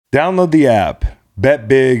Download the app. Bet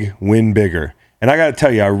big, win bigger. And I got to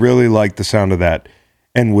tell you, I really like the sound of that.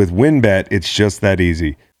 And with WynnBET, it's just that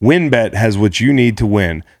easy. WynnBET has what you need to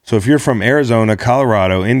win. So if you're from Arizona,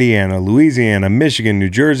 Colorado, Indiana, Louisiana, Michigan, New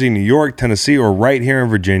Jersey, New York, Tennessee, or right here in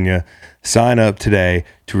Virginia, sign up today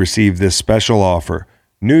to receive this special offer.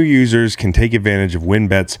 New users can take advantage of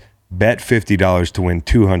WynnBET's Bet $50 to win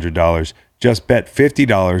 $200. Just bet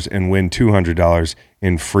 $50 and win $200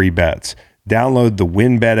 in free bets. Download the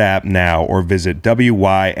WynnBET app now or visit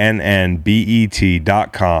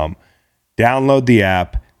WYNNBET.com. Download the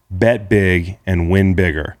app, bet big, and win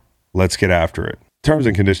bigger. Let's get after it. Terms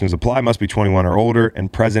and conditions apply. Must be 21 or older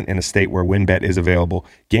and present in a state where WynnBET is available.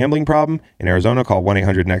 Gambling problem? In Arizona, call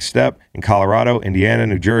 1-800-NEXT-STEP. In Colorado, Indiana,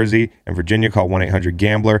 New Jersey, and Virginia, call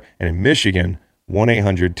 1-800-GAMBLER. And in Michigan,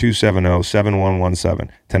 1-800-270-7117.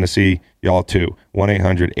 Tennessee, y'all too.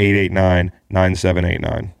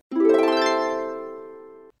 1-800-889-9789.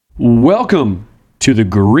 Welcome to the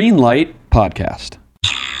Green Light Podcast.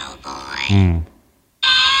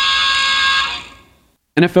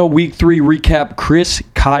 NFL Week 3 recap, Chris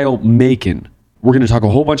Kyle Macon. We're going to talk a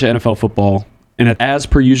whole bunch of NFL football. And as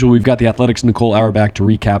per usual, we've got the Athletics' Nicole Auerbach to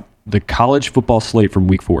recap the college football slate from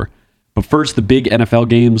Week 4. But first, the big NFL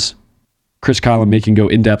games. Chris Kyle and Macon go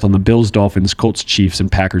in-depth on the Bills, Dolphins, Colts, Chiefs,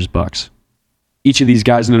 and Packers, Bucks. Each of these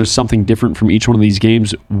guys notice something different from each one of these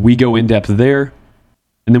games. We go in-depth there.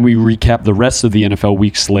 And then we recap the rest of the NFL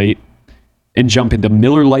week slate and jump into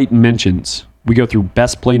Miller Lite mentions. We go through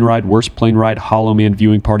best plane ride, worst plane ride, Hollow Man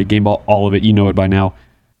viewing party, game ball, all of it. You know it by now.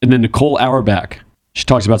 And then Nicole Auerbach. She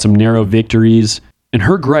talks about some narrow victories and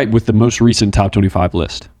her gripe with the most recent top 25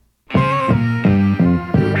 list.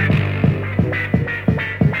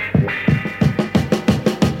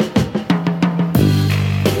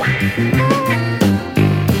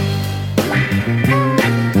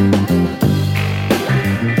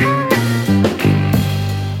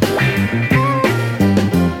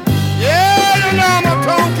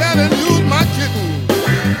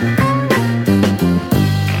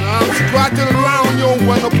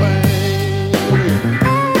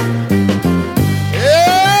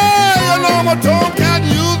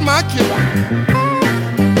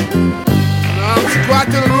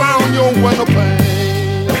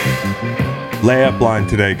 Layup line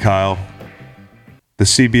today, Kyle. The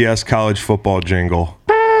CBS college football jingle.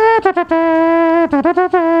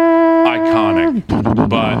 Iconic,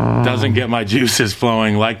 but doesn't get my juices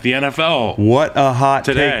flowing like the NFL. What a hot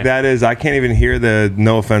today. Take that is. I can't even hear the,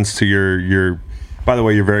 no offense to your by the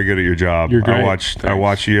way, you're very good at your job. You're great. I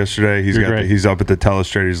watched you yesterday. He's up at the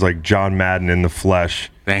telestrator. He's like John Madden in the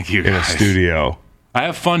flesh. Thank you, in guys. a studio. I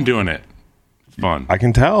have fun doing it. It's fun. I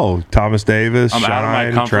can tell. Thomas Davis, I'm out of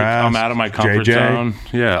my comfort zone.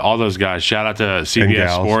 Yeah, all those guys. Shout out to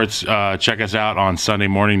CBS Sports. Check us out on Sunday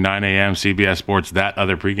morning, 9 a.m. CBS Sports, that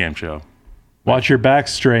other pregame show. Watch your back,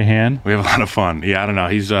 Strahan. We have a lot of fun. Yeah, I don't know.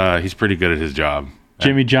 He's pretty good at his job.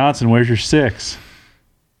 Jimmy Johnson, where's your 6?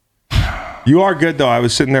 You are good though. I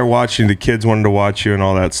was sitting there watching. The kids wanted to watch you and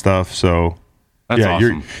all that stuff. So that's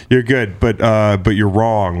awesome. You're good, but you're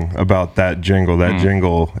wrong about that jingle. That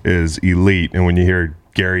jingle is elite. And when you hear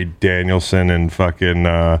Gary Danielson and fucking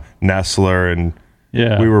Nestler, and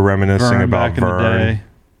we were reminiscing about Vern.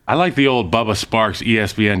 I like the old Bubba Sparks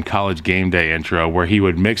ESPN College Game Day intro where he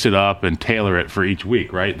would mix it up and tailor it for each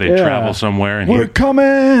week, right? They'd travel somewhere. And we're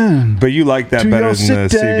coming. But you like that better than the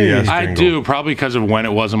CBS jingle. I do, probably because of when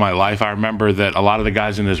it was in my life. I remember that a lot of the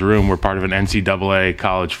guys in this room were part of an NCAA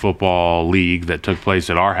college football league that took place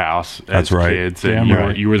at our house as kids.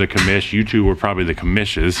 And you were the commish. You two were probably the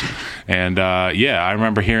commishes. And, I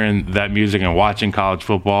remember hearing that music and watching college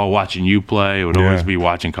football, watching you play. It would always be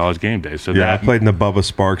watching College Game Day. So I played in the Bubba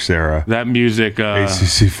Sparks era. That music,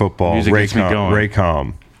 ACC football,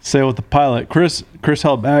 Raycom. Say with the pilot, Chris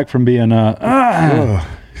held back from being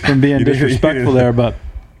disrespectful there, but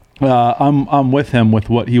I'm with him with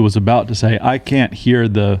what he was about to say. I can't hear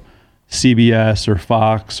the CBS or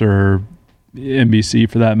Fox or NBC,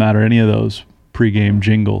 for that matter, any of those pregame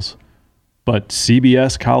jingles. But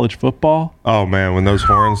CBS college football? Oh man, when those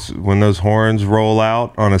horns roll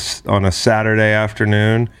out on a Saturday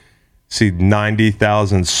afternoon. See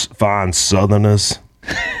 90,000 fine Southerners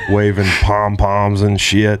waving pom-poms and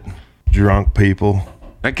shit. Drunk people.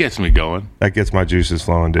 That gets me going. That gets my juices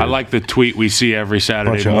flowing, dude. I like the tweet we see every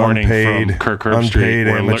Saturday morning from Kirk Herbstreit. Unpaid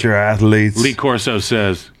amateur athletes. Lee Corso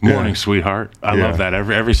says, morning, sweetheart. I love that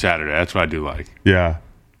every Saturday. That's what I do like. Yeah.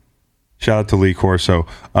 Shout out to Lee Corso.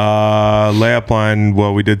 Layup line,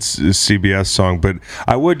 well, we did CBS song, but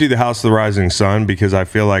I would do the House of the Rising Sun because I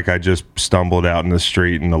feel like I just stumbled out in the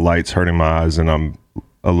street and the light's hurting my eyes and I'm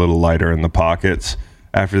a little lighter in the pockets.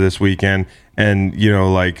 after this weekend. And,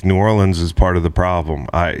 like New Orleans is part of the problem.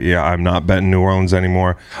 I'm not betting New Orleans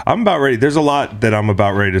anymore. I'm about ready. There's a lot that I'm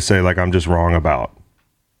about ready to say, like, I'm just wrong about,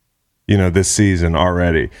 this season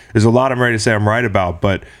already. There's a lot I'm ready to say I'm right about,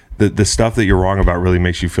 but the stuff that you're wrong about really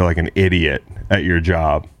makes you feel like an idiot at your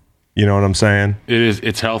job. You know what I'm saying?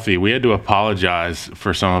 It's healthy. We had to apologize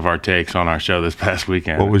for some of our takes on our show this past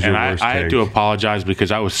weekend. What was your worst I take? had to apologize because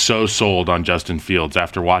I was so sold on Justin Fields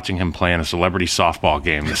after watching him play in a celebrity softball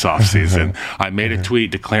game this offseason. I made a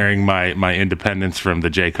tweet declaring my independence from the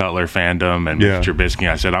Jay Cutler fandom and Mr. Trubisky.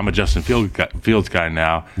 I said, I'm a Justin Fields guy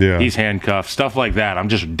now. Yeah. He's handcuffed. Stuff like that I'm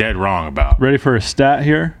just dead wrong about. Ready for a stat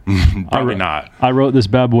here? Probably not. I wrote this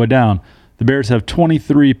bad boy down. The Bears have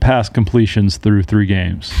 23 pass completions through 3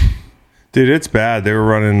 games. Dude, it's bad. They were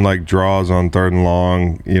running like draws on 3rd and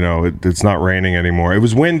long. It's not raining anymore. It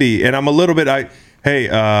was windy, and I'm a little bit.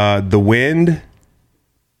 The wind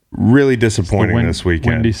really disappointing this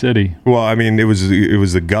weekend. Windy city. Well, I mean, it was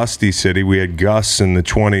the gusty city. We had gusts in the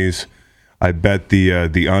 20s. I bet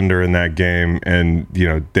the under in that game, and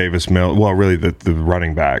Davis Mills. Well, really the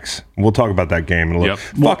running backs. We'll talk about that game in a little.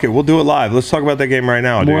 Fuck it, we'll do it live. Let's talk about that game right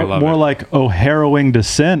now, dude. More like O'Harrowing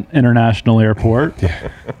Descent International Airport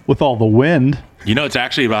with all the wind. It's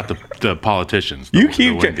actually about the politicians.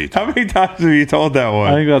 How many times have you told that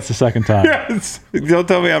one? I think that's the second time. Yes. Don't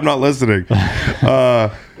tell me I'm not listening.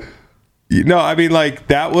 No, I mean, like,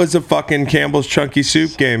 that was a fucking Campbell's Chunky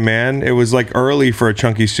Soup game, man. It was, like, early for a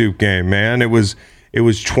Chunky Soup game, man. It was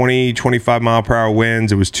 20, 25 mile per hour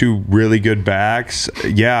winds. It was 2 really good backs.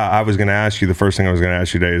 Yeah, I was going to ask you, the first thing I was going to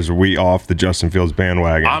ask you today is, are we off the Justin Fields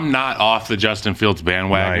bandwagon? I'm not off the Justin Fields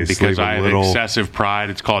bandwagon because I have excessive pride.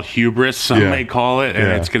 It's called hubris, some may call it, and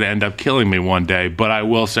it's going to end up killing me one day. But I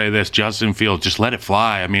will say this, Justin Fields, just let it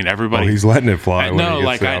fly. I mean, everybody. He's letting it fly.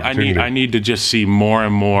 I need to just see more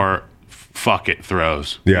and more fuck it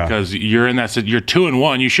throws. Yeah. Because you're in that, you're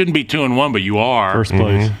 2-1. You shouldn't be 2-1, but you are. First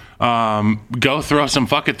place. Go throw some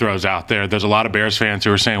fuck it throws out there. There's a lot of Bears fans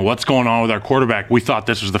who are saying, what's going on with our quarterback? We thought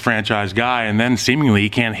this was the franchise guy, and then seemingly he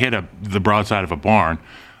can't hit the broadside of a barn.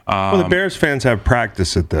 Well, the Bears fans have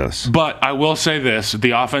practice at this. But I will say this,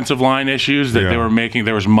 the offensive line issues that they were making,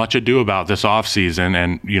 there was much ado about this offseason.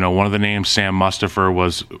 And, one of the names, Sam Mustipher,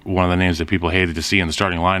 was one of the names that people hated to see in the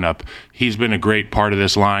starting lineup. He's been a great part of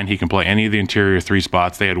this line. He can play any of the interior 3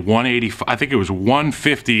 spots. They had 180, I think it was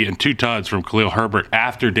 150 and 2 tuds from Khalil Herbert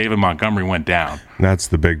after David Montgomery went down. That's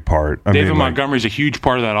the big part. David Montgomery's a huge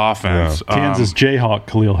part of that offense. Yeah. Kansas Jayhawk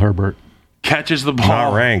Khalil Herbert. Catches the ball.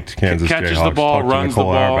 Not ranked Kansas catches Jayhawks. the ball, Talk runs to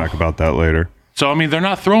Nicole the ball. Auerbach about that later. So, I mean, they're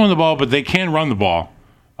not throwing the ball, but they can run the ball.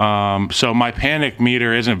 So my panic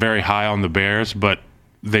meter isn't very high on the Bears, but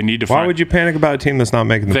they need to Why would you panic about a team that's not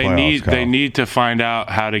making the playoffs? They need to find out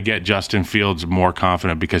how to get Justin Fields more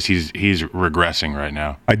confident because he's regressing right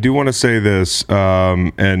now. I do want to say this,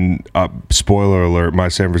 and spoiler alert: my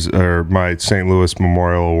St. Louis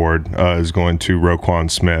Memorial Award is going to Roquan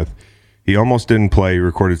Smith. He almost didn't play. He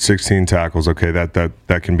recorded 16 tackles. Okay,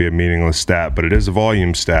 that can be a meaningless stat, but it is a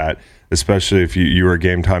volume stat, especially if you were a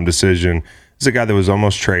game-time decision. It's a guy that was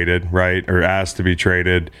almost traded, right, or asked to be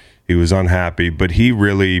traded. He was unhappy, but he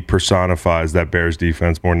really personifies that Bears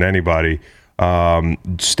defense more than anybody.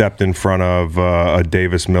 Stepped in front of a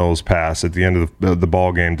Davis Mills pass at the end of the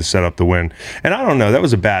ball game to set up the win. And I don't know, that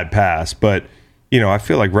was a bad pass, but I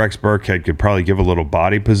feel like Rex Burkhead could probably give a little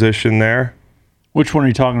body position there. Which one are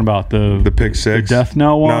you talking about? The pick six, the death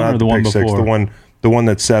knell one, no, or the one before? Six, the one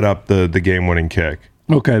that set up the game-winning kick.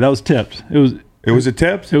 Okay, that was tipped. It was a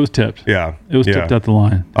tipped? It was tipped. Yeah, it was tipped at the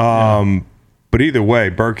line. But either way,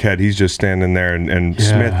 Burkhead, he's just standing there, and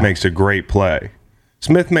Smith makes a great play.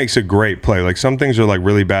 Like, some things are like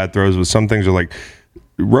really bad throws, but some things are like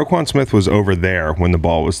Roquan Smith was over there when the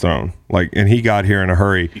ball was thrown, and he got here in a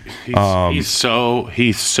hurry. He's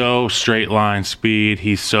so straight line speed.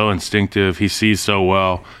 He's so instinctive. He sees so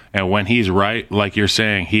well. And when he's right, like you're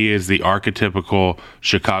saying, he is the archetypical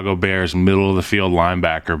Chicago Bears middle of the field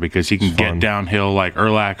linebacker because he can get downhill like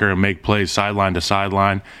Urlacher and make plays sideline to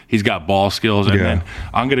sideline. He's got ball skills. And then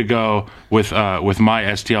I'm going to go with my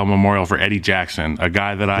STL memorial for Eddie Jackson, a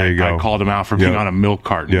guy that I called him out for being on a milk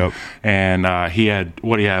carton. Yep. And he had,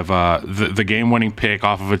 the game-winning pick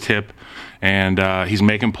off of a tip. And he's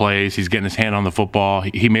making plays. He's getting his hand on the football.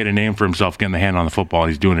 He made a name for himself getting the hand on the football, and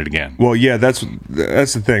he's doing it again. Well, yeah, that's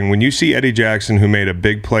the thing. When you see Eddie Jackson, who made a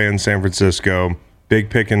big play in San Francisco, big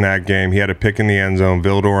pick in that game, he had a pick in the end zone,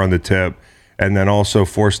 Vildor on the tip, and then also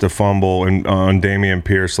forced a fumble on Dameon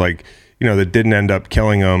Pierce, that didn't end up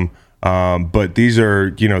killing him. But these are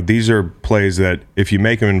plays that if you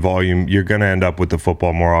make them in volume, you're going to end up with the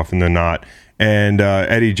football more often than not. And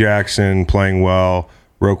Eddie Jackson playing well.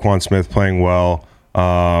 Roquan Smith playing well.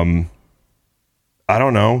 I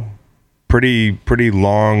don't know. Pretty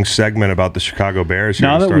long segment about the Chicago Bears here.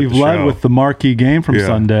 Now that we've led with the marquee game from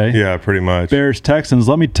Sunday. Yeah, pretty much. Bears-Texans.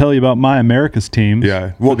 Let me tell you about my America's teams.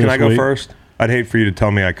 Yeah. Well, can I go first? I'd hate for you to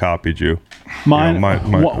tell me I copied you. Mine,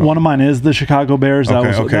 one of mine is the Chicago Bears. That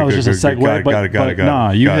was just a segue.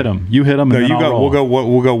 Got it. You hit them. You hit them. No, you go.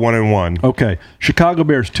 We'll go 1-1. Okay. Chicago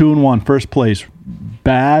Bears 2-1, first place.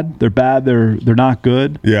 Bad. They're bad. They're not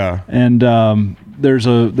good. Yeah. And there's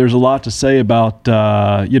a lot to say about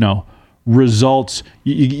results.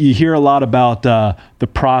 You hear a lot about the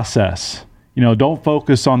process. Don't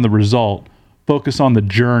focus on the result. Focus on the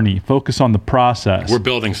journey. Focus on the process. We're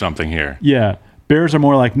building something here. Yeah. Bears are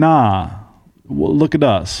more like, well, look at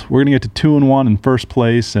us. We're going to get to 2-1 in first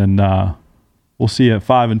place, and we'll see you at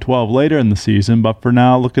 5-12 later in the season. But for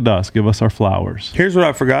now, look at us. Give us our flowers. Here's what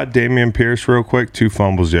I forgot. Dameon Pierce, real quick. 2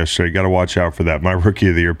 fumbles yesterday. Got to watch out for that. My rookie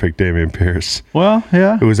of the year picked Dameon Pierce. Well,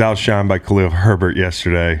 yeah. Who was outshined by Khalil Herbert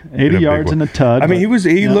yesterday. 80 yards in a tud. I mean,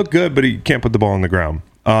 he looked good, but he can't put the ball on the ground.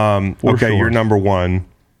 Okay, you're number 1.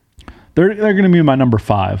 They're going to be my number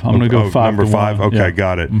 5. I'm going to go 5. Number 5. Okay,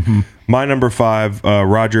 got it. Mm-hmm. My number 5,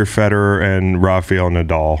 Roger Federer and Rafael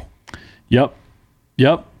Nadal. Yep.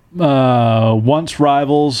 Once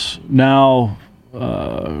rivals, now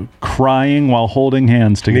crying while holding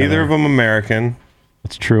hands together. Neither of them American.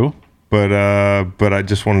 That's true. But I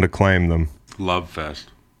just wanted to claim them. Love fest.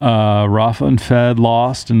 Rafa and Fed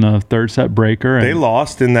lost in the third set breaker. They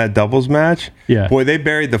lost in that doubles match? Yeah. Boy, they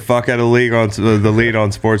buried the fuck out of the lead on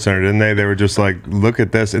SportsCenter, didn't they? They were just like, look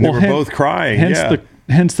at this. And they were both crying.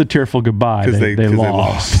 Hence the tearful goodbye. They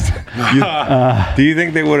lost. Do you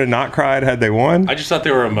think they would have not cried had they won? I just thought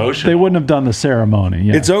they were emotional. They wouldn't have done the ceremony.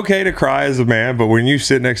 Yeah. It's okay to cry as a man, but when you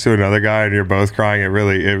sit next to another guy and you're both crying,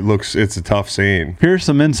 it's a tough scene. Here's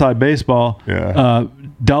some inside baseball. Yeah.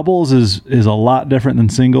 Doubles is a lot different than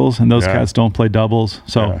singles, and those cats don't play doubles.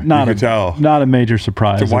 So not a major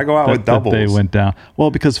surprise. So why go out with doubles? That they went down.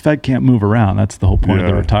 Well, because Fed can't move around. That's the whole point of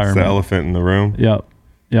the retirement. It's the elephant in the room. Yep.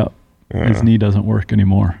 Yeah. His knee doesn't work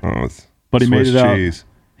anymore. But he made it out.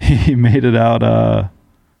 He made it out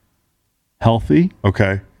healthy.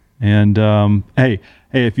 Okay. And hey,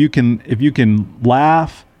 if you can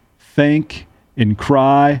laugh, think, and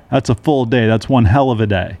cry, that's a full day. That's one hell of a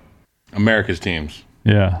day. America's teams.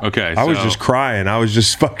 Yeah. Okay. I was just crying. I was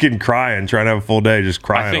just fucking crying, trying to have a full day, just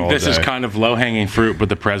crying. I think this is kind of low-hanging fruit with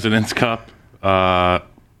the President's Cup.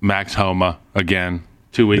 Max Homa again.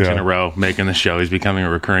 2 weeks in a row making the show. He's becoming a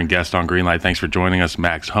recurring guest on Greenlight. Thanks for joining us,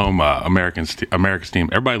 Max Homa, America's team.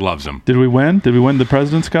 Everybody loves him. Did we win? Did we win the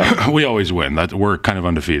President's Cup? We always win. We're kind of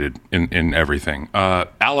undefeated in everything.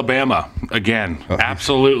 Alabama, again,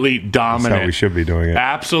 absolutely dominant. That's how we should be doing it.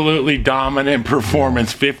 Absolutely dominant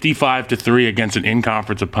performance, 55-3 against an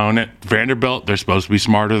in-conference opponent. Vanderbilt, they're supposed to be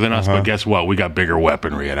smarter than us, but guess what? We got bigger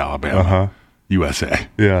weaponry at Alabama. USA.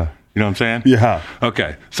 Yeah. You know what I'm saying? Yeah.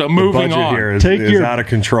 Okay. So moving on. Here is out of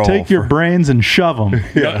control. Take your brains and shove them.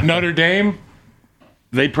 Notre Dame,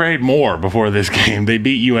 they prayed more before this game. They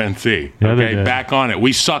beat UNC. Okay, back on it.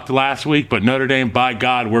 We sucked last week, but Notre Dame, by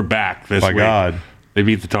God, we're back this week. By God. They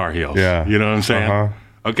beat the Tar Heels. Yeah. You know what I'm saying?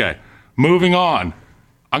 Okay. Moving on.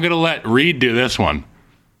 I'm going to let Reed do this one.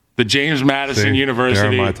 The James Madison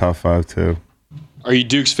University. They're my top 5, too. Are you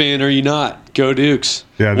Dukes fan or are you not? Go Dukes.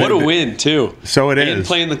 Yeah, what a win, too. So it is. And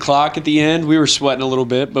playing the clock at the end, we were sweating a little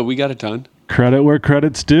bit, but we got it done. Credit where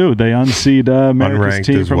credit's due. They unseed America's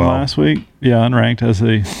team from last week. Yeah, unranked as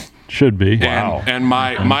they should be. Wow. And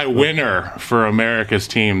my winner for America's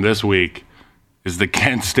team this week is the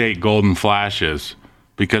Kent State Golden Flashes,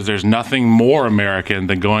 because there's nothing more American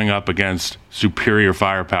than going up against superior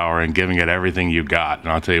firepower and giving it everything you got.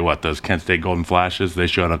 And I'll tell you what, those Kent State Golden Flashes, they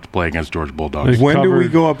showed up to play against Georgia Bulldogs. When do we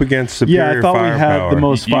go up against superior firepower? Yeah, I thought we had the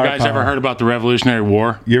most firepower. You guys ever heard about the Revolutionary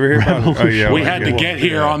War? You ever hear about it? Oh, yeah. We had to get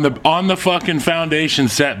here on the fucking foundation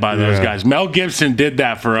set by those guys. Mel Gibson did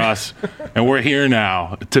that for us, and we're here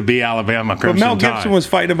now to be Alabama Crimson Tide. But Mel Gibson was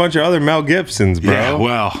fighting a bunch of other Mel Gibsons, bro. Yeah,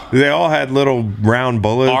 well. They all had little round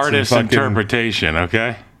bullets. Artist interpretation,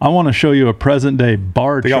 okay? I want to show you a present-day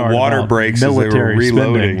bar chart. They got water breaks as they were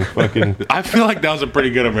reloading. I feel like that was a pretty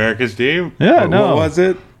good America's team. Yeah, What was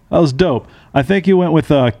it? That was dope. I think you went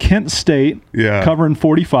with Kent State, covering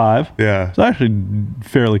 45. Yeah. It's actually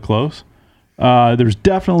fairly close. There's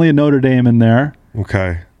definitely a Notre Dame in there.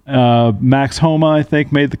 Okay. Max Homa, I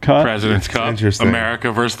think, made the cut. President's Cup.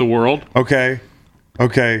 America versus the world. Okay.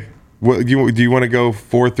 What, do you want to go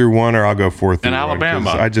 4 through 1, or I'll go 4 through 1? In Alabama.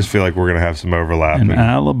 I just feel like we're going to have some overlap. In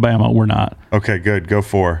Alabama, we're not. Okay, good. Go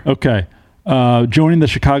 4. Okay. joining the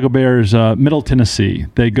Chicago Bears, Middle Tennessee.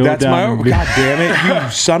 They go That's down. God damn it,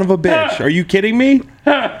 you son of a bitch! Are you kidding me?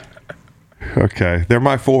 Okay, they're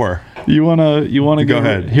my 4. You wanna go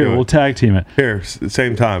ahead. Here, Do it. we'll tag team it. Here,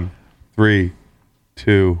 same time. 3,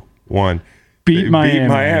 2, 1. Beat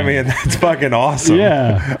Miami, and that's fucking awesome.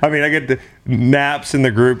 Yeah. I mean, I get the Naps in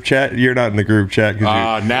the group chat. You're not in the group chat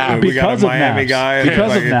Naps. we got Because a of Miami Naps. guy.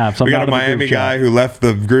 Because of Naps, I'm we got not a in the group Miami chat. guy who left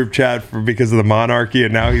the group chat because of the monarchy,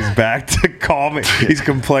 and now he's back to call me. He's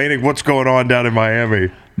complaining what's going on down in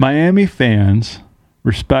Miami. Miami fans,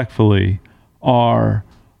 respectfully, are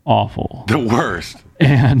awful. The worst.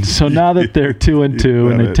 And so now that they're 2-2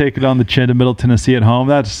 and they take it on the chin to Middle Tennessee at home,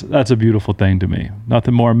 that's a beautiful thing to me.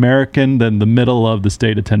 Nothing more American than the middle of the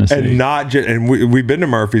state of Tennessee. And not just, and we've been to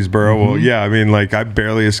Murfreesboro. Well, yeah, I mean, like I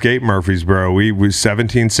barely escaped Murfreesboro. We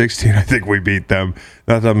 17-16, I think we beat them.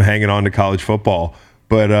 Not that I'm hanging on to college football,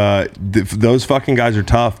 but those fucking guys are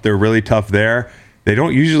tough. They're really tough there. They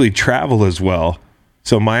don't usually travel as well.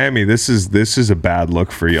 So Miami, this is a bad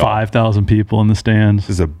look for y'all. 5,000 people in the stands.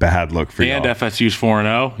 This is a bad look for y'all. And FSU's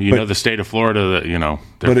 4-0. You know the state of Florida, they're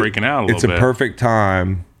freaking out a little bit. It's a perfect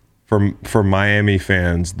time for Miami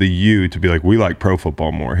fans, the U, to be like, we like pro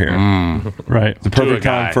football more here. Right. It's a perfect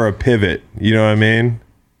time for a pivot. You know what I mean?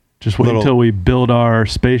 Just wait until we build our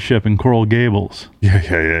spaceship in Coral Gables.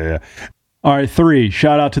 Yeah. All right, 3.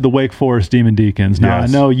 Shout out to the Wake Forest Demon Deacons. Now, Yes.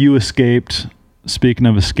 I know you escaped, speaking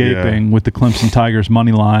of escaping, with the Clemson Tigers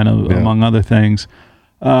money line, among other things.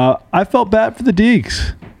 I felt bad for the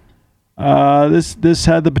Deacs. This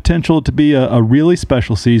had the potential to be a really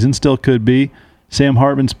special season, still could be. Sam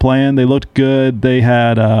Hartman's playing. They looked good. They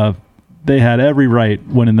had every right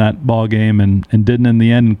winning that ball game and didn't in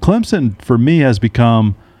the end. And Clemson, for me, has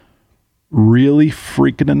become really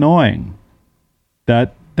freaking annoying.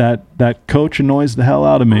 That coach annoys the hell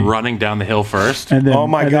out of me. Running down the hill first. And then, Oh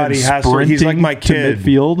my God, he has to. He's like my kid. To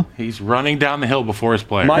midfield. He's running down the hill before his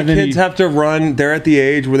player. My kids have to run. They're at the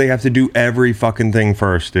age where they have to do every fucking thing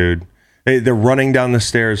first, dude. They're running down the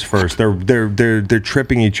stairs first. They're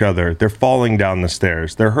tripping each other. They're falling down the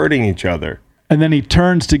stairs. They're hurting each other. And then he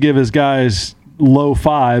turns to give his guys low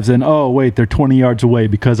fives, and oh wait, they're 20 yards away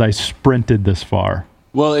because I sprinted this far.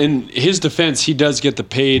 Well, in his defense, he does get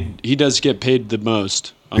paid the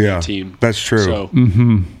most on the team. That's true. So,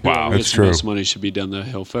 Wow, that's true. Most money should be down the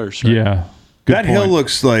hill first. Right? Yeah. Good That point.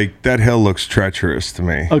 hill looks treacherous to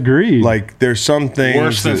me. Agreed. Like there's some things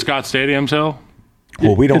worse than Scott Stadium's hill.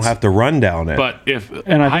 Well, we don't have to run down it. But if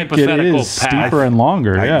and I think it is steeper and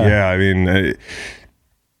longer. I mean,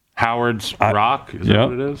 Howard's rock, is that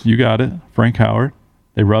what it is? You got it. Frank Howard.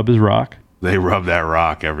 They rub his rock. They rub that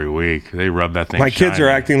rock every week. They rub that thing. my kids are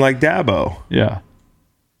acting like Dabo. Yeah.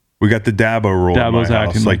 We got the Dabo rule. Dabo's in my house.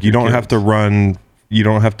 acting Like like you your don't have to kids. run. You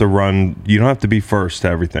don't have to run. You don't have to be first to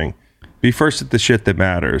everything. Be first at the shit that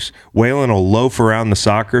matters. Waylon will loaf around the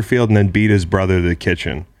soccer field and then beat his brother to the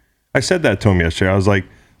kitchen. I said that to him yesterday. I was like,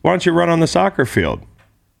 "Why don't you run on the soccer field?"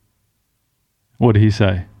 What did he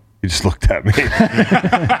say? He just looked at me.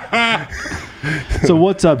 So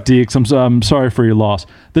what's up, Deeks? I'm sorry for your loss.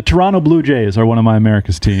 The Toronto Blue Jays are one of my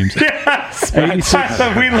America's teams. Yes, 86.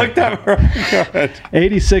 we looked at.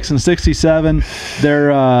 86 and 67. They're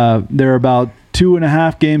about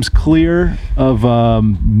 2.5 games clear of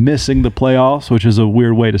missing the playoffs, which is a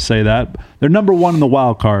weird way to say that. They're number 1 in the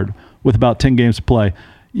wild card with about 10 games to play.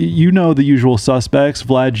 You know the usual suspects: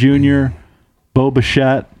 Vlad Jr., Bo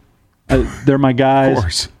Bichette. They're my guys. Of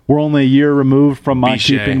course. We're only a year removed from my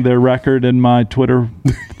Bichet. keeping their record in my Twitter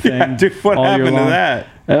thing. Yeah, dude, what all year happened to long. that?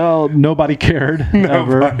 Well, nobody cared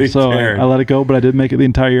ever, Nobody so cared. I let it go. But I did make it the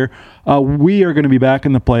entire year. We are going to be back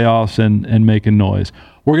in the playoffs and making noise.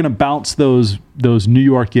 We're going to bounce those New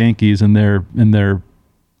York Yankees and their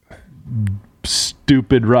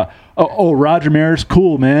stupid. Roger Maris,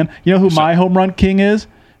 cool man. You know who my home run king is?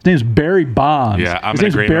 His name's Barry Bonds. Yeah, I'm His in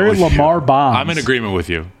name's agreement Barry with you. Lamar Bonds. I'm in agreement with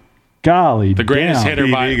you. Golly, The greatest damn.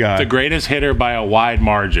 hitter by a wide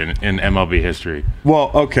margin in MLB history. Well,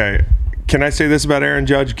 okay. Can I say this about Aaron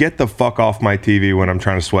Judge? Get the fuck off my TV when I'm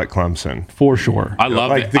trying to sweat Clemson. For sure. I love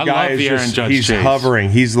Like it. the I guy love is the Aaron just, Judge he's chase.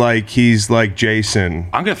 hovering. He's like Jason.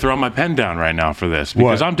 I'm going to throw my pen down right now for this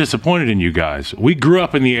because What? I'm disappointed in you guys. We grew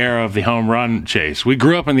up in the era of the home run chase. We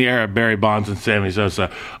grew up in the era of Barry Bonds and Sammy Sosa.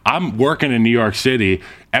 I'm working in New York City.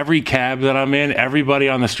 Every cab that I'm in, everybody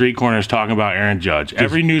on the street corner is talking about Aaron Judge.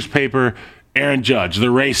 Every newspaper, Aaron Judge, the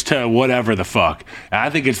race to whatever the fuck. And I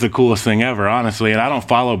think it's the coolest thing ever, honestly. And I don't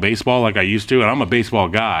follow baseball like I used to, and I'm a baseball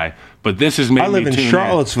guy. But this has made I live me in tune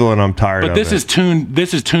Charlottesville and I'm tired But of this it.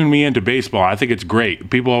 has tuned me into baseball. I think it's great.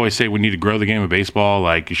 People always say we need to grow the game of baseball,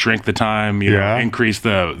 like shrink the time, you know, increase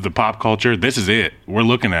the pop culture. This is it. We're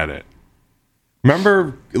looking at it.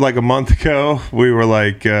 Remember, like a month ago, we were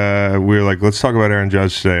like, let's talk about Aaron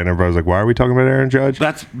Judge today, and everybody was like, why are we talking about Aaron Judge?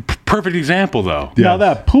 That's perfect example, though. Now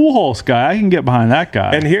that Pujols guy, I can get behind that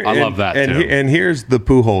guy. I love that too. And here's the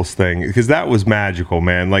Pujols thing, because that was magical,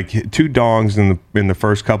 man. Like 2 dongs in the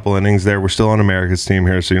first couple innings. There, we're still on America's team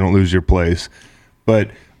here, so you don't lose your place. But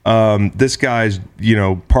this guy's,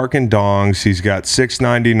 parking dongs. He's got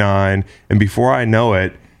 699, and before I know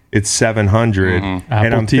it, it's 700. Mm-hmm.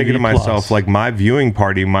 And I'm thinking to myself, like, my viewing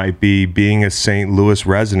party might be being a St. Louis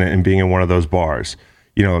resident and being in one of those bars.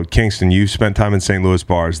 Kingston, you spent time in St. Louis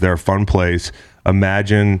bars. They're a fun place.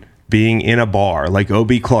 Imagine being in a bar like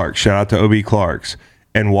O.B. Clark. Shout out to O.B. Clark's.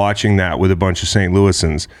 And watching that with a bunch of St.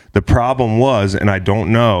 Louisans. The problem was, and I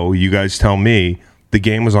don't know, you guys tell me, the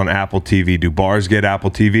game was on Apple TV. Do bars get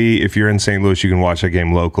Apple TV? If you're in St. Louis, you can watch that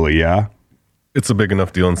game locally, yeah? It's a big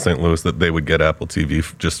enough deal in St. Louis that they would get Apple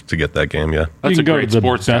TV just to get that game, yeah. That's you can a great go to the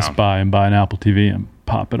sports Best town. Buy and buy an Apple TV and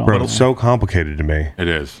pop it on. Bro, it's so complicated to me. It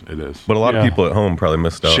is. But a lot of people at home probably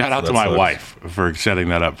missed out. Shout out so to that my sucks. wife for setting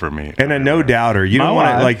that up for me. And a no doubter. You don't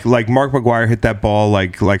want to like Mark McGwire hit that ball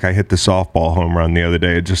like I hit the softball home run the other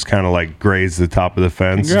day. It just kind of like grazed the top of the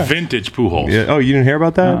fence. Congrats. Vintage Pujols. Yeah. Oh, you didn't hear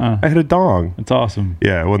about that? I hit a dong. It's awesome.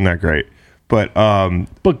 Yeah, it wasn't that great. But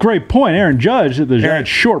great point, Aaron Judge at the giant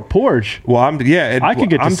short porch. well, I'm I could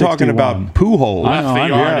get to I'm talking 61. about Pujols Left the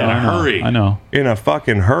yard in a hurry. I know. in a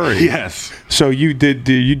fucking hurry. Yes. So you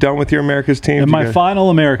done with your America's team? And Did my you- final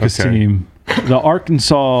America's Okay. team, the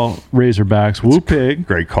Arkansas Razorbacks, Woo Pig.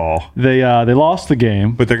 Great call. They lost the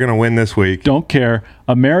game. But they're gonna win this week. Don't care.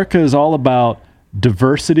 America is all about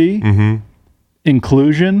diversity,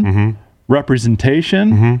 inclusion,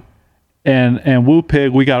 representation, and Woo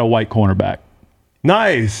Pig. We got a white cornerback,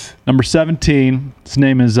 Nice. number 17. His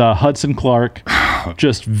name is Hudson Clark.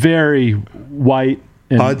 Just very white.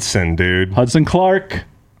 And Hudson, dude. Hudson Clark.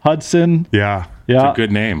 Hudson. Yeah. Yeah.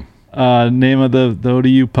 Good name. Name of the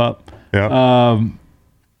ODU pup. Yeah.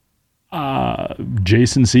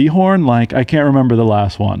 Jason Sehorn. Like, I can't remember the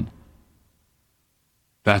last one.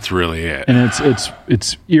 That's really it. And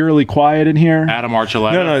it's eerily quiet in here. Adam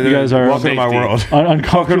Archuleta. no, You guys are welcome to my safety. world.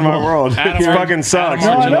 Uncomfortable. Welcome to my world. Adam It Ar- fucking sucks.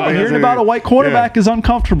 Adam No, I know. Archuleta. Hearing about a white quarterback is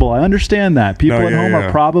uncomfortable. I understand that. People No, at yeah, home yeah.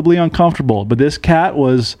 are probably uncomfortable. But this cat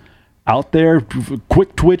was out there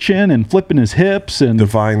quick twitching and flipping his hips. And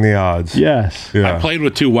Defying the odds. yes. Yeah. I played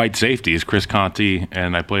with 2 white safeties, Chris Conti,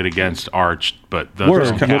 and I played against Arch, but those Word.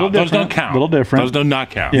 don't count. Little Those don't different. count. Little different. Those do not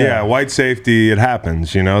count. Yeah, white safety, it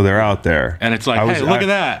happens, they're out there. And it's like, hey, look at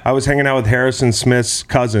that. I was hanging out with Harrison Smith's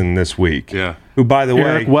cousin this week. Yeah. Who, by the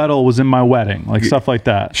Eric way, Weddle was in my wedding. Like stuff like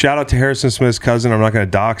that. shout out to Harrison Smith's cousin. I'm not going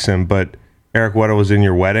to dox him, but Eric Weddle was in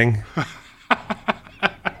your wedding.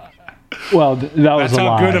 Well, that was That's a how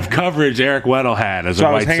lie. good of coverage Eric Weddle had as So a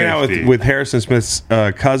I was white hanging out safety. with Harrison Smith's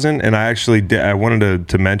cousin, and I actually I wanted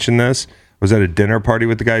to mention this. I was at a dinner party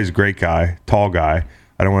with the guy. He's a great guy, tall guy.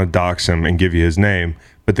 I don't want to dox him and give you his name,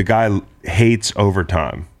 but the guy hates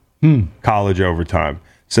overtime, college overtime.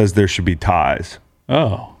 Says there should be ties.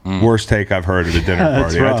 Oh. Worst take I've heard at a dinner That's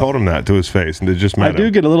party. I rough. told him that to his face, and it just I met do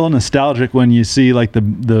him. get a little nostalgic when you see like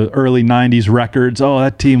the early 90s records. Oh,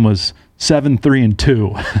 that team was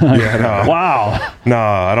 7-3-2. Yeah, no. Wow. No,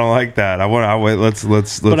 I don't like that.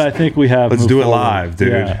 Let's. But I think we have. Let's moved do it forward. live,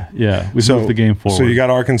 dude. Yeah. We've moved the game forward. So you got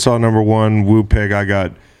Arkansas number 1, Woo Pig. I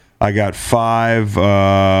got 5.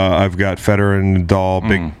 I've got Federer and Nadal,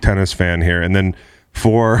 big tennis fan here, and then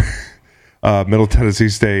 4, Middle Tennessee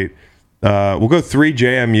State. We'll go 3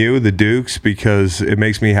 JMU, the Dukes, because it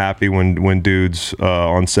makes me happy when dudes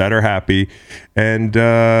on set are happy, and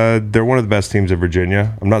they're one of the best teams of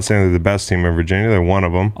Virginia. I'm not saying they're the best team in Virginia; they're one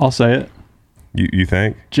of them. I'll say it. You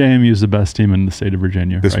think? JMU is the best team in the state of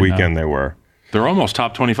Virginia This right weekend now. they were. They're almost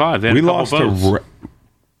top 25. They had We a couple lost votes. to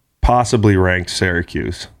possibly ranked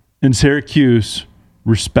Syracuse. And Syracuse,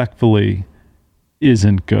 respectfully,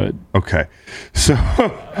 isn't good. Okay, so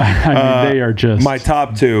I mean, they are just my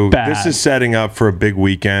top 2. bad. This is setting up for a big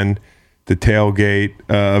weekend. The tailgate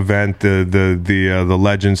event, the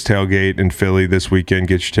Legends tailgate in Philly this weekend.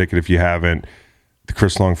 Get your ticket if you haven't. The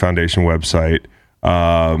Chris Long Foundation website.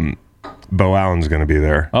 Bo Allen's going to be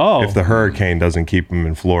there. Oh. If the hurricane doesn't keep him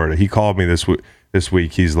in Florida, he called me this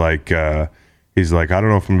week. He's like, I don't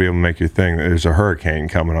know if I'm gonna be able to make your thing. There's a hurricane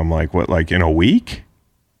coming. I'm like, what? Like in a week?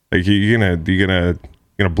 Like you're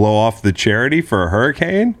gonna blow off the charity for a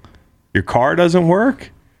hurricane? Your car doesn't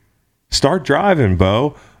work? Start driving,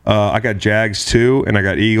 Bo. I got Jags 2 and I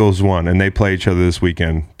got Eagles 1, and they play each other this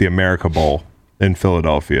weekend. The America Bowl. in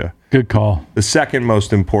Philadelphia. Good call. The second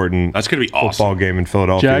most important That's going to be football awesome. game in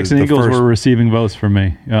Philadelphia. Jags and Eagles were receiving votes from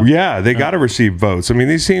me. Yep. Yeah, they got to receive votes. I mean,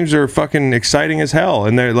 these teams are fucking exciting as hell.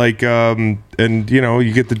 And they're like, and,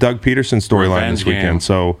 you get the Doug Peterson storyline this weekend. Game.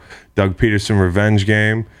 So, Doug Peterson revenge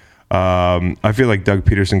game. I feel like Doug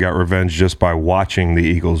Peterson got revenge just by watching the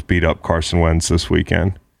Eagles beat up Carson Wentz this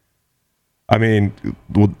weekend. I mean,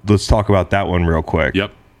 let's talk about that one real quick.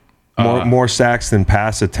 Yep. More sacks than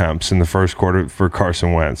pass attempts in the first quarter for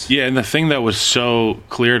Carson Wentz. Yeah, and the thing that was so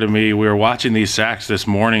clear to me, we were watching these sacks this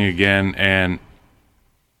morning again, and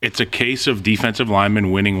it's a case of defensive linemen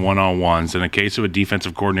winning one-on-ones and a case of a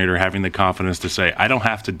defensive coordinator having the confidence to say, I don't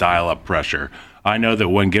have to dial up pressure. I know that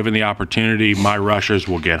when given the opportunity, my rushers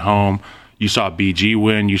will get home. You saw BG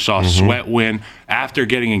win. You saw Sweat win after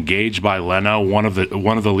getting engaged by Leno, one of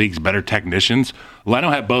the league's better technicians. Leno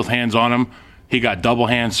had both hands on him. He got double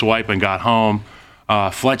hand swipe and got home.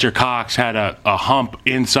 Fletcher Cox had a hump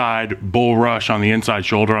inside bull rush on the inside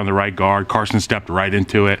shoulder on the right guard. Carson stepped right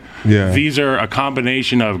into it. Yeah. These are a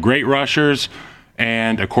combination of great rushers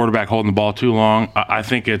and a quarterback holding the ball too long. I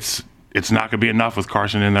think it's not going to be enough with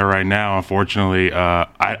Carson in there right now. Unfortunately, I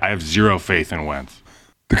have zero faith in Wentz.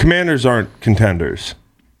 The Commanders aren't contenders.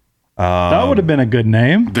 That would have been a good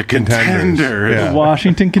name. The Contenders. Yeah. The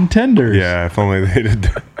Washington Contenders. Yeah, if only they did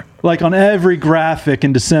that. Like on every graphic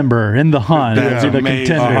in December in the hunt, That's it'd be the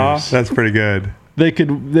amazing. Contenders. That's pretty good. They could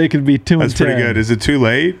be 2 and 10. That's pretty good. Is it too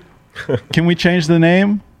late? Can we change the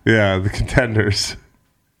name? Yeah, the Contenders.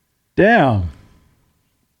 Damn.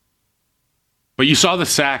 But you saw the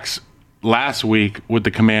sacks last week with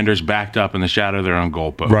the Commanders backed up in the shadow of their own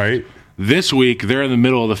goalpost. Right. This week, they're in the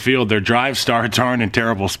middle of the field. Their drive starts aren't in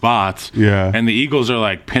terrible spots. Yeah. And the Eagles are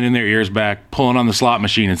like pinning their ears back, pulling on the slot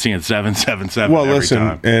machine and seeing 7-7-7 Well, every listen,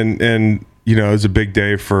 time. and it was a big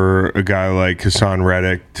day for a guy like Hassan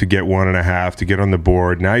Reddick to get 1.5, to get on the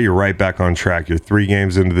board. Now you're right back on track. You're 3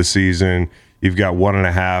 games into the season. You've got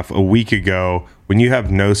 1.5. A week ago, when you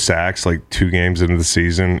have no sacks, like 2 games into the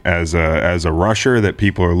season as a rusher that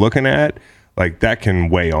people are looking at, like that can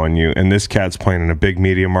weigh on you. And this cat's playing in a big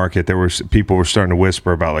media market. People were starting to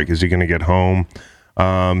whisper about, like, is he going to get home?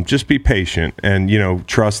 Just be patient and,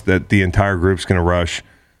 trust that the entire group's going to rush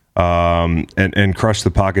and crush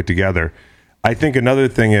the pocket together. I think another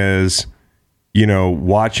thing is,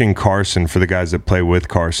 watching Carson, for the guys that play with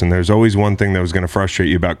Carson, there's always one thing that was going to frustrate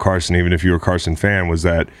you about Carson, even if you were a Carson fan, was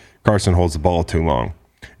that Carson holds the ball too long.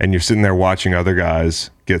 And you're sitting there watching other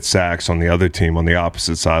guys get sacks on the other team on the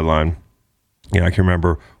opposite sideline. I can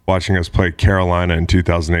remember watching us play Carolina in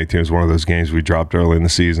 2018. It was one of those games we dropped early in the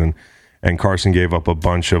season, and Carson gave up a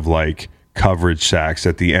bunch of like coverage sacks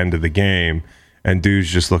at the end of the game, and dude's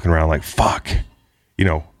just looking around like, fuck.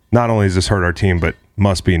 Not only does this hurt our team, but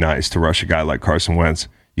must be nice to rush a guy like Carson Wentz.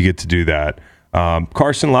 You get to do that.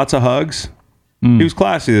 Carson, lots of hugs. He was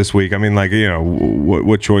classy this week. I mean, like,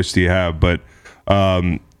 what choice do you have? But,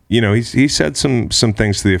 he said some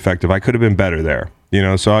things to the effect of, I could have been better there.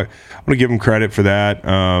 So I'm going to give him credit for that,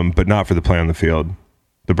 but not for the play on the field.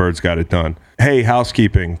 The Birds got it done. Hey,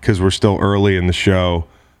 housekeeping, because we're still early in the show.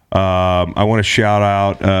 I want to shout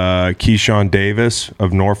out Keyshawn Davis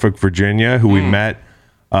of Norfolk, Virginia, who we met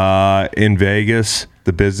in Vegas,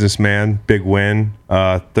 the businessman, big win.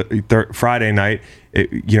 Friday night,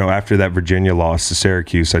 after that Virginia loss to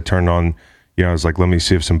Syracuse, I turned on, I was like, let me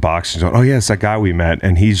see if some boxing's on. Oh, yeah, it's that guy we met,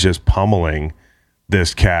 and he's just pummeling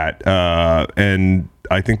this cat. And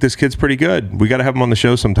I think this kid's pretty good. We got to have him on the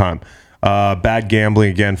show sometime. Bad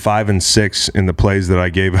gambling again, 5 and 6 in the plays that I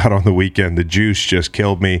gave out on the weekend. The juice just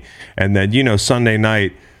killed me. And then, Sunday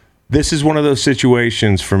night, this is one of those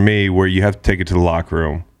situations for me where you have to take it to the locker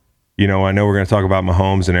room. I know we're going to talk about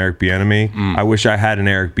Mahomes and Eric Bieniemy. I wish I had an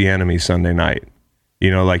Eric Bieniemy Sunday night.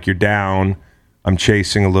 Like you're down. I'm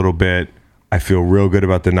chasing a little bit. I feel real good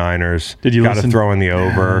about the Niners. Did you got to throw in the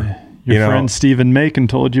over? Your friend Stephen Macon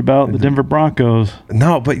told you about the Denver Broncos.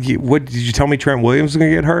 No, but what did you tell me? Trent Williams was going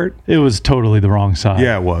to get hurt? It was totally the wrong side.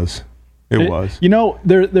 Yeah, it was. It was.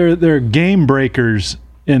 There are game breakers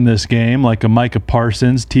in this game, like a Micah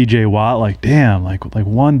Parsons, TJ Watt. Like, damn, like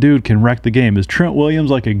one dude can wreck the game. Is Trent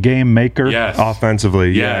Williams like a game maker? Yes.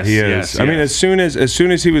 Offensively, yes, yeah, he is. Yes, I mean, as soon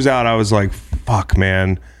as he was out, I was like, fuck,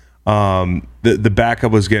 man. The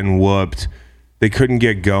backup was getting whooped. They couldn't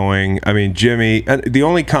get going. I mean, Jimmy, the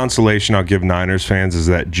only consolation I'll give Niners fans is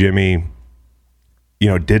that Jimmy,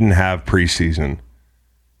 didn't have preseason.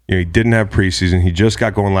 He didn't have preseason. He just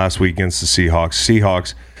got going last week against the Seahawks.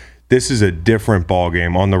 Seahawks, this is a different ball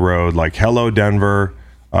game on the road. Like, hello, Denver.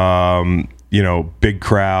 Big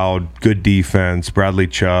crowd, good defense, Bradley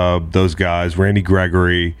Chubb, those guys, Randy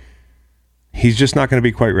Gregory. he's just not going to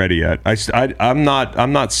be quite ready yet. I'm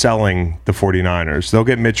not selling the 49ers. They'll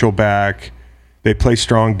get Mitchell back. They play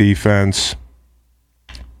strong defense.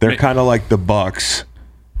 They're kind of like the Bucks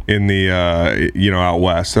in the out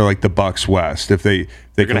west. They're like the Bucks west. If they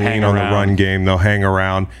can lean on the run game, they'll hang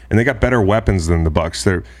around, and they got better weapons than the Bucks.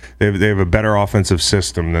 They have a better offensive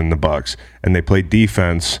system than the Bucks, and they play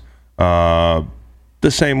defense the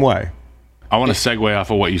same way. I want to segue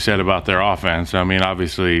off of what you said about their offense. I mean,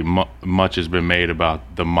 obviously, much has been made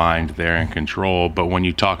about the mind there in control, but when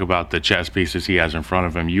you talk about the chess pieces he has in front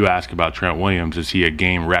of him, you ask about Trent Williams. Is he a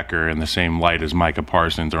game wrecker in the same light as Micah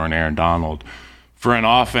Parsons or an Aaron Donald? For an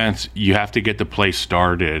offense, you have to get the play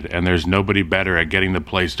started, and there's nobody better at getting the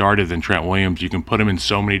play started than Trent Williams. You can put him in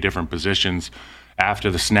so many different positions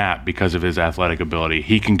after the snap because of his athletic ability.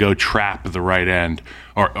 He can go trap the right end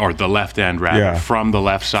or the left end rather from the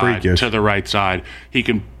left side to the right side. He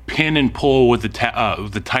can pin and pull with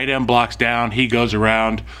the tight end blocks down. He goes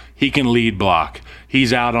around. He can lead block.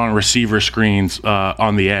 He's out on receiver screens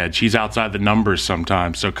on the edge. He's outside the numbers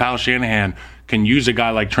sometimes. So Kyle Shanahan can use a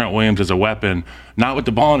guy like Trent Williams as a weapon, not with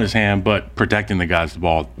the ball in his hand, but protecting the guys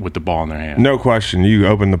with the ball in their hand. No question. You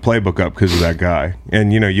open the playbook up because of that guy.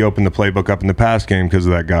 And, you open the playbook up in the pass game because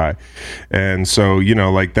of that guy. And so,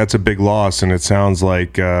 that's a big loss. And it sounds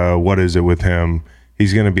like, what is it with him?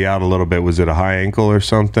 He's going to be out a little bit. Was it a high ankle or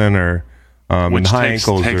something? Or which takes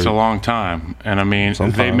a long time, and I mean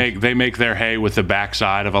sometimes. they make their hay with the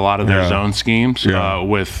backside of a lot of their zone schemes.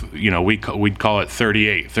 With we'd call it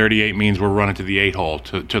 38. 38 means we're running to the 8-hole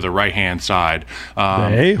to the right hand side. The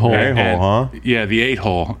 8-hole, huh? Yeah, the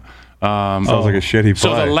 8-hole. Sounds like a shitty play.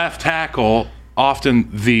 So the left tackle, often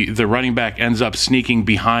the running back ends up sneaking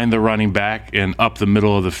behind the running back and up the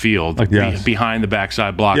middle of the field, behind the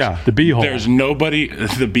backside blocks. Yeah, the B hole. There's nobody,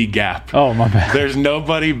 the B gap. Oh, my bad. There's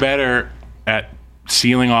nobody better at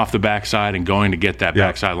sealing off the backside and going to get that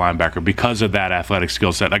backside linebacker because of that athletic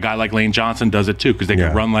skill set. A guy like Lane Johnson does it too because they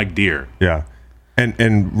can run like deer. Yeah.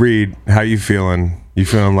 And Reed, how you feeling? You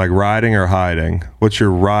feeling like riding or hiding? What's your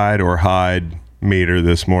ride or hide meter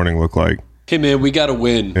this morning look like? Hey, man, we got to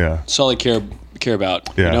win. Yeah. That's all I care about.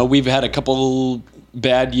 Yeah. We've had a couple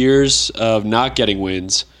bad years of not getting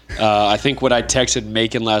wins. I think what I texted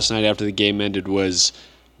Macon last night after the game ended was,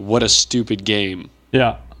 what a stupid game.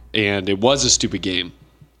 Yeah. And it was a stupid game.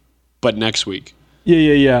 But next week.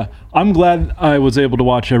 Yeah. I'm glad I was able to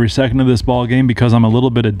watch every second of this ball game because I'm a little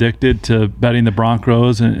bit addicted to betting the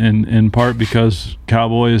Broncos, in part because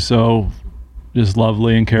Cowboy is so just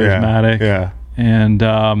lovely and charismatic. Yeah.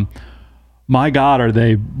 And my God, are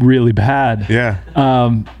they really bad?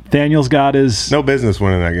 Yeah. Daniel's got his no business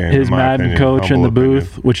winning that game. His Madden coach in the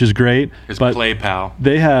booth, which is great. His play pal.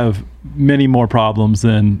 They have many more problems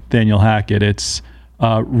than Daniel Hackett. It's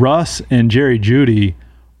Russ and Jerry Jeudy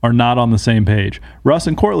are not on the same page. Russ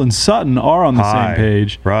and Cortland Sutton are on the same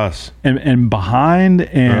page. Russ. And behind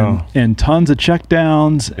and tons of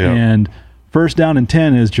checkdowns and first down and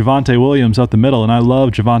 10 is Javonte Williams up the middle. And I love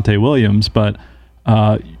Javonte Williams, but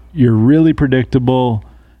you're really predictable.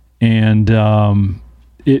 And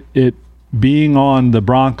it being on the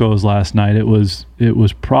Broncos last night, it was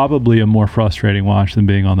probably a more frustrating watch than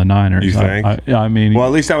being on the Niners. You think? I mean, well,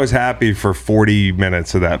 at least I was happy for 40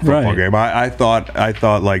 minutes of that football game. I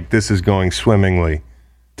thought like this is going swimmingly,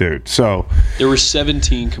 dude. So there were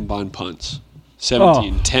 17 combined punts.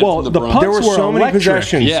 17, 10 from the Broncos. There were so many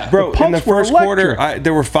possessions. Yeah. Bro, in the first quarter,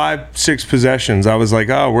 there were 5-6 possessions. I was like,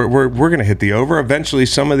 oh, we're going to hit the over. Eventually,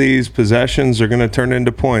 some of these possessions are going to turn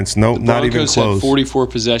into points. No, not even close. The Broncos had 44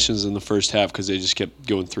 possessions in the first half because they just kept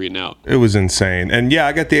going 3 and out. It was insane. And,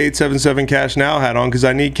 I got the 877 Cash Now hat on because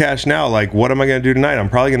I need cash now. Like, what am I going to do tonight? I'm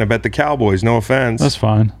probably going to bet the Cowboys. No offense. That's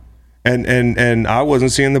fine. And I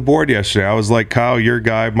wasn't seeing the board yesterday. I was like, Kyle, your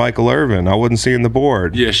guy, Michael Irvin. I wasn't seeing the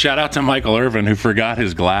board. Yeah, shout out to Michael Irvin, who forgot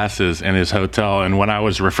his glasses in his hotel. And when I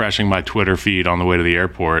was refreshing my Twitter feed on the way to the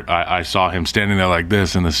airport, I saw him standing there like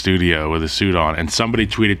this in the studio with his suit on. And somebody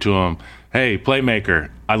tweeted to him, hey, Playmaker,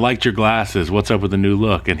 I liked your glasses. What's up with the new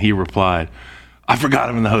look? And he replied, I forgot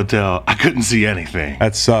him in the hotel. I couldn't see anything.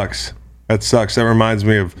 That sucks. That reminds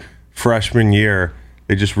me of freshman year.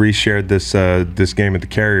 They just reshared this game at the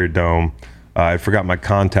Carrier Dome. I forgot my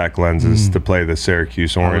contact lenses to play the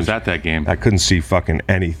Syracuse Orange. I was at that game. I couldn't see fucking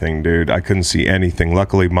anything, dude. I couldn't see anything.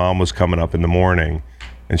 Luckily, Mom was coming up in the morning,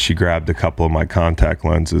 and she grabbed a couple of my contact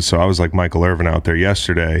lenses. So I was like Michael Irvin out there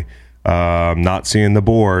yesterday, not seeing the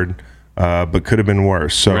board, but could have been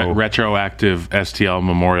worse. So retroactive STL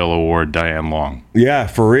Memorial Award, Diane Long. Yeah,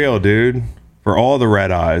 for real, dude. For all the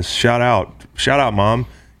red eyes. Shout out, Mom.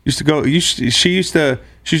 She used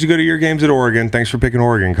to go to your games at Oregon. Thanks for picking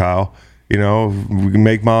Oregon, Kyle. We can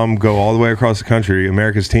make mom go all the way across the country.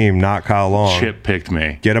 America's team, not Kyle Long. Chip picked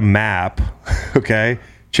me. Get a map, okay?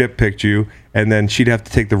 Chip picked you, and then she'd have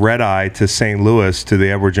to take the red eye to St. Louis to the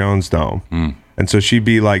Edward Jones Dome. And so she'd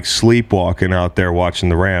be like sleepwalking out there watching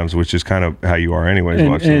the Rams, which is kind of how you are anyways,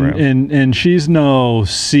 watching the Rams. And she's no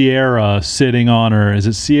Sierra sitting on her. Is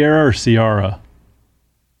it Sierra or Ciara?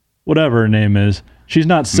 Whatever her name is. She's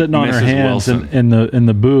not sitting on her hands in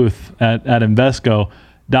the booth at Invesco.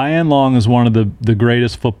 Diane Long is one of the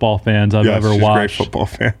greatest football fans I've ever watched. Great football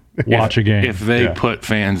fan. Watch a game. If they put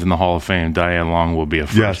fans in the Hall of Fame, Diane Long will be a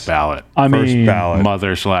first ballot. First ballot.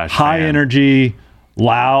 Mother/fan. High energy,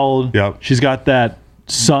 loud. Yep. She's got that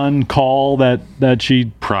son call that she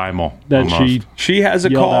primal. That almost. She has a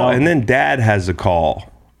call, out. And then Dad has a call.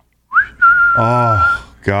 Oh.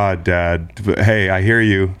 God, Dad. Hey, I hear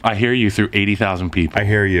you. I hear you through 80,000 people. I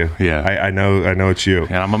hear you. Yeah. I know it's you.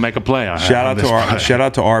 And I'm going to make a play on Shout out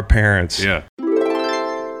to our parents. Yeah.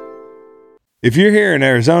 If you're here in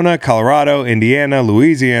Arizona, Colorado, Indiana,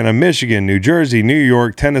 Louisiana, Michigan, New Jersey, New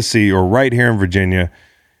York, Tennessee, or right here in Virginia,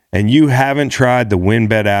 and you haven't tried the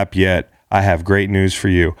WynnBET app yet, I have great news for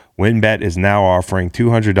you. WynnBET is now offering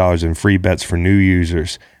 $200 in free bets for new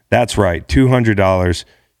users. That's right, $200,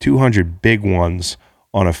 200 big ones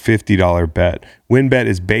on a $50 bet. WynnBET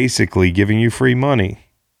is basically giving you free money.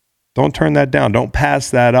 Don't turn that down. Don't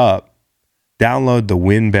pass that up. Download the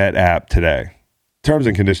WynnBET app today. Terms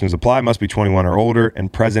and conditions apply. Must be 21 or older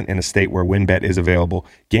and present in a state where WynnBET is available.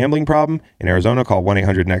 Gambling problem? In Arizona, call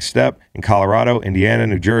 1-800-NEXT-STEP. In Colorado, Indiana,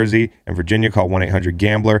 New Jersey, and Virginia, call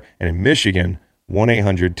 1-800-GAMBLER. And in Michigan,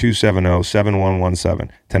 1-800-270-7117.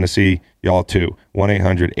 Tennessee, y'all too.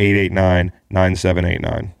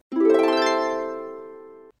 1-800-889-9789.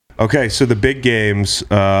 Okay, so the big games,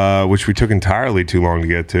 which we took entirely too long to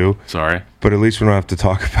get to. Sorry. But at least we don't have to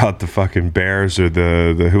talk about the fucking Bears or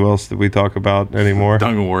the who else did we talk about anymore?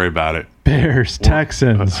 Don't even worry about it. Bears,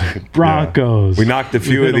 Texans, Broncos. We knocked a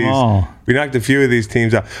few of these. We knocked a few of these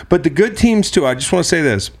teams out. But the good teams too, I just want to say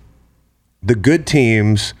this. The good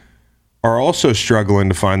teams are also struggling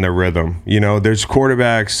to find their rhythm. There's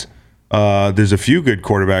quarterbacks. There's a few good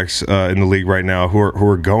quarterbacks in the league right now who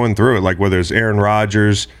are going through it. Like whether it's Aaron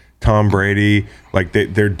Rodgers, Tom Brady, like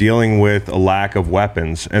they're dealing with a lack of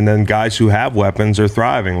weapons. And then guys who have weapons are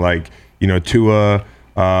thriving, like, Tua,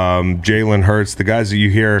 Jalen Hurts, the guys that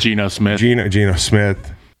you hear. Geno Smith,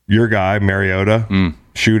 your guy, Mariota,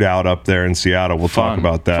 shootout up there in Seattle. We'll talk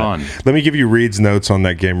about that. Let me give you Reed's notes on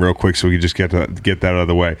that game real quick so we can just get that out of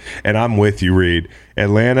the way. And I'm with you, Reed.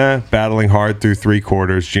 Atlanta battling hard through 3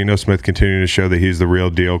 quarters. Geno Smith continuing to show that he's the real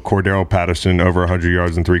deal. Cordero Patterson over 100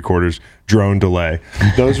 yards in 3 quarters. Drone delay.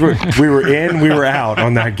 We were in, we were out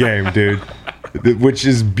on that game, dude. Which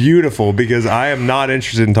is beautiful because I am not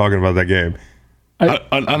interested in talking about that game. An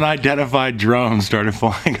unidentified drone started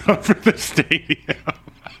flying over the stadium.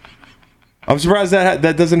 I'm surprised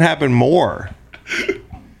that doesn't happen more.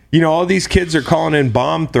 All these kids are calling in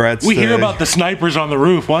bomb threats. We hear about the snipers on the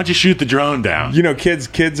roof. Why don't you shoot the drone down?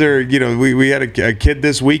 Kids are, we had a kid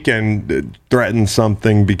this weekend threaten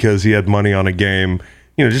something because he had money on a game.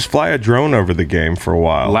 Just fly a drone over the game for a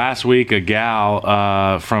while. Last week, a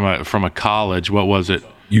gal from a college, what was it?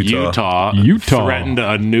 Utah threatened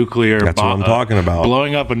a nuclear bomb. That's what I'm talking about.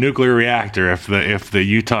 Blowing up a nuclear reactor if the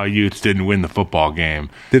Utah Utes didn't win the football game.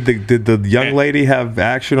 Did the young lady have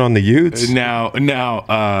action on the Utes? Now,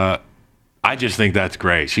 I just think that's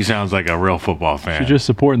great. She sounds like a real football fan. She's just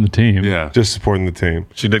supporting the team. Yeah, just supporting the team.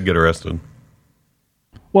 She did get arrested.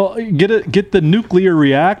 Well, get the nuclear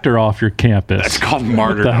reactor off your campus. That's called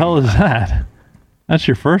martyrdom. What the hell is that? That's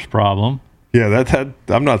your first problem. Yeah,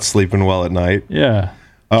 I'm not sleeping well at night. Yeah.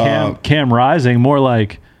 Cam Rising, more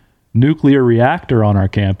like nuclear reactor on our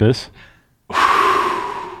campus.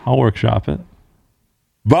 I'll workshop it.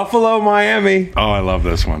 Buffalo, Miami. Oh, I love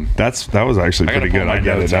this one. That was actually pretty good. I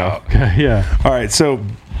get it now. Yeah. All right, so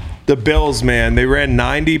the Bills, man, they ran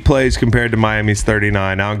 90 plays compared to Miami's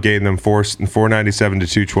 39, outgained them 497 to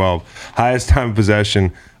 212. Highest time of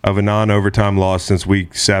possession of a non-overtime loss since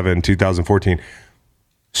Week 7, 2014.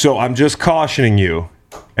 So I'm just cautioning you.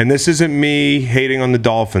 And this isn't me hating on the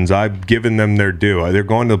Dolphins. I've given them their due. They're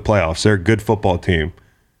going to the playoffs. They're a good football team.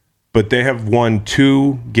 But they have won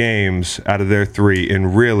 2 games out of their 3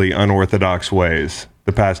 in really unorthodox ways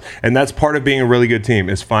the past. And that's part of being a really good team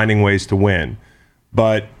is finding ways to win.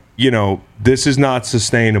 But, this is not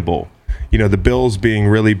sustainable. The Bills being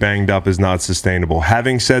really banged up is not sustainable.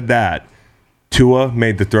 Having said that, Tua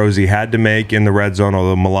made the throws he had to make in the red zone,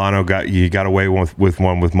 although Milano got away with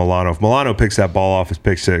one with Milano. If Milano picks that ball off, it's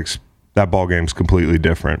pick 6. that ball game's completely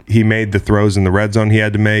different. He made the throws in the red zone he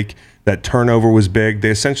had to make. That turnover was big. They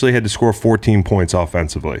essentially had to score 14 points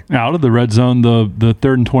offensively. Out of the red zone, the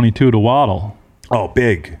 3rd and 22 to Waddle. Oh,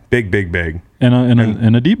 big.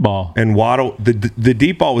 And a deep ball. And Waddle, the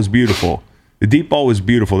deep ball was beautiful. The deep ball was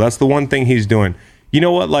beautiful. That's the one thing he's doing. You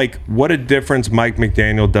know what? Like, what a difference Mike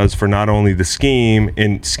McDaniel does for not only the scheme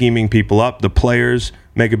and scheming people up, the players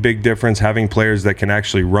make a big difference, having players that can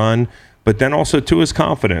actually run, but then also to his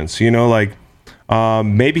confidence. You know, like,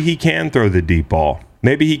 maybe he can throw the deep ball.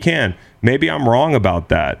 Maybe he can. Maybe I'm wrong about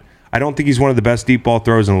that. I don't think he's one of the best deep ball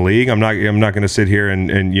throwers in the league. I'm not going to sit here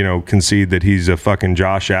and you know, concede that he's a fucking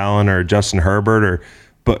Josh Allen or Justin Herbert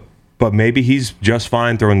but maybe he's just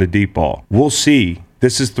fine throwing the deep ball. We'll see.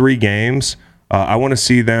 This is 3 games. I want to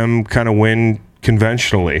see them kind of win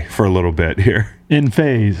conventionally for a little bit here. In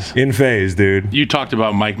phase, dude. You talked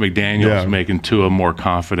about Mike McDaniels making Tua more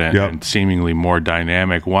confident and seemingly more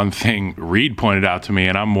dynamic. One thing Reed pointed out to me,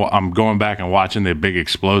 and I'm going back and watching the big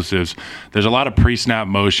explosives, there's a lot of pre-snap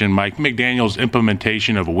motion. Mike McDaniels'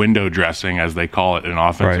 implementation of window dressing, as they call it in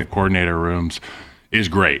offensive coordinator rooms, is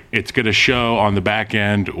great. It's going to show on the back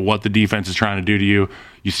end what the defense is trying to do to you.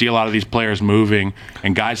 You see a lot of these players moving,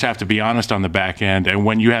 and guys have to be honest on the back end. And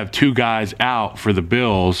when you have 2 guys out for the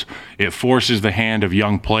Bills, it forces the hand of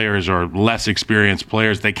young players or less experienced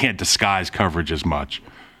players. They can't disguise coverage as much.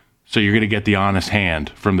 So you're going to get the honest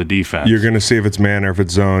hand from the defense. You're going to see if it's man or if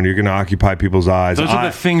it's zone. You're going to occupy people's eyes. Those are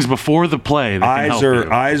the things before the play that can help you.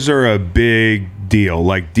 Eyes are a big deal.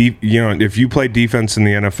 Like, you know, if you play defense in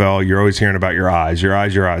the NFL, you're always hearing about your eyes. Your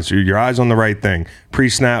eyes on the right thing.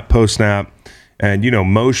 Pre-snap, post-snap. And, you know,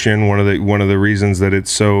 motion, one of the reasons that it's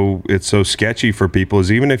so sketchy for people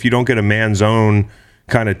is even if you don't get a man zone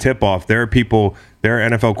kind of tip off, there are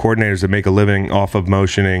NFL coordinators that make a living off of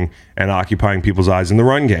motioning and occupying people's eyes in the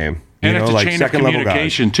run game. And it's a chain of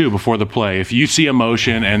communication, too, before the play. If you see a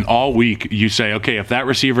motion and all week you say, okay, if that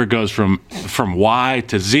receiver goes from Y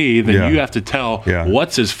to Z, then you have to tell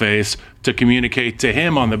what's his face to communicate to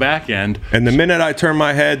him on the back end. And the minute I turn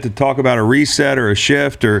my head to talk about a reset or a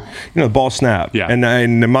shift or, you know, the ball snap. Yeah.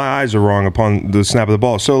 And my eyes are wrong upon the snap of the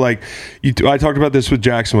ball. So, like, I talked about this with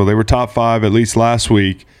Jacksonville. They were top 5 at least last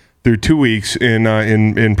week. Through 2 weeks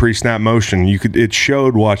in pre-snap motion. It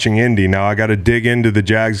showed watching Indy. Now I got to dig into the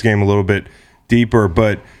Jags game a little bit deeper,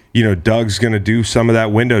 but you know, Doug's going to do some of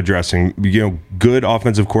that window dressing. You know, good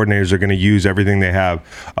offensive coordinators are going to use everything they have.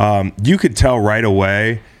 You could tell right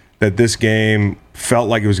away that this game felt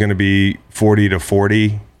like it was going to be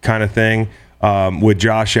 40-40 kind of thing with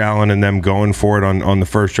Josh Allen and them going for it on the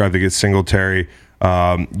first drive to get Singletary.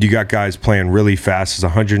 You got guys playing really fast. It's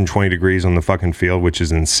 120 degrees on the fucking field, which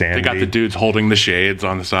is insanity. They got the dudes holding the shades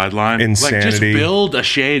on the sideline. Insanity. Like, just build a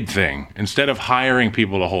shade thing instead of hiring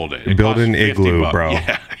people to hold it. Build an igloo, bro.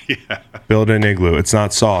 Yeah. Build an igloo. It's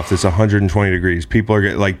not soft. It's 120 degrees. People are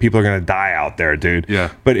going to die out there, dude.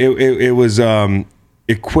 Yeah. But it was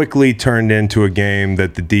it quickly turned into a game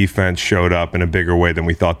that the defense showed up in a bigger way than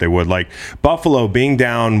we thought they would. Like Buffalo being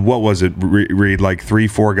down, what was it, Reed, like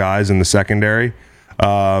 3-4 guys in the secondary.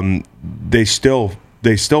 They still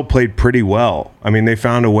played pretty well. I mean, they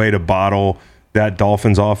found a way to bottle that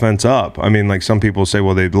Dolphins offense up. I mean, like some people say,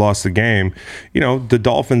 well, they lost the game. You know, the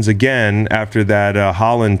Dolphins, again, after that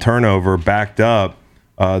Holland turnover backed up,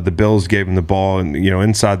 the Bills gave them the ball and, you know,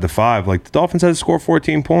 inside the 5. Like the Dolphins had to score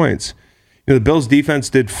 14 points. You know, the Bills defense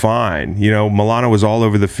did fine. You know, Milano was all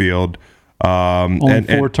over the field. Only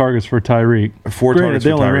 4 targets for Tyreek. 4 targets for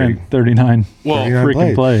They only ran 39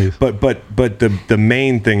 freaking plays. But the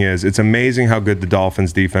main thing is, it's amazing how good the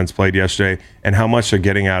Dolphins defense played yesterday and how much they're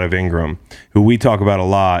getting out of Ingram, who we talk about a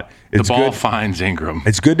lot. The ball finds Ingram.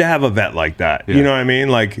 It's good to have a vet like that. Yeah. You know what I mean?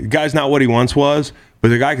 Like, the guy's not what he once was, but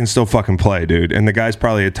the guy can still fucking play, dude. And the guy's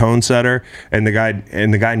probably a tone setter, and the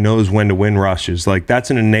guy knows when to win rushes. Like, that's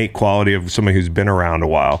an innate quality of somebody who's been around a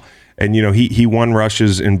while. And, you know, he won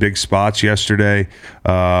rushes in big spots yesterday.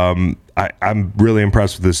 I'm really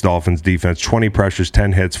impressed with this Dolphins defense. 20 pressures,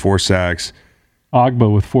 10 hits, 4 sacks.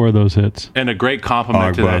 Ogba with 4 of those hits. And a great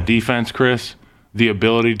compliment to that defense, Chris. The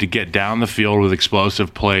ability to get down the field with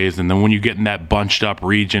explosive plays. And then when you get in that bunched up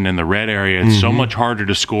region in the red area, it's so much harder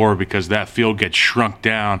to score because that field gets shrunk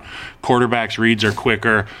down. Quarterbacks' reads are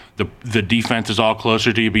quicker. The defense is all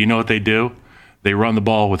closer to you. But you know what they do? They run the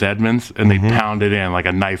ball with Edmonds and they pound it in like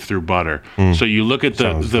a knife through butter. So you look at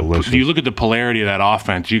the polarity of that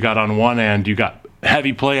offense. You got on one end, you got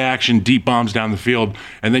heavy play action, deep bombs down the field,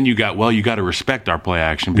 and then you got to respect our play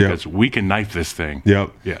action because we can knife this thing. Yeah,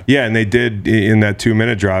 and they did in that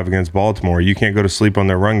 2-minute drive against Baltimore. You can't go to sleep on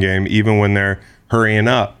their run game even when they're hurrying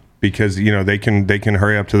up. because they can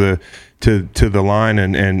hurry up to the line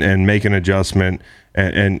and make an adjustment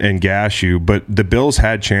and gash you. But the Bills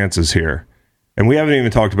had chances here, and we haven't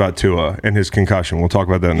even talked about Tua and his concussion. We'll talk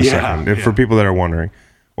about that in a second. For people that are wondering,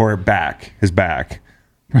 or his back.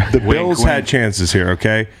 The Bills had chances here.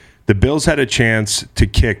 Okay, the Bills had a chance to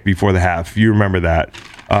kick before the half. You remember that,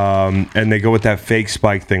 and they go with that fake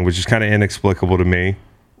spike thing, which is kind of inexplicable to me.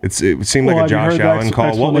 It seemed like a Josh Allen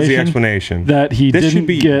call. What was the explanation? That he didn't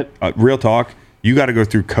get... real talk, you got to go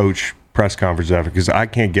through coach press conference after, because I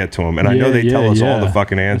can't get to him. And I know they tell us all the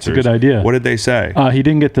fucking answers. That's a good idea. What did they say? He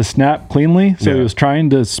didn't get the snap cleanly, so he was trying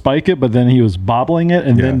to spike it, but then he was bobbling it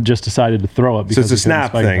and then just decided to throw it. So it's a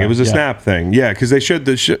snap thing. It was a snap thing. Yeah, because they showed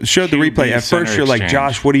the replay. At first you're like,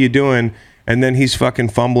 Josh, what are you doing? And then he's fucking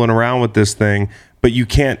fumbling around with this thing. But you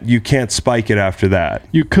can't spike it after that.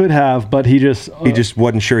 You could have, but he just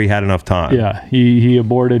wasn't sure he had enough time. Yeah, he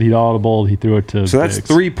aborted. He audibled. He threw it to. So that's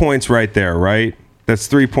 3 points right there, right? That's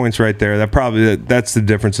 3 points right there. That's the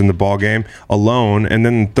difference in the ball game alone. And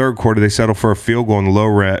then in the third quarter, they settle for a field goal in the low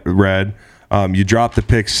red. You drop the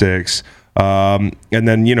pick six. And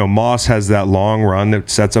then, Moss has that long run that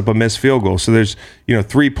sets up a missed field goal. So there's,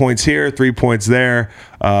 3 points here, 3 points there.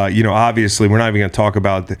 Obviously, we're not even going to talk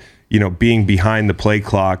about being behind the play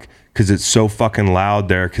clock because it's so fucking loud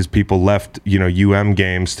there because people left, UM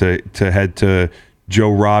games to head to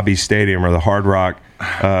Joe Robbie Stadium or the Hard Rock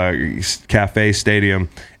Cafe Stadium,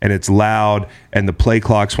 and it's loud and the play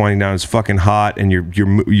clock's winding down. It's fucking hot, and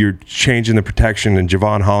you're changing the protection, and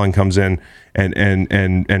Javon Holland comes in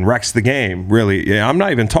and wrecks the game. Really, yeah, I'm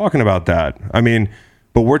not even talking about that. I mean,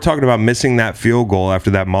 but we're talking about missing that field goal after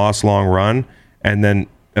that Moss long run, and then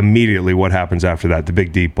immediately what happens after that, the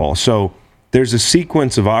big deep ball. So there's a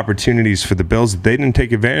sequence of opportunities for the Bills that they didn't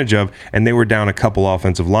take advantage of, and they were down a couple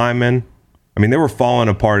offensive linemen. I mean, they were falling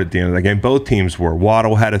apart at the end of the game. Both teams were.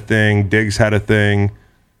 Waddle had a thing. Diggs had a thing.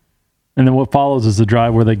 And then what follows is the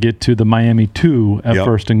drive where they get to the Miami 2 at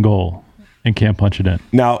first and goal and can't punch it in.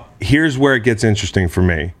 Now, here's where it gets interesting for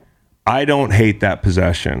me. I don't hate that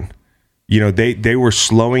possession. They were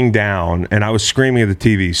slowing down, and I was screaming at the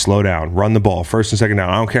TV, slow down, run the ball, first and second down.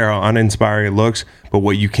 I don't care how uninspiring it looks, but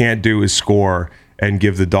what you can't do is score and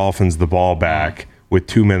give the Dolphins the ball back with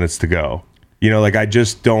 2 minutes to go. I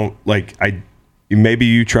just don't, maybe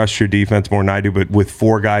you trust your defense more than I do, but with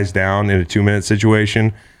 4 guys down in a 2-minute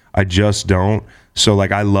situation, I just don't. So,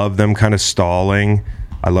 I love them kind of stalling.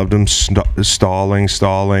 I love them stalling.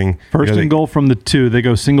 First and goal from the 2. They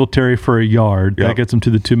go Singletary for a yard. That gets them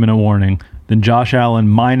to the 2-minute warning. Then Josh Allen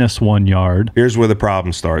 -1 yard. Here's where the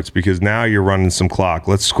problem starts, because now you're running some clock.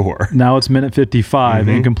 Let's score. Now it's minute 55.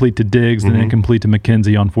 Incomplete to Diggs, then incomplete to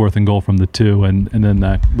McKenzie on 4th and goal from the 2. And then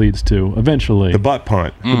that leads to, eventually, the butt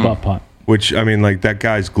punt. The butt punt. Which, I mean, that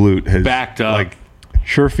guy's glute has... backed up.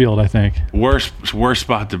 Sherfield, I think. Worst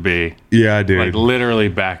spot to be. Yeah, dude. Literally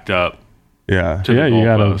backed up. Yeah.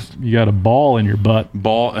 You got a ball in your butt.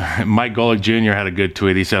 Mike Golick Jr. had a good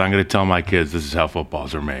tweet. He said, "I'm going to tell my kids this is how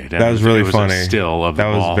footballs are made." And that was really funny. A still of the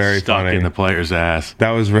ball very stuck funny. in the player's ass. That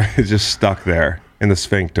was just stuck there in the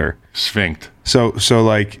sphincter. So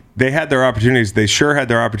they had their opportunities. They sure had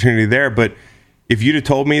their opportunity there. But if you'd have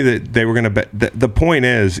told me that they were going to bet, the point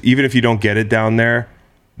is, even if you don't get it down there,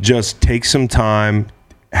 just take some time,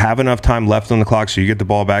 have enough time left on the clock so you get the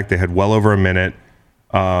ball back. They had well over a minute.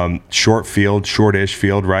 Shortish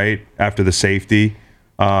field, right after the safety.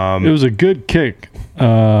 It was a good kick.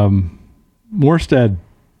 Morstead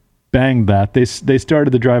banged that. They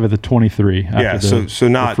started the drive at the 23. So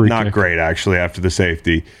not great actually after the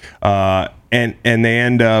safety, and they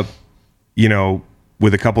end up,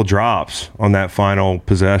 with a couple drops on that final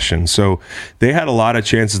possession. So they had a lot of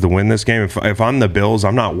chances to win this game. If I'm the Bills,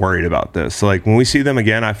 I'm not worried about this. When we see them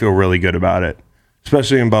again, I feel really good about it.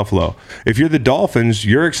 Especially in Buffalo. If you're the Dolphins,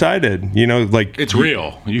 you're excited. It's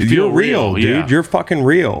real. You're real, dude. Yeah. You're fucking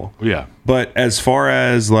real. Yeah. But as far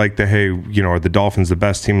as are the Dolphins the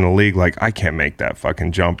best team in the league? I can't make that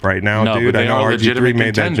fucking jump right now, dude. I know RG3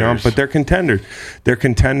 made that jump, but they're contenders. They're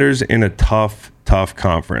contenders in a tough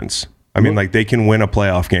conference. I mean, they can win a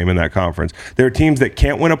playoff game in that conference. There are teams that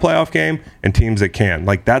can't win a playoff game and teams that can.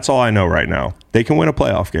 That's all I know right now. They can win a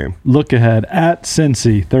playoff game. Look ahead at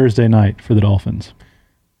Cincy Thursday night for the Dolphins.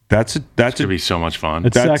 That's going to be so much fun.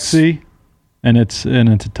 It's sexy, and it's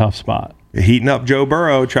a tough spot. Heating up Joe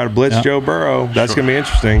Burrow, try to blitz Joe Burrow. That's going to be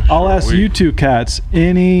interesting. I'll ask you two cats,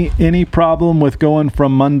 any problem with going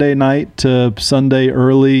from Monday night to Sunday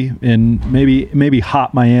early, and maybe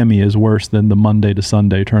hot Miami is worse than the Monday to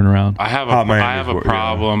Sunday turnaround? I have a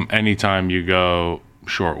problem anytime you go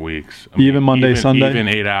short weeks. Even Monday, Sunday? Even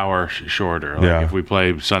 8 hours shorter. Like if we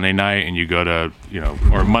play Sunday night and you go to,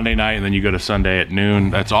 or Monday night and then you go to Sunday at noon,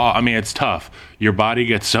 that's all. I mean, it's tough. Your body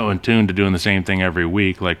gets so in tune to doing the same thing every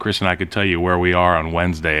week. Like Chris and I could tell you where we are on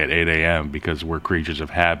Wednesday at 8 a.m. because we're creatures of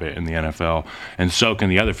habit in the NFL, and so can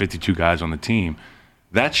the other 52 guys on the team.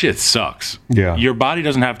 That shit sucks. Yeah. Your body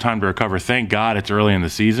doesn't have time to recover. Thank God it's early in the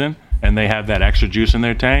season and they have that extra juice in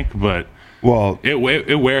their tank, but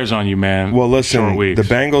it wears on you, man. Well, listen, the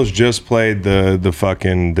Bengals just played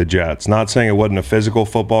the Jets. Not saying it wasn't a physical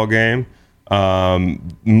football game.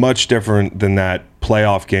 Much different than that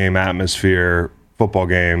playoff game atmosphere football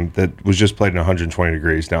game that was just played in 120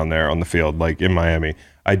 degrees down there on the field, like in Miami.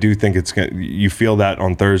 I do think you feel that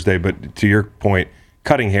on Thursday, but to your point,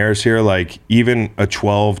 cutting hairs here, like even a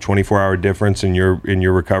 24-hour difference in your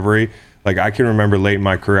recovery. Like I can remember late in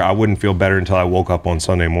my career, I wouldn't feel better until I woke up on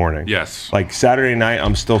Sunday morning. Yes. Like Saturday night,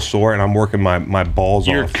 I'm still sore and I'm working my balls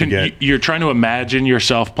off to get. You're trying to imagine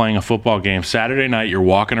yourself playing a football game. Saturday night, you're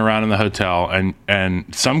walking around in the hotel,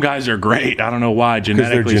 and some guys are great. I don't know why.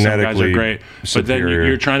 Genetically, some guys are great. But then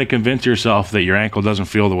you're trying to convince yourself that your ankle doesn't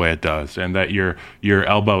feel the way it does, and that your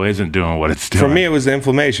elbow isn't doing what it's doing. For me, it was the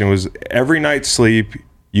inflammation. It was every night's sleep.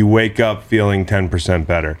 You wake up feeling 10%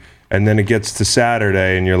 better. And then it gets to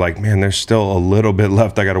Saturday and you're like, man, there's still a little bit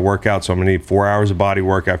left. I got to work out. So I'm going to need 4 hours of body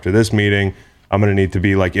work after this meeting. I'm going to need to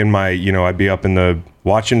be like in my, I'd be up in the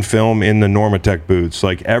watching film in the Normatec boots.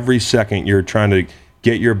 Like every second you're trying to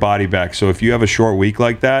get your body back. So if you have a short week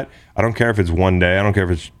like that, I don't care if it's one day. I don't care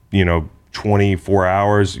if it's, 24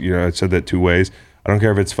 hours. I said that two ways. I don't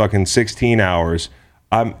care if it's fucking 16 hours.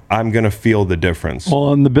 I'm going to feel the difference.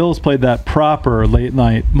 Well, and the Bills played that proper late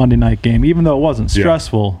night Monday night game, even though it wasn't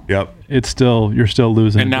stressful. Yep. You're still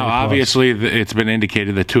losing. And now obviously it's been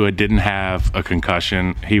indicated that Tua didn't have a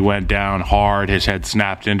concussion. He went down hard. His head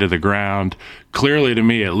snapped into the ground. Clearly to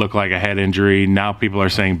me, it looked like a head injury. Now people are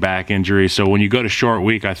saying back injury. So when you go to short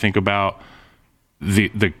week, I think about the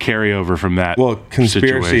carryover from that. Well,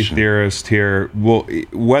 conspiracy theorist here. Well,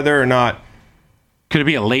 whether or not, could it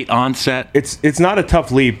be a late onset? It's not a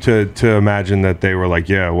tough leap to imagine that they were like,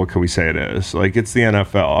 yeah, what can we say it is? Like it's the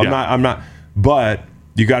NFL. I'm not. But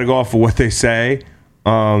you got to go off of what they say.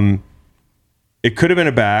 It could have been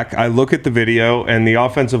a back. I look at the video and the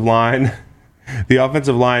offensive line.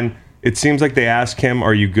 It seems like they ask him,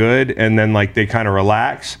 "Are you good?" And then like they kind of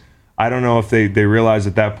relax. I don't know if they realized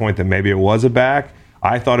at that point that maybe it was a back.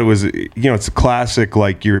 I thought it was, it's a classic,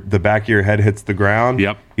 like the back of your head hits the ground.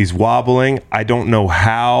 Yep. He's wobbling. I don't know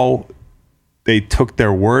how they took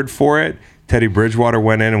their word for it. Teddy Bridgewater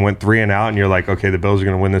went in and went 3 and out, and you're like, okay, the Bills are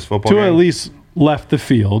going to win this football game. Tua at least left the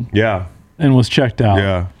field. Yeah. And was checked out.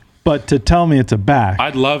 Yeah. But to tell me it's a back.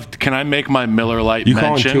 Can I make my Miller Lite mention? You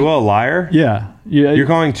calling Tua a liar? Yeah. You're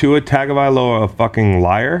calling Tua Tagovailoa a fucking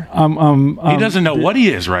liar? He doesn't know what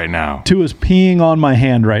he is right now. Tua's peeing on my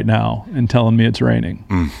hand right now and telling me it's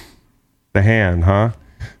raining. The hand, huh?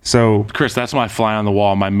 So, Chris, that's my fly on the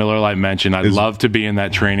wall, my Miller Lite mention. I'd love to be in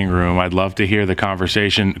that training room. I'd love to hear the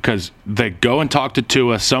conversation because they go and talk to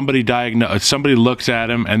Tua. Somebody looks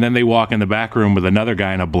at him, and then they walk in the back room with another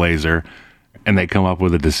guy in a blazer, and they come up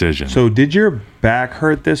with a decision. So did your back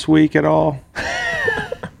hurt this week at all?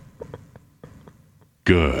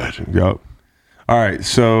 Good. Yep. All right.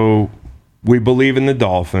 So we believe in the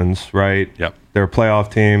Dolphins, right? Yep. They're a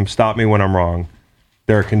playoff team. Stop me when I'm wrong.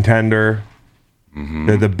 They're a contender. Mm-hmm.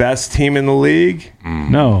 They're the best team in the league.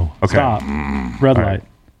 No. Okay. Stop. Red light. Right.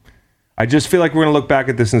 I just feel like we're going to look back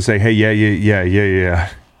at this and say, hey,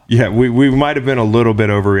 yeah, we might have been a little bit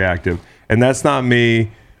overreactive. And that's not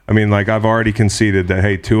me. I mean, like I've already conceded that,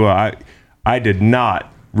 hey, Tua, I did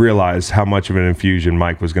not realize how much of an infusion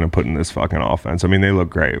Mike was going to put in this fucking offense. I mean, they look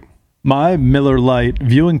great. My Miller Lite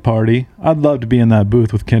viewing party, I'd love to be in that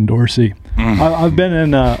booth with Ken Dorsey. I've been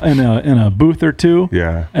in a booth or two.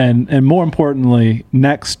 Yeah. And more importantly,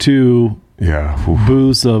 next to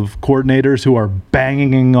booths of coordinators who are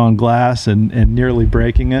banging on glass and nearly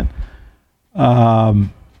breaking it.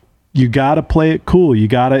 You got to play it cool.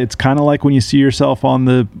 It's kind of like when you see yourself on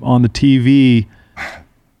the TV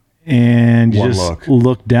and you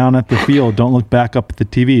look down at the field. Don't look back up at the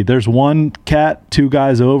TV. There's one cat, 2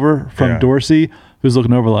 guys over from Dorsey who's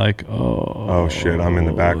looking over like, oh shit, I'm in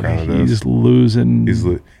the background of this. He's losing.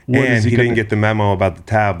 And he didn't get the memo about the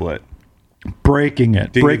tablet. Breaking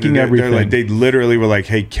everything. They literally were like,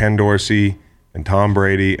 hey, Ken Dorsey and Tom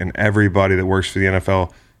Brady and everybody that works for the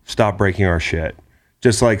NFL, stop breaking our shit.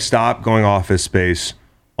 Just like stop going office space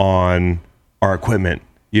on our equipment,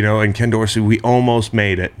 and Ken Dorsey, we almost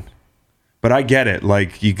made it. But I get it.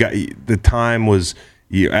 Like the time was,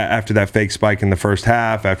 after that fake spike in the first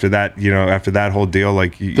half, after that whole deal,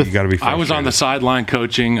 like you got to be frustrated. I was on the sideline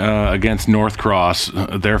coaching against North Cross,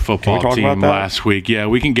 their football team last week. Yeah,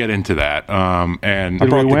 we can get into that. And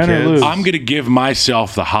did we win or lose? I'm going to give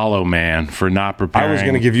myself the hollow man for not preparing. I was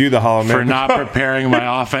going to give you the hollow man for not preparing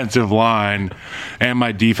my offensive line and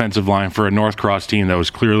my defensive line for a North Cross team that was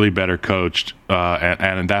clearly better coached.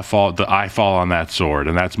 And that I fall on that sword,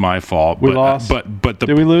 and that's my fault. We lost. But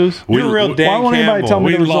did we lose? You're real Dan Why won't anybody tell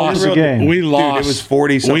me the results of the game? We lost. Dude, it was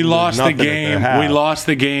 40-something. We lost the game. We lost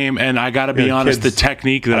the game, and I got to be honest. The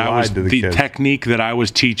technique that I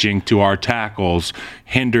was teaching to our tackles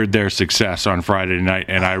hindered their success on Friday night,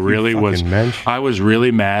 and I was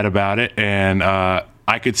really mad about it, and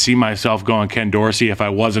I could see myself going Ken Dorsey if I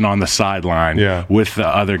wasn't on the sideline with the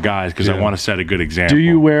other guys because I want to set a good example. Do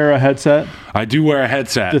you wear a headset? I do wear a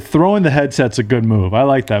headset. Throwing the headset's a good move. I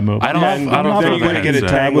like that move. I don't Then you're going to get it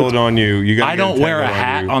tangled on you. I don't wear a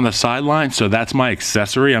hat on the sideline, so that's my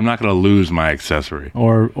accessory. I'm not going to lose my accessory.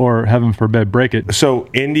 Or heaven forbid, break it. So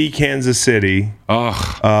Indy, Kansas City.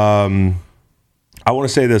 I want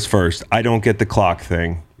to say this first. I don't get the clock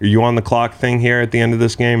thing. Are you on the clock thing here at the end of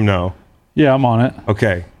this game? No. Yeah, I'm on it.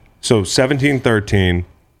 Okay. So 17-13,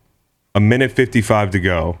 a minute 55 to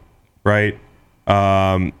go, right?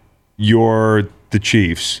 You're the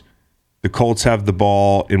Chiefs. The Colts have the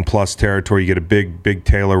ball in plus territory. You get a big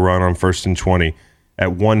Taylor run on 1st and 20 at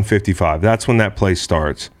 1:55. That's when that play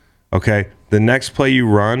starts. Okay. The next play you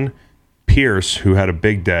run, Pierce, who had a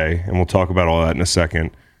big day, and we'll talk about all that in a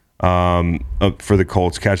second, for the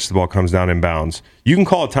Colts, catches the ball, comes down inbounds. You can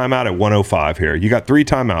call a timeout at 1:05 here. You got 3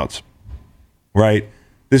 timeouts. Right?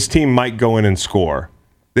 This team might go in and score.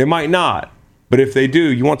 They might not. But if they do,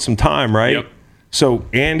 you want some time, right? Yep. So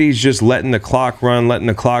Andy's just letting the clock run.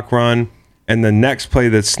 And the next play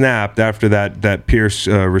that snapped after that Pierce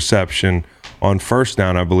reception on first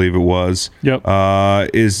down, I believe it was,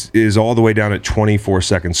 is all the way down at 24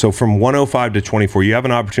 seconds. So from 1:05 to 24, you have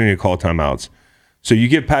an opportunity to call timeouts. So you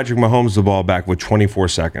give Patrick Mahomes the ball back with 24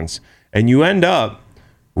 seconds. And you end up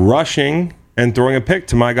rushing and throwing a pick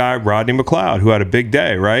to my guy, Rodney McLeod, who had a big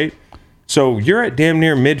day, right? So you're at damn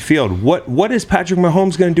near midfield. What is Patrick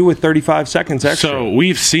Mahomes going to do with 35 seconds extra? So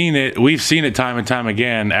we've seen it time and time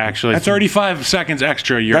again, actually. 35 seconds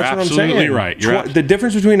extra, you're absolutely right. The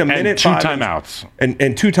difference between a minute and 2 timeouts.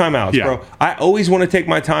 And 2 timeouts, bro. I always want to take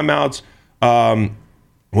my timeouts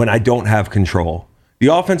when I don't have control. The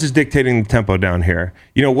offense is dictating the tempo down here.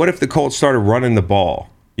 What if the Colts started running the ball?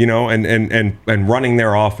 And running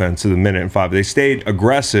their offense to the minute and 5. They stayed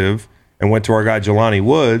aggressive and went to our guy Jelani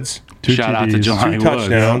Woods. Shout out to Jelani Woods. 2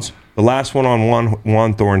 touchdowns. Yeah. The last one on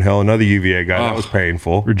Juan Thornhill, another UVA guy. That was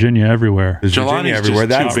painful. Virginia everywhere. Virginia everywhere.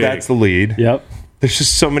 That's the lead. Yep. There's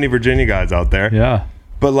just so many Virginia guys out there. Yeah.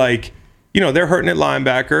 But they're hurting at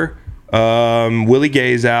linebacker. Willie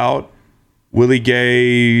Gay's out. Willie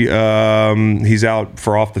Gay, he's out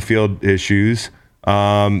for off the field issues.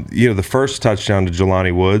 The first touchdown to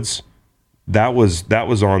Jelani Woods, that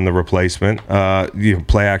was on the replacement.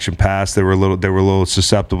 Play action pass. They were a little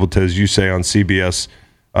susceptible to, as you say on CBS,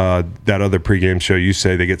 that other pregame show. You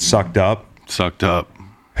say they get sucked up.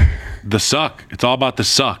 The suck. It's all about the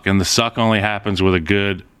suck, and the suck only happens with a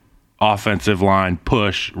good offensive line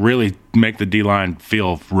push. Really make the D line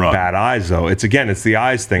feel rough. Bad eyes though. It's the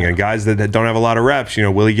eyes thing, and guys that don't have a lot of reps.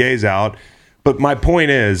 Willie Gay's out. But my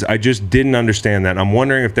point is, I just didn't understand that. I'm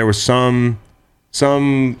wondering if there was some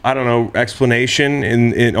I don't know, explanation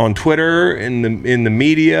in on Twitter in the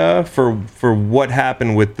media for what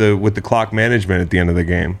happened with the clock management at the end of the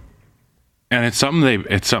game. And it's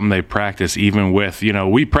something they practice even with,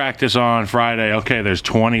 we practice on Friday, okay, there's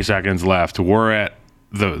 20 seconds left. We're at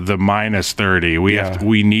the minus 30.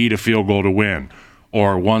 We need a field goal to win.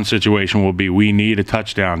 Or one situation will be we need a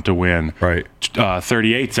touchdown to win. Right.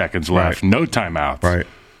 38 seconds left. Right. No timeouts. Right.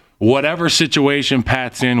 Whatever situation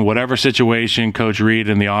Pat's in, whatever situation Coach Reed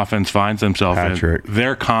and the offense finds themselves in,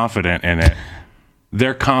 they're confident in it.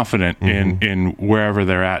 They're confident in wherever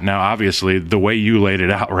they're at. Now, obviously, the way you laid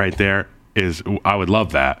it out right there is I would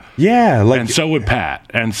love that. Yeah. And so would Pat.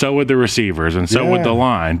 And so would the receivers. And so would the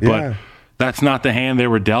line. But that's not the hand they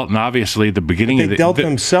were dealt, and obviously the beginning they dealt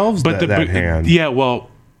themselves that hand. Yeah, well,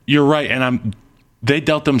 you're right, and they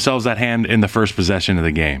dealt themselves that hand in the first possession of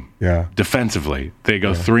the game. Yeah, defensively, they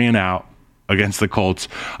go 3 and out against the Colts.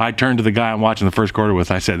 I turned to the guy I'm watching the first quarter with.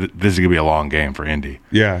 I said, "This is gonna be a long game for Indy."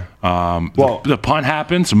 Yeah. The punt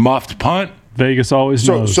happens, muffed punt. Vegas always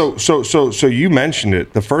knows. So you mentioned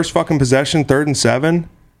it. The first fucking possession, 3rd and 7.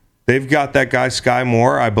 They've got that guy Sky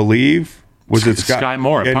Moore, I believe. Was it Sky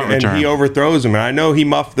Moore? And he overthrows him. And I know he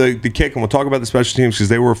muffed the kick, and we'll talk about the special teams because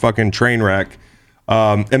they were a fucking train wreck.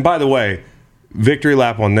 And by the way, victory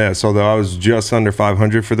lap on this, although I was just under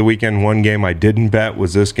 500 for the weekend, one game I didn't bet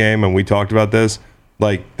was this game, and we talked about this.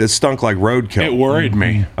 Like, this stunk like roadkill. It worried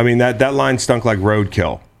me. I mean, that line stunk like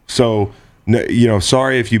roadkill. So,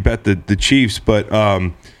 sorry if you bet the Chiefs, but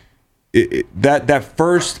that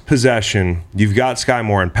first possession, you've got Sky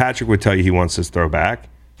Moore, and Patrick would tell you he wants this throw back.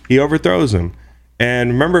 He overthrows him.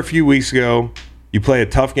 And remember a few weeks ago, you play a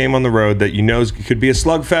tough game on the road that could be a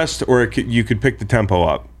slugfest, or you could pick the tempo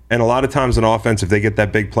up. And a lot of times in offense, if they get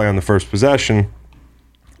that big play on the first possession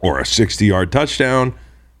or a 60-yard touchdown,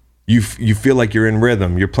 you feel like you're in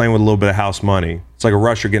rhythm. You're playing with a little bit of house money. It's like a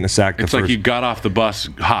rusher getting a sack. It's like you got off the bus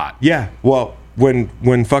hot. Yeah. Well,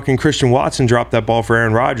 when fucking Christian Watson dropped that ball for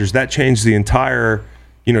Aaron Rodgers, that changed the entire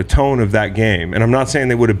tone of that game. And I'm not saying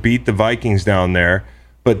they would have beat the Vikings down there,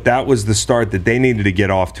 but that was the start that they needed to get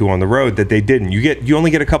off to on the road that they didn't. You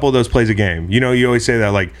only get a couple of those plays a game. You always say that,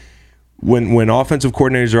 like, when offensive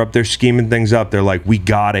coordinators are up there scheming things up, they're like, we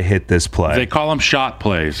got to hit this play. They call them shot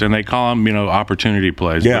plays, and they call them, opportunity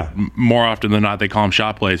plays. Yeah. But more often than not, they call them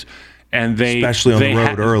shot plays. And especially on the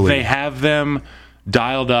road early. They have them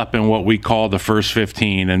dialed up in what we call the first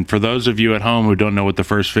 15. And for those of you at home who don't know what the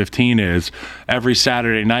first 15 is, every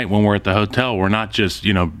Saturday night when we're at the hotel, we're not just,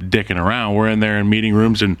 dicking around. We're in there in meeting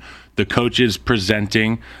rooms, and the coach is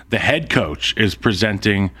presenting, the head coach is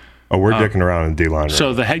presenting. Oh, we're dicking around in D-line.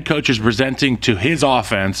 So the head coach is presenting to his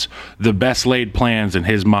offense the best laid plans in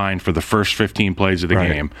his mind for the first 15 plays of the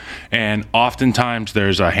game. And oftentimes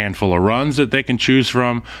there's a handful of runs that they can choose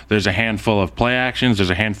from. There's a handful of play actions.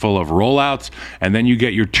 There's a handful of rollouts. And then you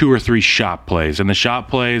get your 2 or 3 shot plays. And the shot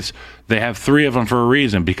plays, they have 3 of them for a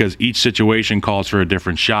reason, because each situation calls for a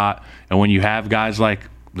different shot. And when you have guys like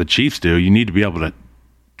the Chiefs do, you need to be able to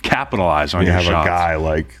capitalize on your shots. You have a guy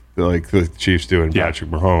like the Chiefs do in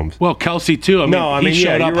Patrick Mahomes. Well, Kelce too. He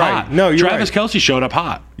showed up hot. Right. No, you're Travis Kelce showed up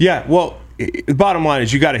hot. Yeah, well, the bottom line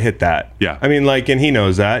is you got to hit that. Yeah. And he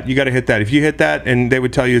knows that. You got to hit that. If you hit that, and they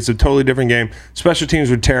would tell you it's a totally different game. Special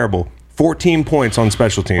teams were terrible. 14 points on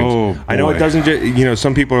special teams. Oh, boy. I know it doesn't just,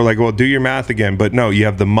 some people are like, well, do your math again. But no, you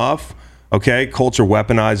have the muff, okay? Colts are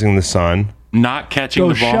weaponizing the sun. Not catching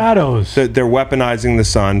those the ball. Shadows. They're weaponizing the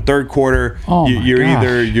sun. Third quarter, you're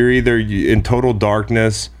either in total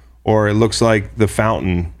darkness, or it looks like The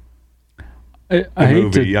Fountain. I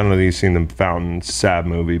movie. I don't know if you've seen The Fountain, sad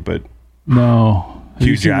movie, but no.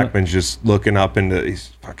 Hugh Jackman's just looking up into, he's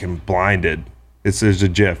fucking blinded. There's a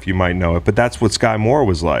GIF, you might know it, but that's what Sky Moore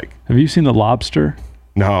was like. Have you seen The Lobster?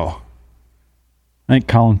 No. I think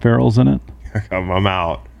Colin Farrell's in it. I'm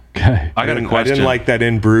out. Okay. I got a question. I didn't like that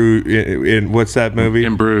In Bruges. What's that movie?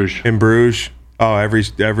 In Bruges. In Bruges. Oh,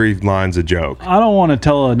 every line's a joke. I don't want to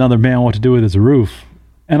tell another man what to do with his roof.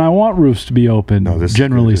 And I want roofs to be open,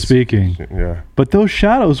 generally speaking. Yeah. But those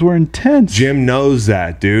shadows were intense. Jim knows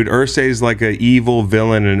that, dude. Irsay's like an evil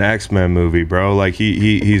villain in an X-Men movie, bro. Like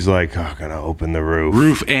he's like, I'm gonna open the roof.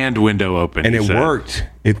 Roof and window open. And it worked.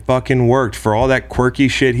 It fucking worked. For all that quirky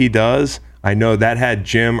shit he does, I know that had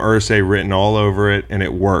Jim Irsay written all over it, and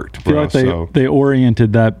it worked, bro. I feel like they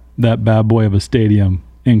oriented that bad boy of a stadium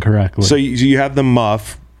incorrectly. So you have the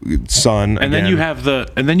muff, sun, and then you have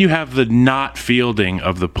the not fielding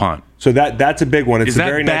of the punt. So that's a big one. It's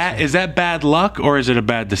is that bad luck, or is it a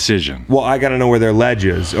bad decision? Well, I got to know where their ledge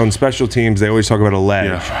is. On special teams, they always talk about a ledge.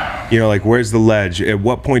 Yeah. Like, where's the ledge? At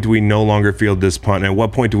what point do we no longer field this punt? And at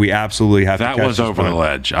what point do we absolutely have to catch this punt? That was over the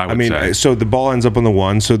ledge, I would say. So the ball ends up on the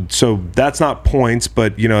 1. So that's not points,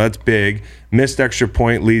 but, that's big. Missed extra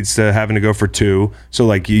point leads to having to go for 2. So,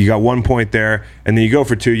 like, you got 1 point there, and then you go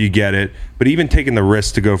for 2, you get it. But even taking the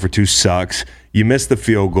risk to go for 2 sucks. You miss the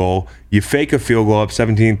field goal. You fake a field goal up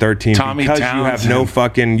 17-13 because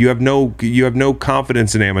you have no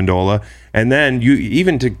confidence in Amendola. And then you,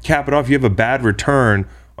 even to cap it off, you have a bad return,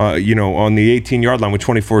 on the 18-yard line with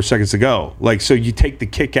 24 seconds to go. Like, so you take the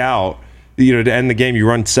kick out, to end the game. You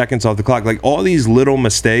run seconds off the clock. Like, all these little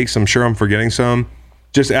mistakes, I'm sure I'm forgetting some,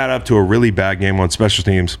 just add up to a really bad game on special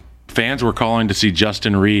teams. Fans were calling to see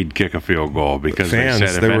Justin Reed kick a field goal because they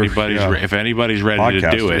said if anybody's ready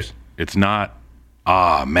to do it, it's not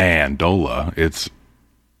Dola. It's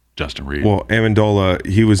Justin Reed. Well, Amendola,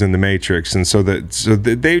 he was in the Matrix, and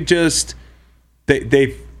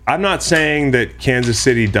I'm not saying that Kansas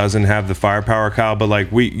City doesn't have the firepower, Kyle, but like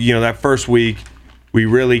that first week, we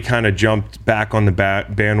really kind of jumped back on the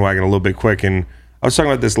bandwagon a little bit quick. And I was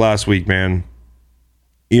talking about this last week, man.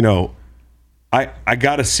 I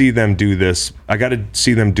got to see them do this. I got to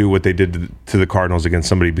see them do what they did to the Cardinals against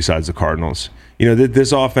somebody besides the Cardinals.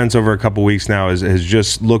 This offense over a couple weeks now has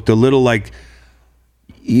just looked a little like,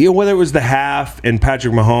 whether it was the half and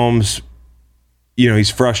Patrick Mahomes, he's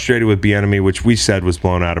frustrated with Bieniemy, which we said was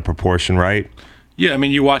blown out of proportion, right? Yeah, I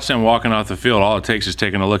mean, you watch them walking off the field. All it takes is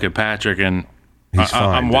taking a look at Patrick, and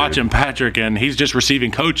I'm watching Patrick, and he's just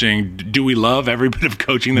receiving coaching. Do we love every bit of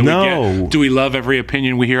coaching that we get? Do we love every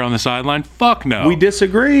opinion we hear on the sideline? Fuck no. We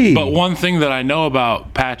disagree. But one thing that I know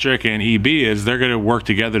about Patrick and EB is they're going to work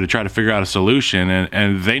together to try to figure out a solution,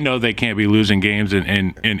 and they know they can't be losing games in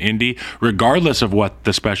Indy, regardless of what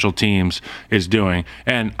the special teams is doing.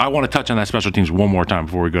 And I want to touch on that special teams one more time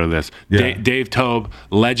before we go to this. Yeah. Dave Toub,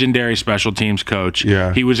 legendary special teams coach.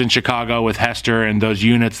 Yeah. He was in Chicago with Hester and those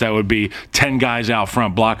units that would be 10 guys out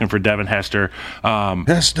front blocking for Devin Hester.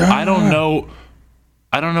 Hester. I don't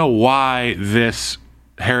know why this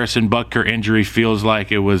Harrison Butker injury feels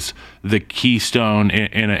like it was the keystone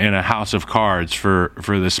in a house of cards for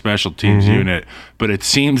the special teams unit, but it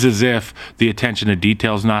seems as if the attention to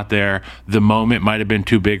detail's not there. The moment might have been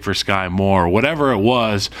too big for Sky Moore, whatever it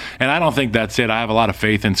was, and I don't think that's it. I have a lot of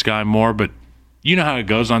faith in Sky Moore, but you know how it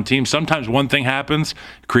goes on teams. Sometimes one thing happens,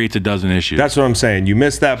 creates a dozen issues. That's what I'm saying. You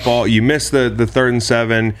miss that ball. You miss the 3rd and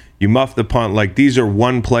 7. You muff the punt. Like, these are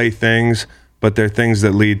one-play things, but they're things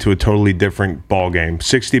that lead to a totally different ball game.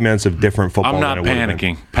 60 minutes of different football. I'm not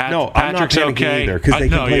panicking. Patrick's I'm not panicking either, because they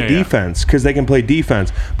can play defense. Because they can play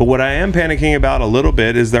defense. But what I am panicking about a little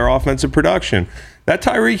bit is their offensive production. That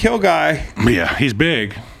Tyreek Hill guy. Yeah, he's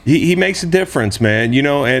big. He makes a difference, man.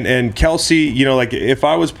 And Kelsey, like, if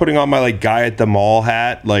I was putting on my like guy at the mall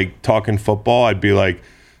hat, like talking football, I'd be like,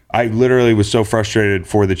 I literally was so frustrated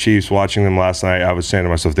for the Chiefs watching them last night. I was saying to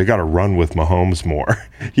myself, they got to run with Mahomes more.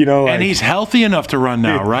 And he's healthy enough to run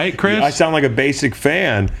now, right, Chris? I sound like a basic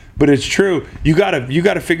fan, but it's true. You got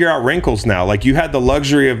to figure out wrinkles now. Like, you had the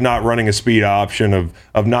luxury of not running a speed option,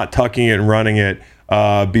 of not tucking it and running it.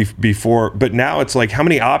 Before, but now it's like, how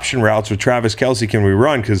many option routes with Travis Kelce can we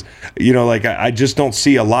run? Because I just don't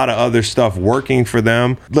see a lot of other stuff working for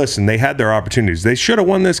them. Listen, they had their opportunities. They should have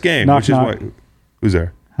won this game. Knock. Who's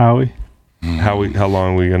there? Howie. How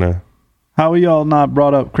long are we gonna? How y'all not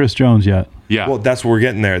brought up Chris Jones yet? Yeah. Well, that's what we're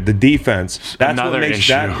getting there. The defense. That's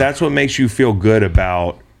what makes you feel good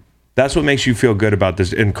about. That's what makes you feel good about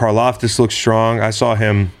this. And Karlaftis looks strong. I saw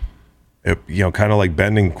him. Kind of like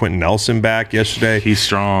bending Quentin Nelson back yesterday. He's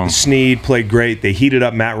strong. Snead played great. They heated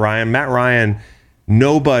up Matt Ryan.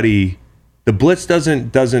 The blitz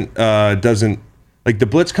doesn't like, the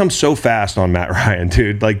blitz comes so fast on Matt Ryan,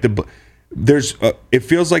 dude. Like, it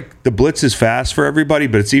feels like the blitz is fast for everybody,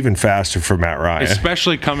 but it's even faster for Matt Ryan.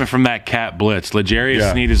 Especially coming from that cat blitz.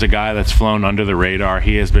 L'Jarius Sneed is a guy that's flown under the radar.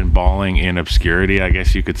 He has been balling in obscurity, I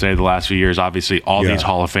guess you could say, the last few years. Obviously, these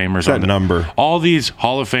Hall of Famers. All these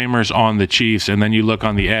Hall of Famers on the Chiefs, and then you look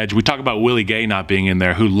on the edge. We talk about Willie Gay not being in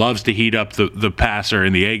there, who loves to heat up the passer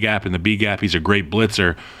in the A-gap and the B-gap. He's a great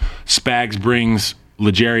blitzer. Spags brings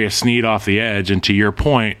L'Jarius Sneed off the edge, and to your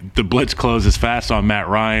point, the blitz closes fast on Matt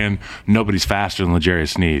Ryan. Nobody's faster than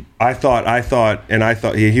L'Jarius Sneed. I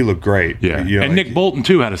thought he looked great. Yeah, and Nick Bolton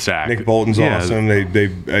too had a sack. Nick Bolton's awesome. They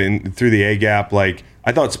through the A gap. Like,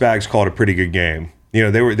 I thought Spags called a pretty good game. They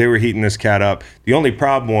were heating this cat up. The only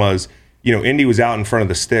problem was, Indy was out in front of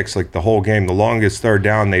the sticks like the whole game. The longest third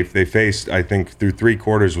down they faced, I think, through 3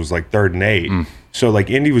 quarters was like 3rd and 8. So, like,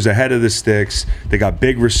 Indy was ahead of the sticks. They got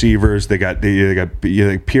big receivers. They got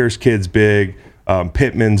Pierce Kid's big,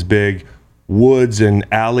 Pittman's big, Woods and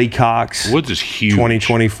Alley Cox. Woods is huge.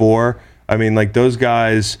 2024. I mean, like, those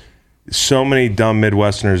guys. So many dumb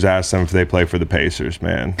Midwesterners ask them if they play for the Pacers,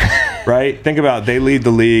 man. Right? Think about it. They lead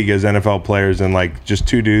the league as NFL players, and like just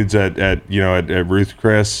 2 dudes at Ruth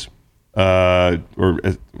Chris, what's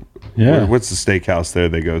the steakhouse there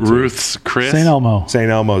they go to? Ruth's Chris. St. Elmo. St.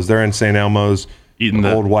 Elmo's. They're in St. Elmo's. Eating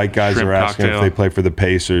the old white guys are asking if they play for the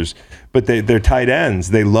Pacers, but they're tight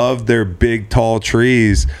ends. They love their big, tall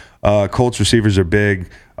trees. Colts receivers are big,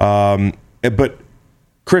 but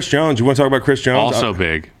Chris Jones. You want to talk about Chris Jones? Also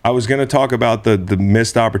big. I was going to talk about the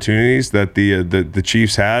missed opportunities that the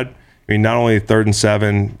Chiefs had. I mean, not only 3rd and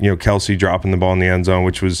 7, Kelsey dropping the ball in the end zone,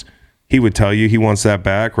 which was, he would tell you he wants that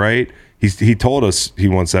back, right? He told us he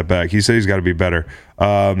wants that back. He said he's got to be better.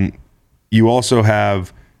 You also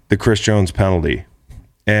have the Chris Jones penalty.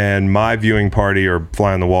 And my viewing party, or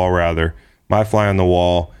fly on the wall rather, my fly on the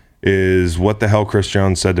wall is what the hell Chris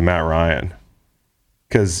Jones said to Matt Ryan.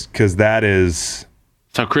 Because that is...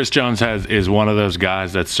 So Chris Jones is one of those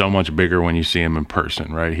guys that's so much bigger when you see him in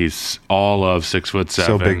person, right? He's all of 6'7".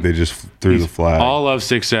 So big they just threw the flag. All of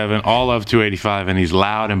 6'7", all of 285, and he's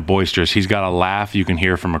loud and boisterous. He's got a laugh you can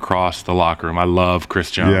hear from across the locker room. I love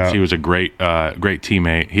Chris Jones. Yeah. He was a great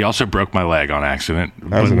teammate. He also broke my leg on accident.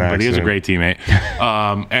 That was an accident. But he was a great teammate.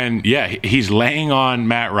 And yeah, he's laying on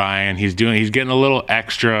Matt Ryan. He's getting a little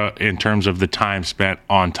extra in terms of the time spent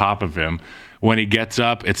on top of him. When he gets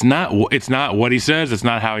up, it's not what he says. It's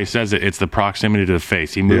not how he says it. It's the proximity to the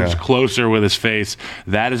face. He moves closer with his face.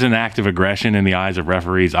 That is an act of aggression in the eyes of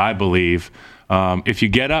referees, I believe. If you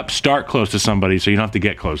get up, start close to somebody so you don't have to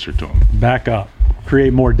get closer to them. Back up.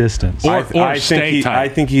 Create more distance. Or stay tight. I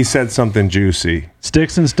think he said something juicy.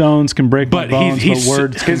 Sticks and stones can break my bones, but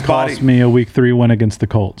words can cost me a Week 3 win against the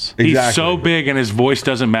Colts. Exactly. He's so big and his voice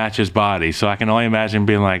doesn't match his body. So I can only imagine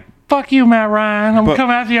being like, fuck you, Matt Ryan. I'm going to come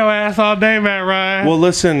after your ass all day, Matt Ryan. Well,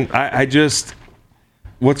 listen, I just...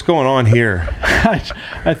 What's going on here?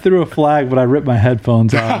 I threw a flag, but I ripped my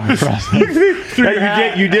headphones out in the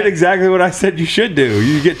process. You did exactly what I said you should do.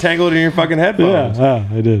 You get tangled in your fucking headphones. Yeah,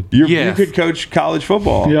 I did. You could coach college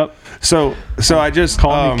football. Yep. So I just...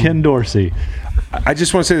 Call me Ken Dorsey. I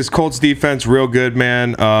just want to say this Colts defense, real good,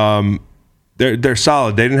 man. They're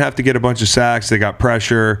solid. They didn't have to get a bunch of sacks. They got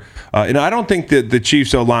pressure. And I don't think that the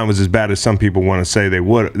Chiefs' O-line was as bad as some people want to say they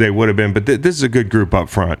would have been. But this is a good group up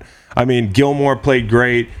front. I mean, Gilmore played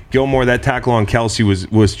great. Gilmore, that tackle on Kelsey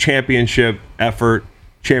was championship effort,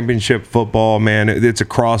 championship football, man. It's a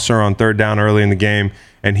crosser on third down early in the game,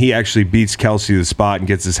 and he actually beats Kelsey to the spot and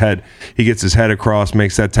gets his head across,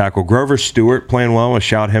 makes that tackle. Grover Stewart playing well. I want to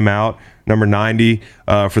shout him out. Number 90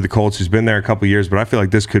 for the Colts, who's been there a couple years, but I feel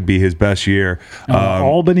like this could be his best year.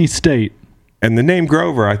 Albany State. And the name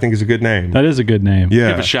Grover, I think, is a good name. That is a good name.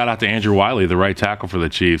 Yeah. Give a shout out to Andrew Wiley, the right tackle for the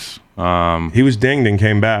Chiefs. He was dinged and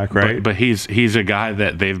came back, right? But he's a guy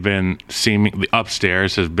that they've been seemingly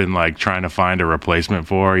upstairs has been like trying to find a replacement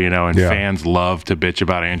for, and fans love to bitch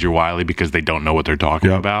about Andrew Wiley because they don't know what they're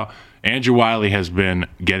talking about. Andrew Wiley has been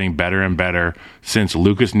getting better and better since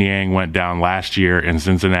Lucas Niang went down last year in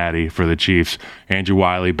Cincinnati for the Chiefs. Andrew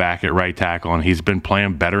Wiley back at right tackle, and he's been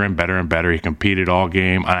playing better and better and better. He competed all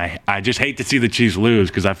game. I just hate to see the Chiefs lose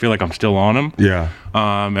because I feel like I'm still on them. Yeah.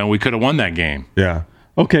 And we could have won that game. Yeah.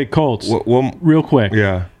 Okay, Colts. Well, real quick.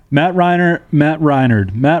 Yeah. Matt Reinard.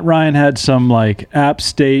 Matt Ryan had some like App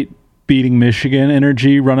State beating Michigan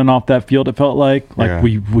energy running off that field. It felt like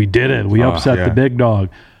we did it. We upset the big dog.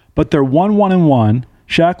 But they're 1-1-1.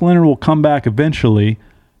 Shaq Leonard will come back eventually.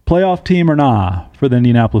 Playoff team or nah for the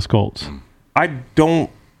Indianapolis Colts? I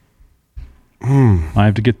don't. I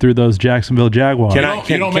have to get through those Jacksonville Jaguars. Can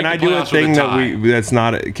I do a thing that's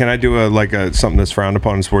not? Can I do something that's frowned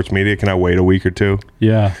upon in sports media? Can I wait a week or two?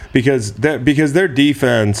 Yeah, because their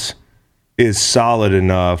defense is solid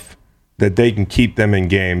enough that they can keep them in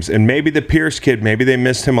games. And maybe the Pierce kid, maybe they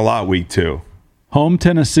missed him a lot week 2. Home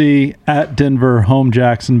Tennessee, at Denver, home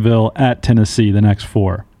Jacksonville, at Tennessee, the next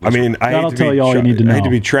 4. I mean, that'll tell you all you need to know. I hate to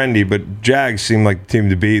be trendy, but Jags seem like the team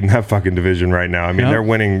to beat in that fucking division right now. I mean, they're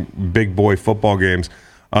winning big boy football games.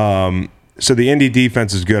 So the Indy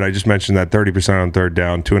defense is good. I just mentioned that 30% on third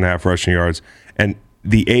down, 2.5 rushing yards. And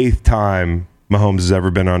the 8th time Mahomes has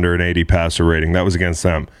ever been under an 80 passer rating. That was against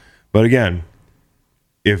them. But again,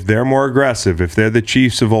 if they're more aggressive, if they're the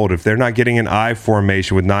Chiefs of old, if they're not getting an I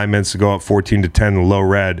formation with 9 minutes to go up 14-10, low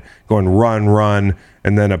red, going run,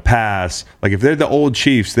 and then a pass, like if they're the old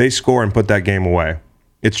Chiefs, they score and put that game away.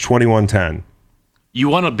 It's 21-10. You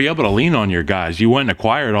want to be able to lean on your guys. You went and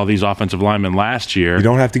acquired all these offensive linemen last year. You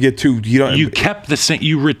don't have to get too. You kept the same.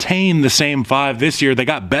 You retained the same 5 this year. They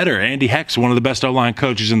got better. Andy Heck's one of the best O-line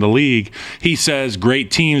coaches in the league. He says great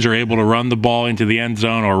teams are able to run the ball into the end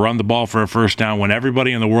zone or run the ball for a first down when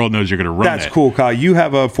everybody in the world knows you're going to run it. That's cool, Kyle. You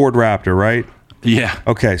have a Ford Raptor, right? Yeah.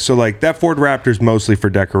 Okay, so like that Ford Raptor is mostly for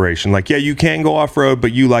decoration. Like, yeah, you can go off road,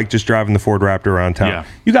 but you like just driving the Ford Raptor around town. Yeah.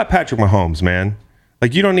 You got Patrick Mahomes, man.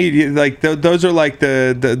 Like you don't need like those are like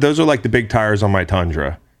the big tires on my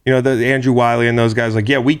Tundra. You know, the Andrew Wiley and those guys. Like,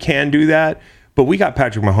 yeah, we can do that, but we got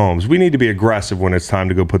Patrick Mahomes. We need to be aggressive when it's time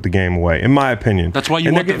to go put the game away, in my opinion. That's why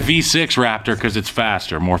you want the V6 Raptor, because it's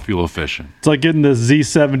faster, more fuel efficient. It's like getting the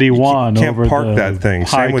Z71 can't over park the that thing.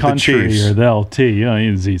 High Same with Country the Chiefs or the LT. You don't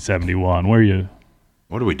need a Z71. Where are you?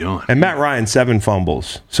 What are we doing? And Matt Ryan, 7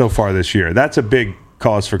 fumbles so far this year. That's a big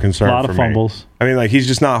cause for concern. A lot of fumbles. I mean, like he's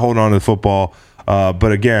just not holding on to the football.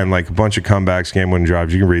 But again, like a bunch of comebacks, game-winning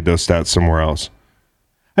drives. You can read those stats somewhere else.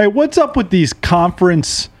 Hey, what's up with these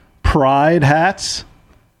conference pride hats?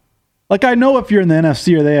 Like, I know if you're in the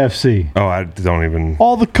NFC or the AFC. Oh, I don't even.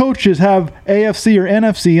 All the coaches have AFC or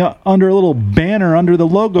NFC under a little banner under the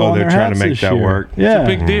logo on their hats. Oh, they're trying to make that work. Yeah.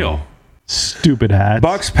 It's a big deal. Stupid hats.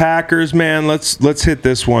 Bucks Packers, man. Let's hit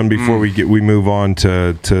this one before we move on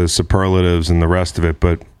to superlatives and the rest of it.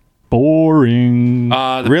 But boring.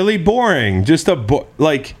 Really boring. Just a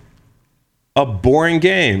boring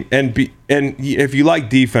game. And if you like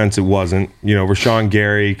defense, it wasn't. Rashawn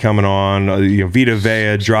Gary coming on. Vita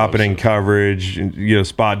Vea dropping in coverage.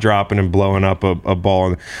 Spot dropping and blowing up a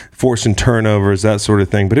ball, and forcing turnovers, that sort of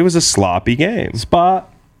thing. But it was a sloppy game. Spot,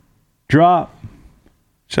 drop.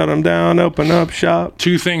 Shut them down, open up shop.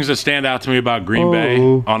 Two things that stand out to me about Green Bay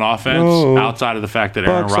on offense, outside of the fact that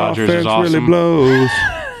Aaron Rodgers is awesome. Really blows.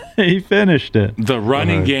 He finished it. The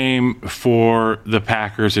running game for the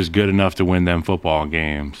Packers is good enough to win them football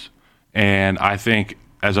games. And I think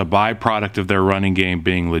as a byproduct of their running game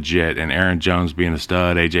being legit and Aaron Jones being a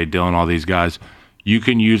stud, A.J. Dillon, all these guys, you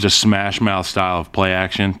can use a smash mouth style of play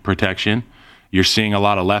action protection. You're seeing a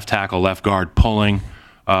lot of left tackle, left guard pulling,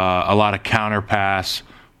 a lot of counter pass,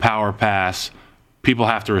 power pass. People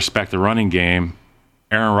have to respect the running game.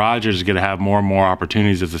 Aaron Rodgers is going to have more and more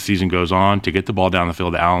opportunities as the season goes on to get the ball down the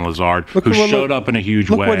field to Allen Lazard, who showed up in a huge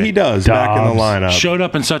way. Look what he does back in the lineup. Showed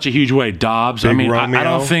up in such a huge way. Dobbs. I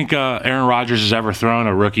don't think Aaron Rodgers has ever thrown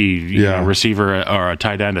a rookie receiver or a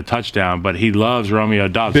tight end a touchdown, but he loves Romeo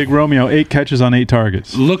Dobbs. Big Romeo, 8 catches on 8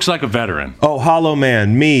 targets. Looks like a veteran. Oh, hollow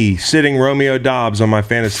man, me sitting Romeo Dobbs on my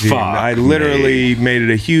fantasy team. I literally made it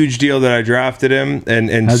a huge deal that I drafted him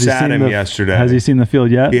and sat him yesterday. Has he seen the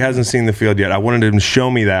field yet? He hasn't seen the field yet. I wanted him to show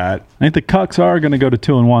me that. I think the Cucks are going to go to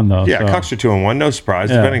 2-1 though. Yeah, Cucks are 2-1. No surprise.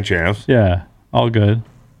 Defending champs. Yeah, all good.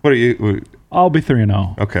 What are you? I'll be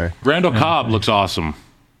 3-0. Okay. Randall Cobb looks awesome.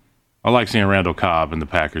 I like seeing Randall Cobb in the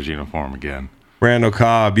Packers uniform again. Randall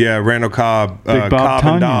Cobb, Cobb and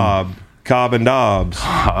Dobbs. Cobb and Dobbs.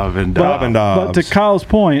 But to Kyle's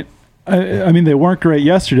point, I mean, they weren't great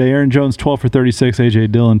yesterday. Aaron Jones 12 for 36, A.J.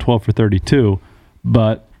 Dillon 12 for 32,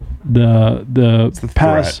 but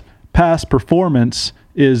the pass performance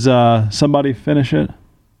is somebody finish it.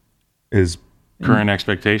 Is current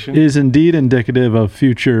expectation is indeed indicative of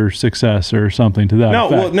future success or something to that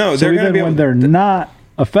effect. Well, no, so they're going to be when they're not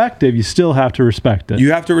effective, you still have to respect it.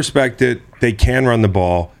 You have to respect it. They can run the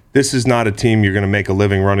ball. This is not a team you're going to make a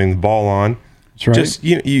living running the ball on. That's right. Just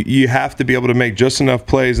you have to be able to make just enough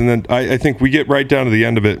plays, and then I think we get right down to the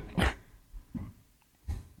end of it.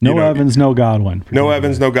 No Evans, no Godwin. No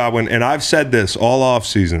Evans, no Godwin. And I've said this all off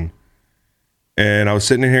season. And I was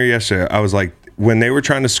sitting in here yesterday. I was like, when they were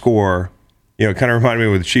trying to score, it kind of reminded me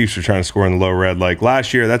when the Chiefs were trying to score in the low red. Like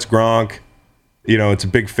last year, that's Gronk. It's a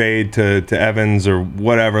big fade to Evans or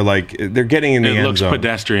whatever. Like they're getting in the end zone. It looks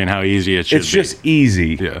pedestrian how easy it should be. It's just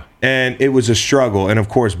easy. Yeah. And it was a struggle. And of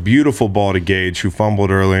course, beautiful ball to Gage, who fumbled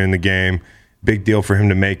earlier in the game. Big deal for him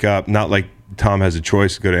to make up. Not like Tom has a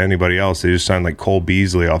choice to go to anybody else. They just signed like Cole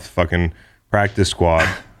Beasley off the fucking practice squad.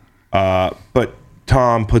 But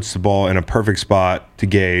Tom puts the ball in a perfect spot to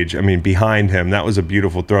Gage. I mean, behind him, that was a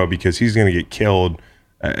beautiful throw because he's going to get killed.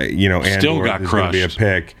 And still got crushed. Going to be a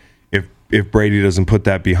pick if Brady doesn't put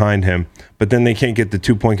that behind him. But then they can't get the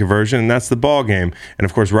 2-point conversion, and that's the ball game. And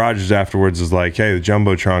of course, Rodgers afterwards is like, "Hey, the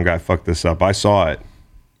jumbotron guy fucked this up. I saw it."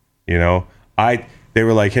 They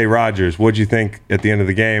were like, "Hey, Rodgers, what'd you think at the end of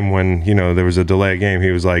the game when there was a delay of game?"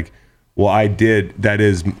 He was like, "Well, I did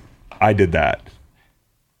that."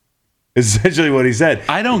 Essentially what he said.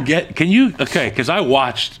 I don't get, because I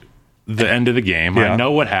watched the end of the game. Yeah. I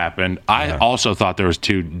know what happened. I also thought there was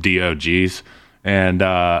 2 DOGs and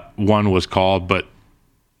one was called, but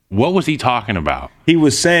what was he talking about? He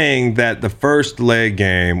was saying that the first leg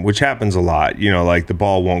game, which happens a lot, like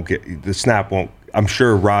the snap won't, I'm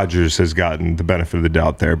sure Rodgers has gotten the benefit of the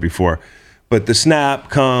doubt there before, but the snap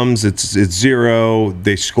comes, it's 0,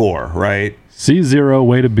 they score, right? C0,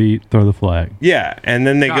 way to beat, throw the flag. Yeah, and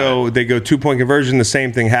then they go 2-point conversion, the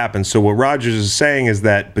same thing happens. So what Rodgers is saying is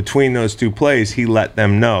that between those 2 plays, he let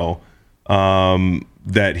them know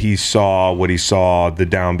that he saw what he saw the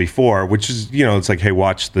down before, which is, it's like, hey,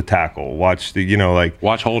 watch the tackle, watch the,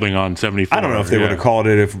 watch holding on 74. I don't know if they would have called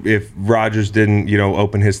it if Rodgers didn't,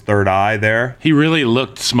 open his third eye there. He really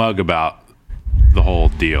looked smug about the whole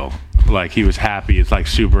deal. Like he was happy. It's like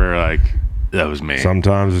super like, that was me.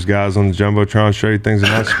 Sometimes there's guys on the jumbotron show you things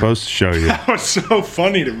they're not supposed to show you. That was so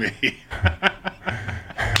funny to me.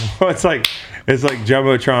 Well, it's like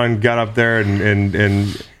jumbotron got up there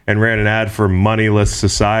and ran an ad for Moneyless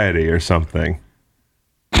Society or something.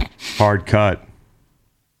 Hard cut.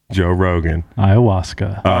 Joe Rogan.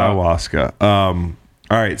 Ayahuasca. All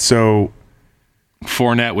right, so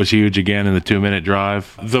Fournette was huge again in the 2-minute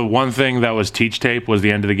drive. The one thing that was teach tape was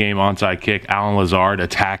the end of the game onside kick. Allen Lazard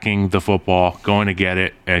attacking the football, going to get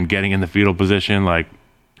it, and getting in the fetal position. Like,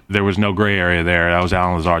 there was no gray area there. That was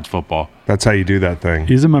Allen Lazard's football. That's how you do that thing.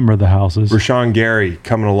 He's a member of the houses. Rashawn Gary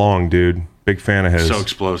coming along, dude. Big fan of his. So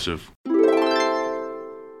explosive.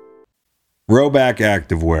 Rhoback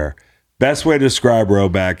Activewear. Best way to describe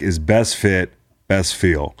Rhoback is best fit, best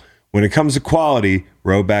feel. When it comes to quality,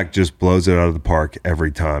 Rhoback just blows it out of the park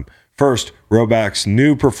every time. First, Rhoback's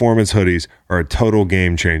new performance hoodies are a total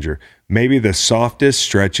game changer. Maybe the softest,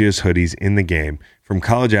 stretchiest hoodies in the game. From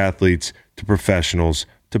college athletes to professionals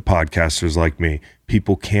to podcasters like me.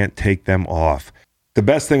 People can't take them off. The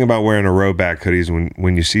best thing about wearing a Rhoback hoodie is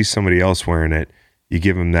when you see somebody else wearing it, you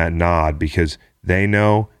give them that nod because they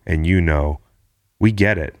know and you know. We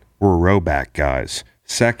get it. We're Rhoback guys.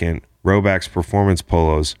 Second, Rhoback's performance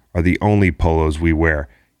polos are the only polos we wear.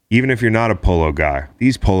 Even if you're not a polo guy,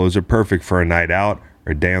 these polos are perfect for a night out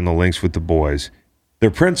or a day on the links with the boys.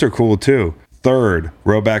 Their prints are cool too. Third,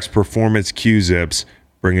 Rhoback's performance Q-zips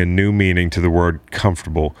bring a new meaning to the word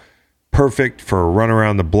comfortable. Perfect for a run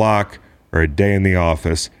around the block or a day in the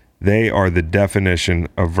office. They are the definition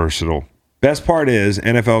of versatile. Best part is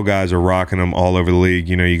NFL guys are rocking them all over the league.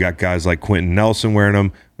 You know, you got guys like Quentin Nelson wearing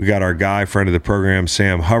them. We got our guy, friend of the program,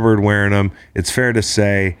 Sam Hubbard, wearing them. It's fair to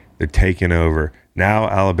say they're taking over. Now,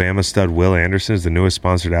 Alabama stud Will Anderson is the newest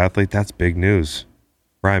sponsored athlete. That's big news.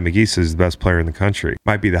 Ryan McGee is the best player in the country.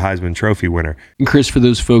 Might be the Heisman Trophy winner. And Chris, for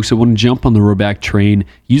those folks that want to jump on the Rhoback train,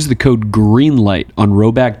 use the code GREENLIGHT on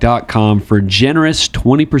Rhoback.com for a generous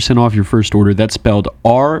 20% off your first order. That's spelled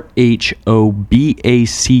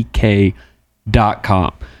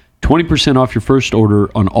RHOBACK.com. 20% off your first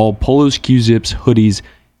order on all polos, Q-zips, hoodies,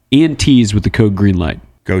 and tees with the code GREENLIGHT.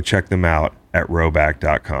 Go check them out at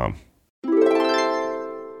Rhoback.com.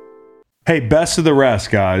 Hey, best of the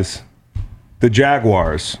rest, guys. The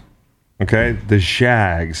Jaguars. Okay? The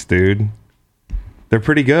Shags, dude. They're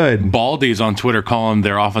pretty good. Baldy's on Twitter calling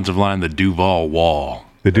their offensive line the Duval Wall.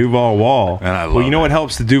 The Duval Wall. And I love well, you know what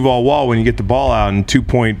helps the Duval Wall when you get the ball out in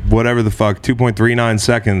 2.39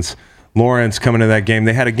 seconds. Lawrence coming to that game.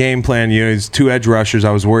 They had a game plan. You know, it's two edge rushers.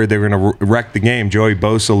 I was worried they were going to wreck the game. Joey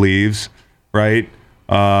Bosa leaves, right?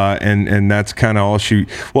 And that's kind of all she.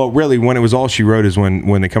 Well, really, when it was all she wrote is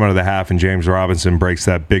when they come out of the half and James Robinson breaks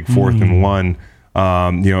that big 4th and 1.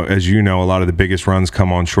 You know, as you know, a lot of the biggest runs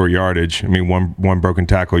come on short yardage. I mean, one broken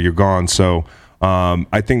tackle, you're gone. So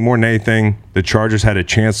I think more than anything, the Chargers had a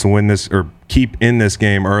chance to win this or keep in this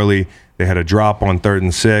game early. They had a drop on 3rd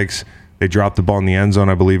and 6. They dropped the ball in the end zone,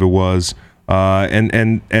 I believe it was.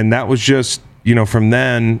 And that was just, you know, from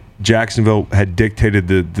then, Jacksonville had dictated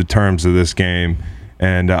the terms of this game.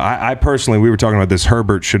 And I personally, we were talking about this,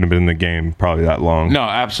 Herbert shouldn't have been in the game probably that long. No,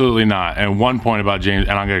 absolutely not. And one point about James,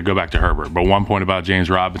 and I'm going to go back to Herbert, but one point about James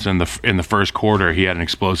Robinson, in the first quarter, he had an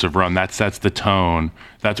explosive run. That sets the tone.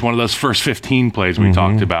 That's one of those first 15 plays we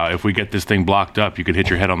talked about. If we get this thing blocked up, you could hit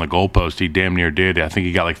your head on the goalpost. He damn near did. I think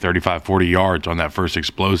he got like 35, 40 yards on that first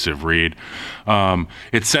explosive read.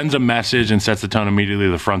 It sends a message and sets the tone immediately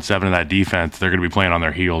to the front seven of that defense. They're going to be playing on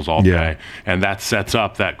their heels all day. And that sets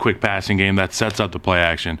up that quick passing game. That sets up the play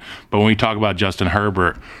action. But when we talk about Justin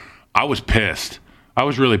Herbert, I was pissed. I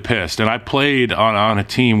was really pissed. And I played on a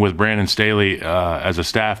team with Brandon Staley as a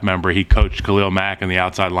staff member. He coached Khalil Mack and the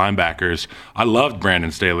outside linebackers. I loved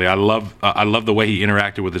Brandon Staley. I love the way he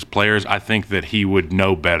interacted with his players. I think that he would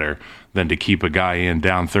know better than to keep a guy in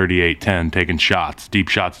down 38-10, taking shots, deep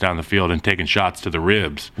shots down the field and taking shots to the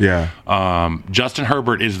ribs. Yeah. Justin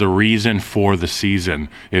Herbert is the reason for the season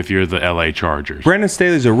if you're the LA Chargers. Brandon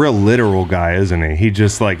Staley's a real literal guy, isn't he? He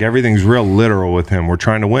just, like, everything's real literal with him. We're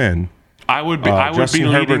trying to win. I would be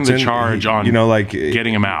leading the charge on, you know, like,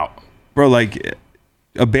 getting him out. Bro, like,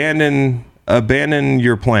 abandon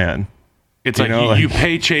your plan. It's like you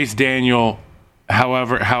pay Chase Daniel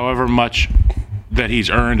however much that he's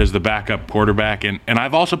earned as the backup quarterback, and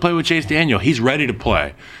I've also played with Chase Daniel. He's ready to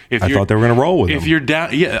play. I thought they were going to roll with him. If you're down,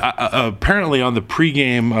 apparently on the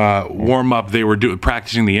pregame warm up, they were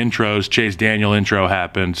practicing the intros. Chase Daniel intro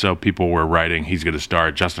happened, so people were writing he's going to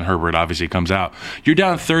start. Justin Herbert obviously comes out. You're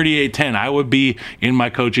down 38-10. I would be in my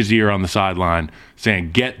coach's ear on the sideline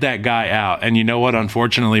saying, "Get that guy out." And you know what?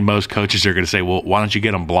 Unfortunately, most coaches are going to say, "Well, why don't you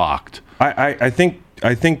get him blocked?" I think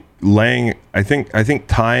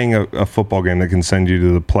tying a football game that can send you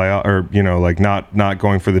to the playoff, or, you know, like not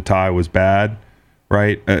going for the tie was bad,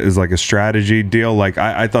 right? Is like a strategy deal. Like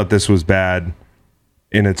I thought this was bad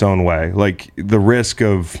in its own way. Like the risk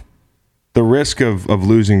of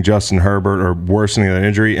losing Justin Herbert or worsening that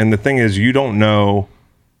injury. And the thing is, you don't know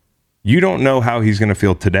how he's going to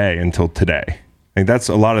feel today until today. think that's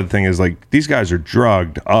a lot of the thing is like these guys are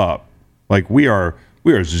drugged up. Like we are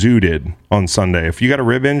zooted on Sunday. If you got a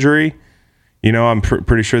rib injury, I'm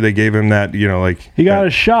pretty sure they gave him that, he got a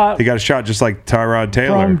shot. He got a shot just like Tyrod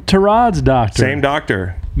Taylor. From Tyrod's doctor. Same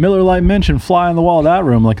doctor. Miller Lite mentioned fly on the wall of that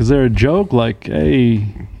room. Like, is there a joke? Like,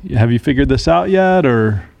 hey, have you figured this out yet?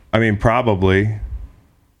 Or I mean, probably.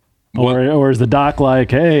 Or is the doc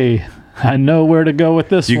like, hey, I know where to go with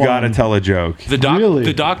this You one. got to tell a joke. The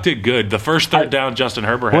doc did good. The first third down Justin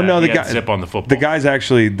Herbert had, the guy, zip on the football. The guy's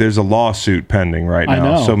actually, there's a lawsuit pending right now. I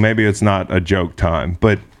know. So maybe it's not a joke time.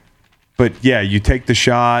 But yeah, you take the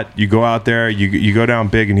shot, you go out there, you go down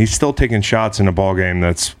big, and he's still taking shots in a ball game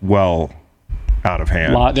that's well out of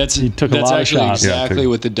hand. He took a lot of shots. Exactly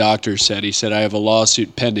what the doctor said. He said, I have a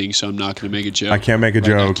lawsuit pending, so I'm not going to make a joke. I can't make a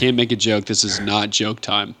joke. I can't make a joke. This is not joke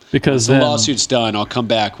time. Because the lawsuit's done, I'll come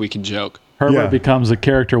back. We can joke. Herbert becomes a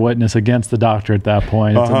character witness against the doctor at that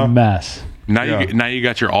point. It's a mess. Now you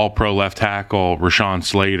got your all-pro left tackle, Rashawn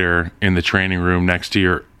Slater, in the training room next to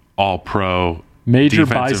your all-pro major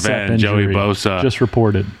defensive bicep end, injury, Joey Bosa. just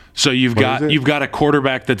reported. So you've got a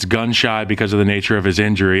quarterback that's gun shy because of the nature of his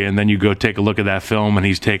injury, and then you go take a look at that film, and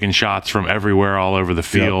he's taking shots from everywhere, all over the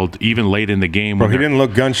field, even late in the game. Bro, he didn't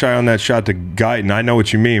look gun shy on that shot to Guyton. I know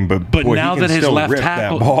what you mean, but boy, now that his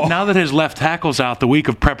left tackle's out, the week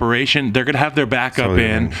of preparation, they're going to have their backup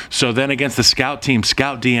in. So then against the scout team,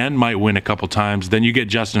 scout DN might win a couple times. Then you get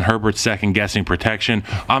Justin Herbert second guessing protection.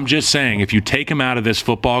 I'm just saying, if you take him out of this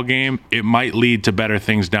football game, it might lead to better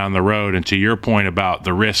things down the road. And to your point about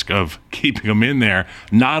the risk of keeping them in there,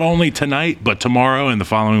 not only tonight, but tomorrow and the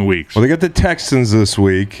following weeks. Well, they got the Texans this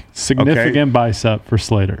week. Significant bicep for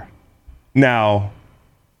Slater. Now,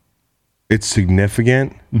 it's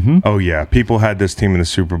significant. Mm-hmm. Oh, yeah. People had this team in the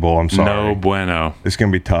Super Bowl. I'm sorry. No bueno. It's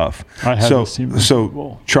going to be tough. I had this team in the Super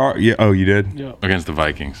Bowl. You did? Yeah. Against the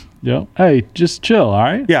Vikings. Yeah. Hey, just chill, all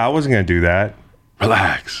right? Yeah, I wasn't going to do that.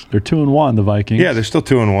 Relax. They're 2-1, the Vikings. Yeah, they're still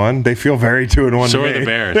 2-1. They feel very 2-1 So to are me. the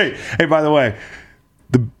Bears. Hey, by the way,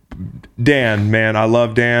 Dan, man, I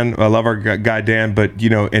love Dan. I love our guy Dan, but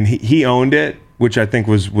and he owned it, which I think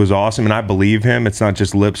was awesome, and I believe him. It's not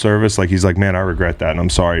just lip service. Like he's like, man, I regret that, and I'm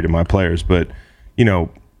sorry to my players. But the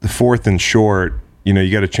fourth and short,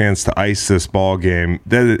 you got a chance to ice this ball game.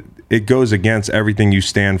 That it goes against everything you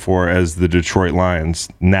stand for as the Detroit Lions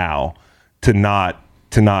now to not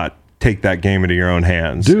take that game into your own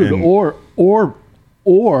hands, dude, or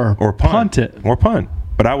punt it or punt.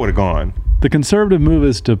 But I would have gone. The conservative move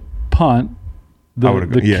is to punt.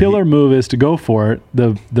 The killer move is to go for it.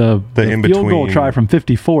 The field goal try from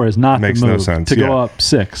 54 is not the move. No sense. To go up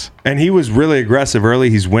 6. And he was really aggressive early.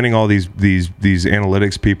 He's winning all these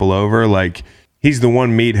analytics people over. Like he's the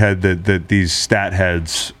one meathead that these stat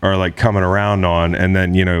heads are like coming around on. And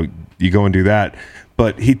then you go and do that.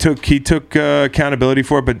 But he took accountability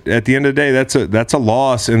for it. But at the end of the day, that's a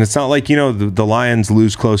loss. And it's not like the Lions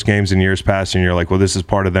lose close games in years past, and you're like, well, this is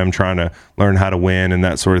part of them trying to learn how to win and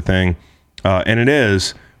that sort of thing. And it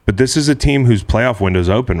is. But this is a team whose playoff window's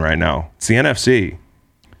open right now. It's the NFC.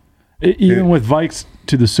 Even with Vikes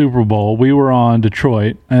to the Super Bowl, we were on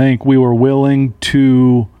Detroit. I think we were willing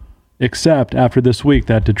to accept after this week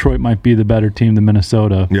that Detroit might be the better team than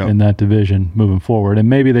Minnesota in that division moving forward. And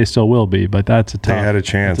maybe they still will be, but that's a tough one. They had a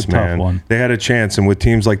chance, man. Tough one. They had a chance. And with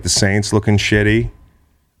teams like the Saints looking shitty,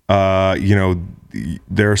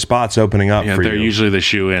 there are spots opening up for you. They're usually the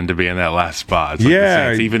shoe-in to be in that last spot. It's like the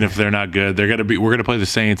Saints, even if they're not good, we're going to play the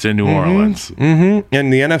Saints in New Orleans. Mm-hmm.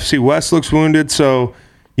 And the NFC West looks wounded, so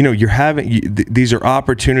you're having these are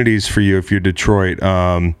opportunities for you if you're Detroit,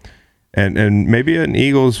 and maybe an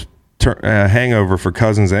Eagles hangover for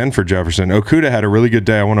Cousins and for Jefferson. Okudah had a really good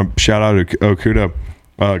day. I want to shout out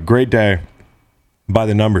Okudah. Great day by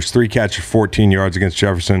the numbers. 3 catches, 14 yards against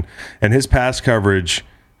Jefferson, and his pass coverage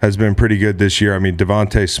has been pretty good this year. I mean,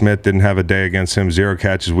 Devontae Smith didn't have a day against him. 0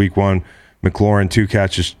 catches week 1. McLaurin, 2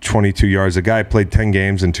 catches, 22 yards. The guy played 10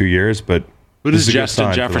 games in 2 years, but who does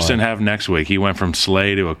Justin Jefferson have next week? He went from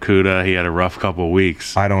Slay to Okudah. He had a rough couple of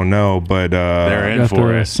weeks. I don't know, but they're in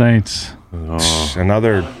for it. Saints.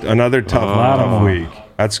 Another tough week.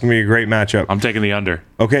 That's gonna be a great matchup. I'm taking the under.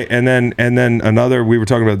 Okay, and then another. We were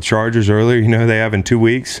talking about the Chargers earlier. They have in 2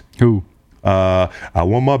 weeks. Who? I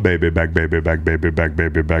want my baby back, baby back, baby back,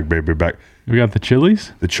 baby back, baby back. We got the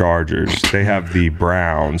Chili's. The Chargers. They have the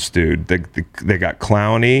Browns, dude. They got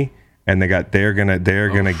Clowney, and they're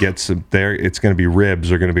gonna get some. It's gonna be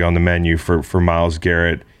ribs are gonna be on the menu for Myles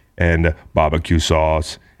Garrett and barbecue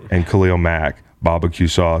sauce and Khalil Mack. Barbecue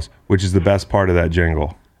sauce, which is the best part of that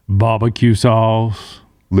jingle. Barbecue sauce.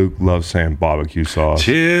 Luke loves saying barbecue sauce.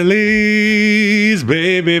 Chili's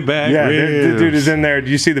baby back ribs. The dude is in there. Do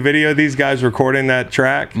you see the video of these guys recording that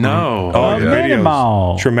track? No. Oh, the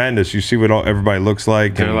video's tremendous. You see what everybody looks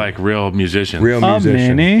like. They're like real musicians. Real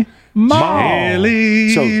musicians.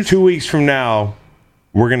 Chili's. So 2 weeks from now,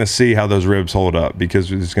 we're going to see how those ribs hold up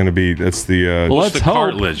because it's going to be, that's the... it's the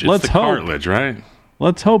cartilage. It's the cartilage, right?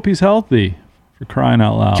 Let's hope he's healthy, for crying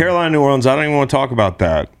out loud. Carolina, New Orleans, I don't even want to talk about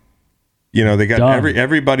that. You know, they got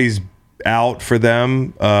everybody's out for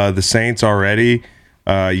them. The Saints already.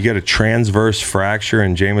 You got a transverse fracture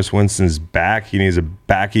in Jameis Winston's back. He needs a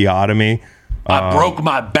backiotomy. I broke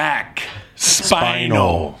my back.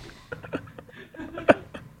 Spinal.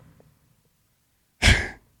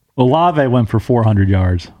 Olave went for 400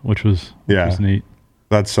 yards, which was neat.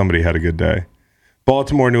 That's somebody had a good day.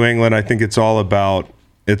 Baltimore, New England. I think it's all about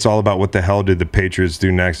what the hell did the Patriots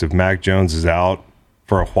do next if Mac Jones is out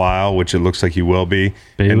for a while, which it looks like he will be.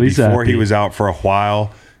 Bailey and before Zappi. He was out for a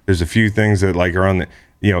while, there's a few things that like are on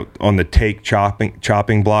the take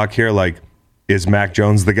chopping block here. Like, is Mac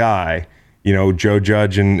Jones the guy? You know, Joe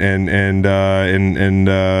Judge and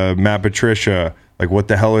Matt Patricia. Like, what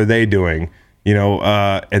the hell are they doing? You know,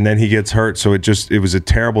 and then he gets hurt. So it was a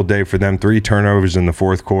terrible day for them. 3 turnovers in the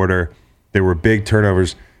fourth quarter. They were big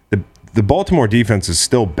turnovers. The Baltimore defense is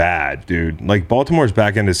still bad, dude. Like, Baltimore's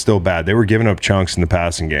back end is still bad. They were giving up chunks in the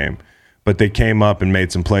passing game, but they came up and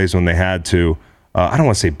made some plays when they had to. I don't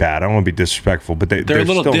want to say bad. I don't want to be disrespectful, but they're a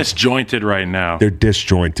little still disjointed right now. They're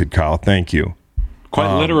disjointed, Kyle. Thank you.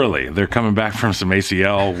 Quite literally. They're coming back from some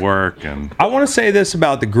ACL work. And I want to say this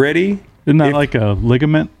about the Gritty. Isn't that like a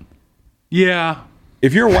ligament? Yeah.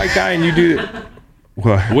 If you're a white guy and you do...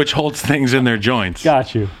 Which holds things in their joints.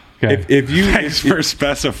 Got you. Okay. Thanks for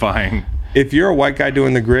specifying. If you're a white guy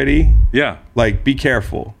doing the Gritty, yeah, like, be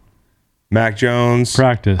careful. Mac Jones.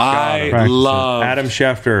 Practice. I love Adam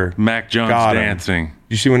Schefter. Mac Jones dancing.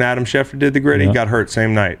 You see when Adam Schefter did the Gritty? Yep. Got hurt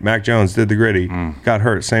same night. Mac Jones did the Gritty. Got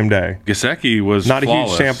hurt same day. Gesicki was not a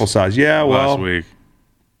huge sample size. Yeah, well, last week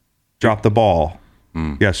dropped the ball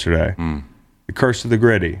yesterday. The curse of the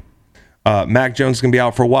Gritty. Mac Jones is going to be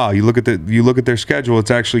out for a while. You look at their schedule,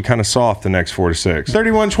 it's actually kind of soft the next 4 to 6.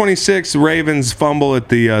 31-26, the Ravens fumble at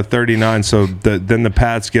the 39, so then the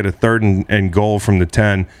Pats get a 3rd and goal from the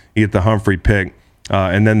 10. You get the Humphrey pick,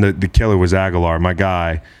 and then the killer was Aguilar, my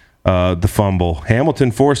guy, the fumble.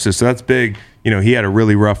 Hamilton forced it, so that's big. You know, he had a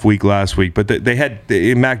really rough week last week, but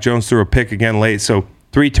Mac Jones threw a pick again late, so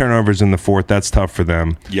 3 turnovers in the 4th. That's tough for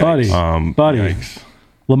them. Buddy. Yikes.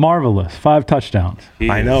 LaMarvelous, 5 touchdowns.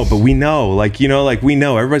 I know, but we know, we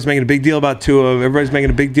know. Everybody's making a big deal about Tua. Everybody's making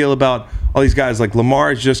a big deal about all these guys. Like,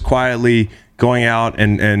 Lamar is just quietly going out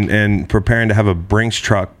and preparing to have a Brinks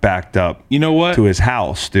truck backed up. You know what? To his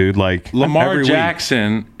house, dude. Like, Lamar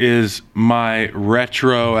Jackson is my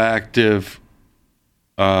retroactive.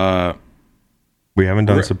 We haven't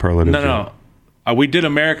done superlatives. No. We did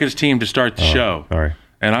America's Team to start the show. Sorry.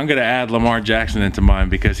 And I'm going to add Lamar Jackson into mine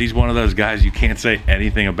because he's one of those guys you can't say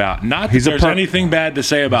anything about. Not that there's anything bad to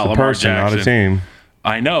say about Lamar Jackson. Not a team.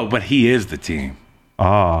 I know, but he is the team.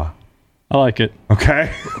 I like it.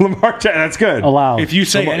 Okay. Lamar Jackson, that's good. Allowed. If you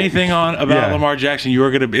say anything about Lamar Jackson, you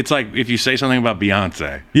are going to. It's like if you say something about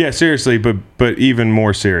Beyonce. Yeah, seriously, but even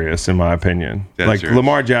more serious in my opinion. Serious.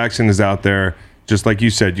 Lamar Jackson is out there. Just like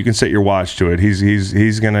you said, you can set your watch to it.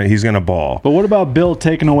 He's gonna ball. But what about Bill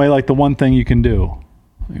taking away like the one thing you can do?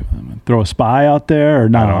 Throw a spy out there, or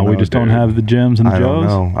no? We just don't have the Jims and the Joes. I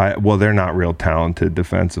don't know. Well, they're not real talented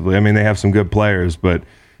defensively. I mean, they have some good players, but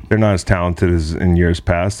they're not as talented as in years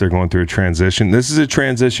past. They're going through a transition. This is a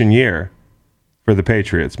transition year for the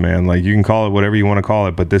Patriots, man. Like, you can call it whatever you want to call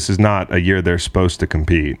it, but this is not a year they're supposed to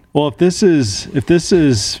compete. Well, if this is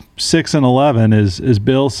 6-11, is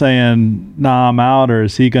Bill saying, "Nah, I'm out," or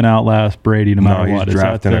is he going to outlast Brady no matter what? He's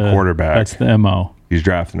drafting a quarterback. That's the MO. He's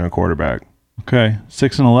drafting a quarterback. Okay,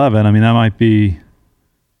 6-11. I mean, that might be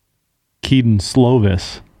Keaton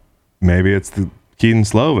Slovis. Maybe it's the Keaton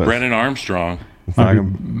Slovis. Brennan Armstrong.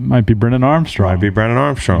 Might be Brennan Armstrong. Might be Brennan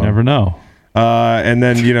Armstrong. You never know. And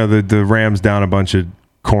then, the Rams down a bunch of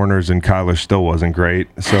corners and Kyler still wasn't great.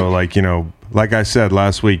 So, like I said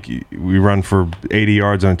last week, we run for 80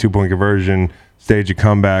 yards on a 2-point conversion, stage a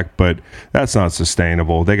comeback, but that's not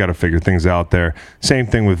sustainable. They got to figure things out there. Same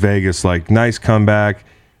thing with Vegas. Like, nice comeback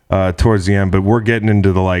towards the end, but we're getting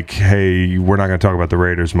into the hey, we're not going to talk about the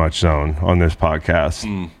Raiders much zone on this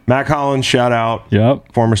podcast. Mac Hollins, shout out.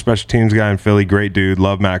 Yep. Former special teams guy in Philly. Great dude.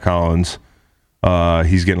 Love Mac Hollins.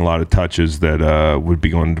 He's getting a lot of touches that would be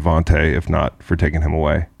going to Devontae if not for taking him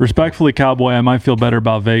away. Respectfully, Cowboy, I might feel better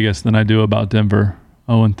about Vegas than I do about Denver.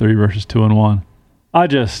 0-3 versus 2-1.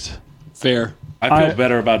 Fair. I feel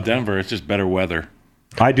better about Denver. It's just better weather.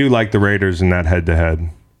 I do like the Raiders in that head-to-head.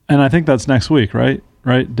 And I think that's next week, right?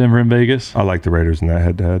 Right? Denver and Vegas. I like the Raiders in that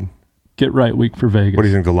head-to-head. Get right week for Vegas. What do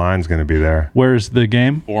you think the line's going to be there? Where's the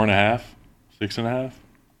game? 4.5, 6.5.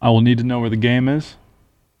 I will need to know where the game is.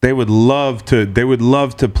 They would love to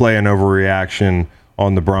play an overreaction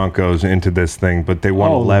on the Broncos into this thing, but they won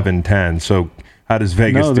 11-10. So how does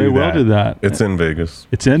Vegas do that? No, they will do that. It's in Vegas.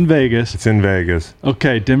 It's in Vegas. It's in Vegas.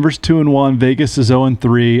 Okay, Denver's 2-1. Vegas is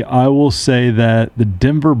 0-3. I will say that the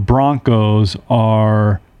Denver Broncos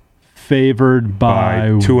are favored by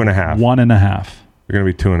 2.5. 1.5. They're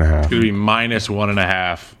going to be 2.5. It's going to be minus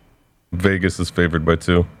 1.5. Vegas is favored by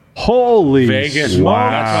 2. Holy Vegas. smokes. Wow.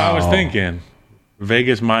 That's what I was thinking.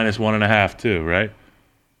 Vegas minus 1.5 too, right?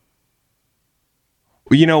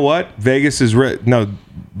 Well, you know what? Vegas is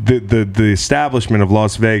the establishment of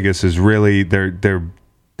Las Vegas is really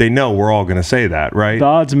they know we're all going to say that, right? The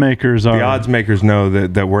odds makers know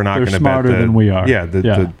that we're not going to bet smarter than we are. Yeah, that's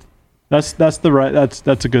a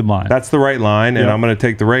good line. That's the right line, and I'm going to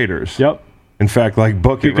take the Raiders. Yep. In fact,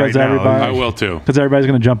 book it right now. I will too. Because everybody's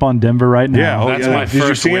going to jump on Denver right now. Yeah, that's my Did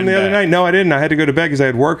you see him the other night? No, I didn't. I had to go to bed because I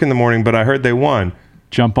had work in the morning, but I heard they won.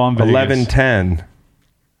 Jump on Vegas. 11-10.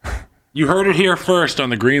 You heard it here first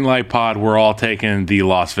on the Green Light Pod. We're all taking the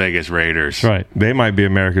Las Vegas Raiders. That's right. They might be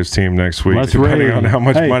America's team next week, Let's depending raid. on how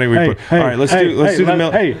much money we put. All right, let's do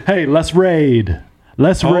the let's raid.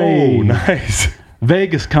 Let's raid. Oh, nice.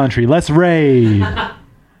 Vegas country, let's raid.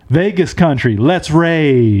 Vegas country, let's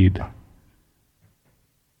raid.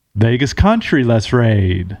 Vegas country, let's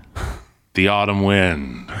raid. The autumn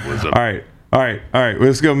wind was All right.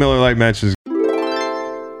 Let's go Miller Lite mentions.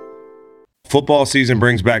 Football season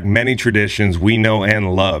brings back many traditions we know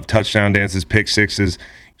and love. Touchdown dances, pick sixes,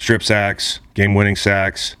 strip sacks, game-winning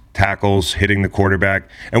sacks, tackles, hitting the quarterback,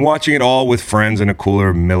 and watching it all with friends in a cooler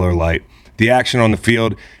of Miller Lite. The action on the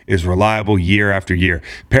field is reliable year after year.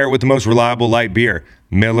 Pair it with the most reliable light beer,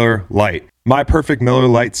 Miller Lite. My perfect Miller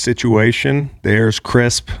Lite situation. The air's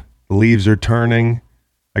crisp. The leaves are turning.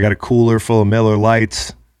 I got a cooler full of Miller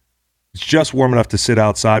Lights. It's just warm enough to sit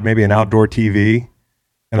outside, maybe an outdoor TV.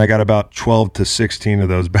 And I got about 12 to 16 of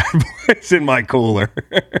those bad boys in my cooler.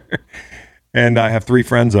 And I have 3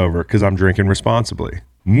 friends over because I'm drinking responsibly.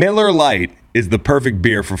 Miller Lite is the perfect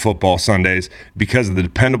beer for football Sundays because of the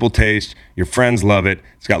dependable taste. Your friends love it.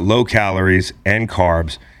 It's got low calories and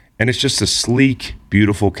carbs. And it's just a sleek,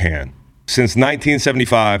 beautiful can. Since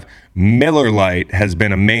 1975, Miller Lite has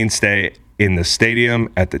been a mainstay in the stadium,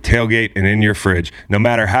 at the tailgate, and in your fridge. No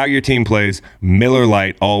matter how your team plays, Miller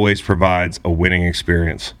Lite always provides a winning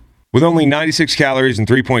experience. With only 96 calories and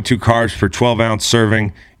 3.2 carbs per 12-ounce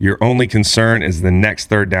serving, your only concern is the next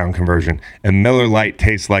third down conversion. And Miller Lite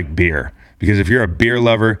tastes like beer. Because if you're a beer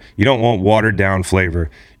lover, you don't want watered-down flavor.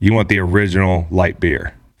 You want the original light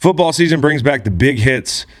beer. Football season brings back the big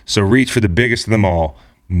hits, so reach for the biggest of them all,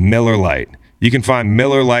 Miller Lite. You can find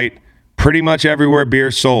Miller Lite pretty much everywhere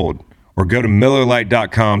beer's sold, or go to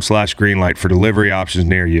MillerLite.com/Greenlight for delivery options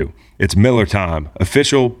near you. It's Miller time,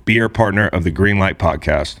 official beer partner of the Green Light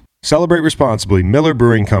Podcast. Celebrate responsibly. Miller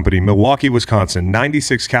Brewing Company, Milwaukee, Wisconsin.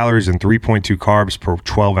 96 calories and 3.2 carbs per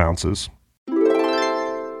 12 ounces.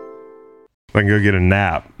 I can go get a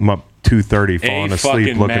nap. I'm up 2:30, falling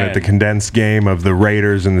asleep, looking at the condensed game of the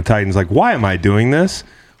Raiders and the Titans. Like, why am I doing this?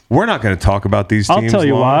 We're not going to talk about these teams. I'll tell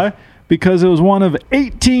you why. Because it was one of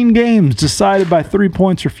 18 games decided by 3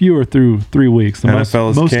 points or fewer through 3 weeks. The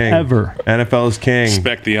NFL most king. Ever. NFL is king.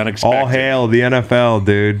 Expect the unexpected. All hail the NFL,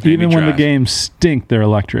 dude. Even when the games stink, they're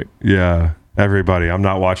electric. Yeah, everybody. I'm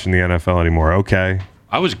not watching the NFL anymore. Okay.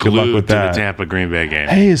 I was glued to the Tampa Green Bay game.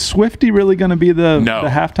 Hey, is Swifty really going to be the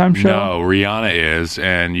halftime show? No, Rihanna is,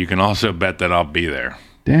 and you can also bet that I'll be there.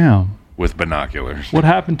 Damn. With binoculars. What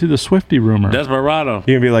happened to the Swifty rumor? Desperado.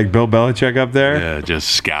 You gonna be like Bill Belichick up there? Yeah, just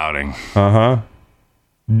scouting. Uh-huh.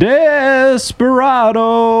 Desperado,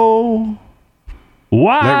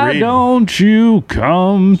 why don't you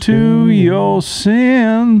come to your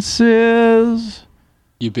senses?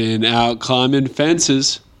 You've been out climbing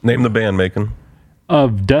fences. Name the band, Macon.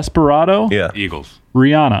 Of Desperado? Yeah. Eagles.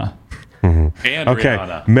 Rihanna. And okay.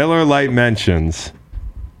 Rihanna. Miller Lite mentions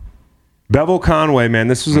Bevel Conway, man.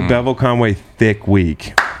 This was a Bevel Conway thick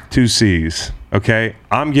week. 2 C's. Okay.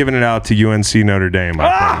 I'm giving it out to UNC Notre Dame.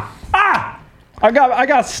 I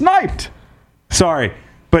got sniped. Sorry.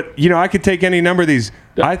 But, I could take any number of these.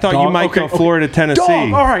 I thought you might go Florida, Tennessee.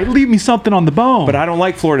 Dog, all right, leave me something on the bone. But I don't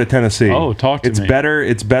like Florida, Tennessee. Oh, talk to me.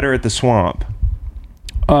 It's better at the Swamp.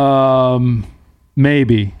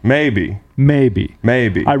 Maybe.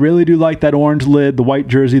 I really do like that orange lid, the white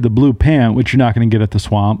jersey, the blue pant, which you're not going to get at the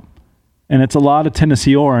Swamp. And it's a lot of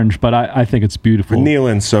Tennessee orange, but I think it's beautiful.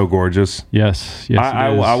 Neyland's so gorgeous. Yes.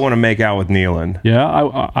 I want to make out with Neyland.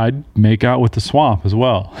 Yeah, I'd make out with the swamp as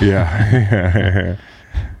well. Yeah.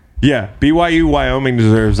 Yeah, BYU Wyoming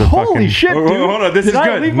deserves a Holy fucking... shit, dude. Hold on, this is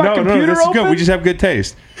good. No, this is good. We just have good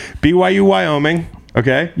taste. BYU Wyoming,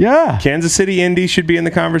 okay? Yeah. Kansas City Indy should be in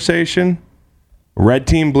the conversation. Red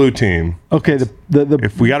team, blue team. Okay,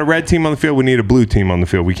 if we got a red team on the field, we need a blue team on the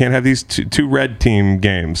field. We can't have these two red team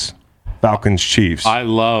games. Falcons, Chiefs. I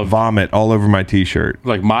love vomit all over my T-shirt.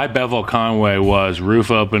 Like my Bevel Conway was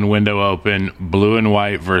roof open, window open, blue and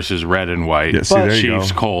white versus red and white. Yeah, see, there you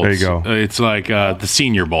Chiefs, go. Colts. There you go. It's like the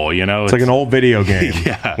Senior Bowl, you know. It's like an old video game.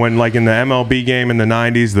 Yeah. When like in the MLB game in the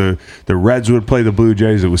 90s, the Reds would play the Blue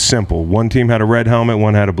Jays. It was simple. One team had a red helmet,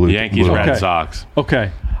 one had a blue. Yankees, blue. Red Sox.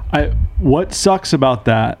 Okay. What sucks about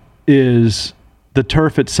that is the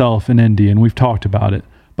turf itself in Indy, and we've talked about it.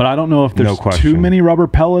 But I don't know if there's too many rubber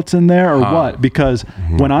pellets in there or what. Because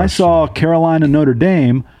when I saw Carolina Notre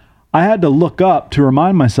Dame, I had to look up to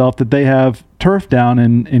remind myself that they have turf down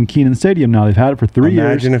in Kenan Stadium now. They've had it for 3 years.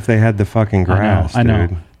 Imagine if they had the fucking grass. I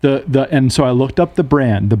know. And so I looked up the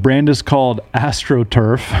brand. The brand is called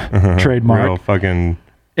AstroTurf, trademark. Real fucking.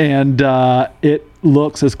 And it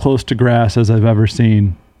looks as close to grass as I've ever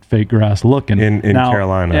seen fake grass looking in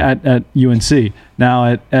Carolina at UNC.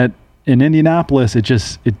 Now in Indianapolis,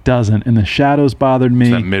 it doesn't, and the shadows bothered me.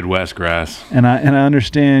 It's that Midwest grass. And I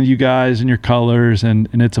understand you guys and your colors, and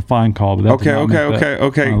it's a fine call. But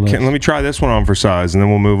okay. Let me try this one on for size, and then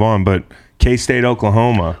we'll move on. But K-State,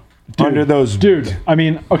 Oklahoma. Under those, I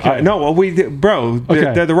mean, okay.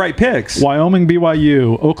 They're the right picks. Wyoming,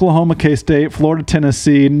 BYU, Oklahoma, K-State, Florida,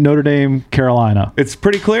 Tennessee, Notre Dame, Carolina. It's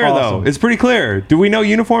pretty clear, though. It's pretty clear. Do we know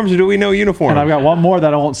uniforms or do we know uniforms? And I've got one more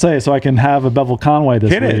that I won't say, so I can have a Bevel Conway this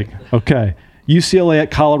week. Hit it. Okay. UCLA at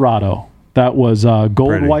Colorado. That was gold,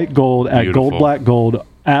 Pretty. white, gold at Beautiful. gold, black, gold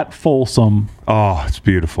at Folsom. Oh, it's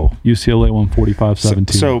beautiful. UCLA won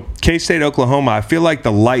 45-17. So K-State, Oklahoma. I feel like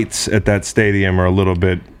the lights at that stadium are a little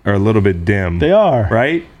bit dim. They are,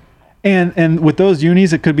 right? And with those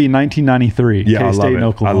unis, it could be 1993. Yeah, K-State I love it. and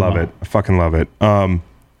Oklahoma. I love it. I fucking love it.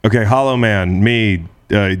 Okay, Hollow Man, me,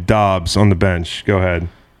 Dobbs on the bench. Go ahead.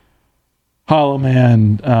 Hollow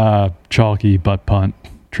Man, chalky butt punt,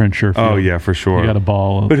 Trent Sherfield. Oh yeah, for sure. You got a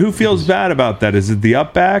ball. But who feels bad about that? Is it the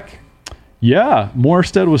up back? Yeah,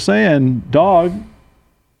 Morstead was saying, dog,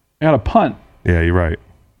 I got a punt. Yeah, you're right.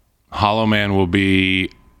 Hollow Man will be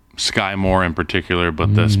Sky Moore in particular,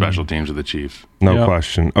 but the special teams of the Chiefs. No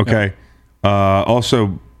question. Okay.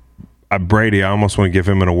 Also, Brady, I almost want to give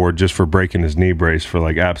him an award just for breaking his knee brace for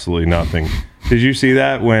like absolutely nothing. Did you see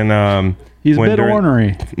that when he's a bit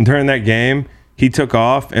ornery during that game? He took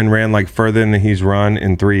off and ran like further than he's run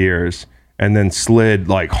in 3 years, and then slid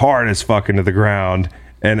like hard as fuck into the ground.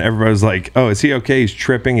 And everybody was like, "Oh, is he okay? He's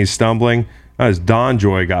tripping. He's stumbling." His Don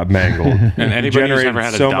Joy got mangled. And anybody who's ever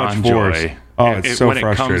had a Don Joy, oh, it's so when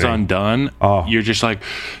frustrating. it comes undone, you're just like,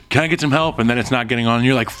 "Can I get some help?" And then it's not getting on. And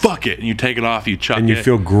you're like, "Fuck it!" And you take it off. You chuck it. And you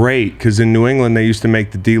feel great because in New England they used to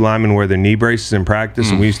make the D linemen wear their knee braces in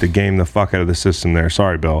practice, and we used to game the fuck out of the system there.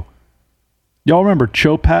 Sorry, Bill. Y'all remember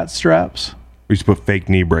Chopat straps? We used to put fake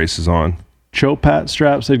knee braces on. Chopat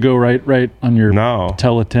straps, they'd go right on your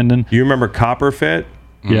teletendon. You remember Copper Fit?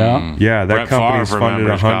 Yeah. Yeah, that Brett company is Favre funded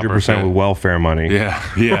 100% with welfare money.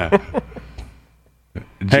 Yeah.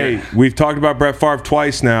 Hey, we've talked about Brett Favre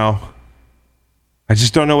twice now. I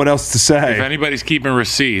just don't know what else to say. If anybody's keeping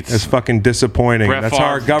receipts, it's fucking disappointing. Brett That's Favre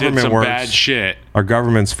how our government did some works. bad shit. Our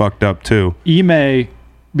government's fucked up too. He may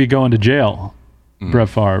be going to jail. Brett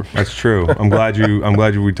Favre. That's true. I'm glad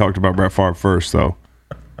we talked about Brett Favre first, though.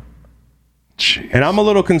 Jeez. And I'm a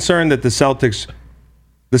little concerned that the Celtics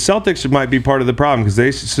might be part of the problem because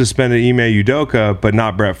they suspended Ime Udoka, but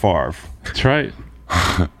not Brett Favre. That's right.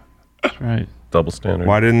 That's right. Double standard.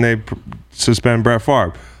 Why didn't they suspend Brett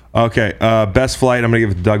Favre? Okay, best flight. I'm gonna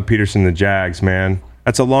give it to Doug Peterson, the Jags. Man,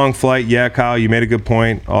 that's a long flight. Yeah, Kyle, you made a good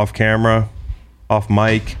point off camera, off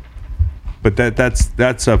mic. But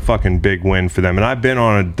that's a fucking big win for them. And I've been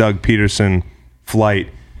on a Doug Peterson flight.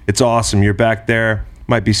 It's awesome. You're back there,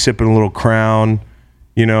 might be sipping a little Crown,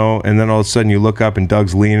 you know, and then all of a sudden you look up and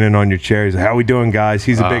Doug's leaning on your chair. He's like, "How we doing, guys?"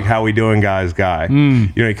 He's a big "How we doing, guys" guy.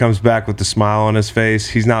 You know, he comes back with the smile on his face.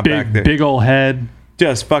 He's not back there. Big old head.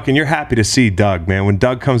 Just fucking, you're happy to see Doug, man. When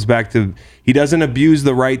Doug comes back he doesn't abuse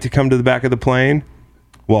the right to come to the back of the plane.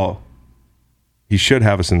 Well, he should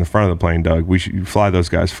have us in the front of the plane, Doug. We should fly those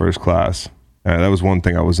guys first class. That was one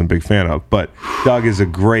thing I wasn't a big fan of. But Doug is a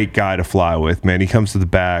great guy to fly with, man. He comes to the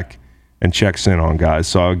back and checks in on guys.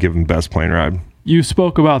 So I'll give him best plane ride. You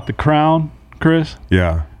spoke about the Crown, Chris.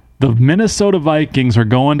 Yeah. The Minnesota Vikings are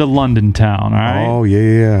going to London Town, all right? Oh,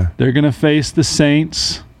 yeah. They're going to face the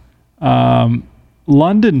Saints.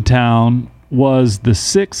 London Town was the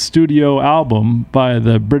 6th studio album by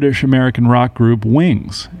the British-American rock group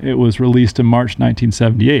Wings. It was released in March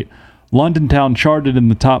 1978. London Town charted in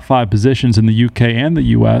the top 5 positions in the UK and the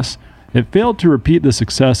US. It failed to repeat the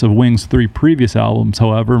success of Wings' 3 previous albums,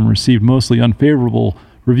 however, and received mostly unfavorable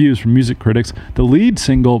reviews from music critics. The lead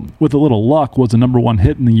single, With a Little Luck, was a #1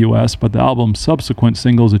 hit in the US, but the album's subsequent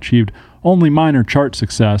singles achieved only minor chart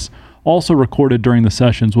success. Also recorded during the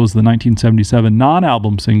sessions was the 1977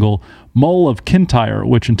 non-album single Mull of Kintyre,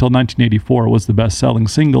 which until 1984 was the best-selling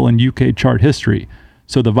single in UK chart history.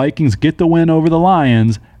 So the Vikings get the win over the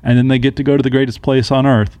Lions, and then they get to go to the greatest place on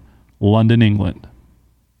earth, London, England.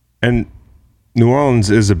 And New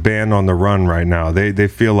Orleans is a band on the run right now. They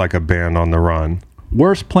feel like a band on the run.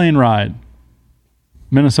 Worst plane ride.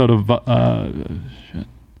 Minnesota.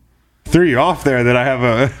 Threw you off there that I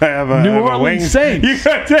have a New Orleans Saints.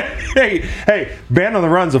 Hey, Band on the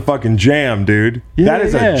Run's a fucking jam, dude. That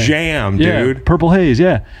is a jam, dude. Purple Haze,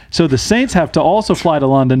 yeah. So the Saints have to also fly to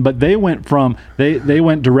London, but they went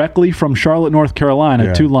directly from Charlotte, North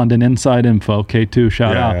Carolina to London. Inside info, K2,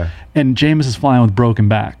 shout out. Yeah. And Jameis is flying with broken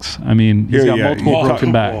backs. I mean, he's got multiple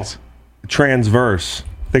broken backs. Transverse.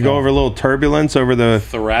 They go over a little turbulence over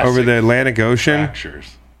the Atlantic Ocean.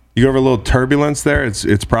 Fractures. You go over a little turbulence there,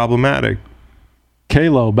 it's problematic.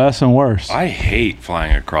 Kalo, best and worst. I hate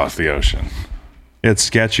flying across the ocean. It's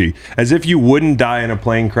sketchy. As if you wouldn't die in a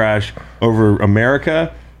plane crash over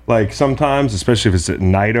America. Like sometimes, especially if it's at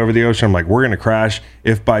night over the ocean, I'm like, we're going to crash.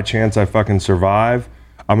 If by chance I fucking survive,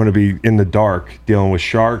 I'm going to be in the dark dealing with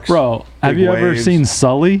sharks. Bro, have you ever seen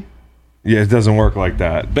Sully? Yeah, it doesn't work like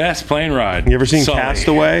that. Best plane ride. You ever seen Sully.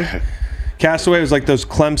 Castaway? Castaway was like those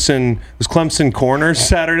Clemson corners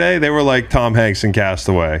Saturday. They were like Tom Hanks in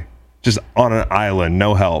Castaway, just on an island,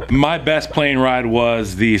 no help. My best plane ride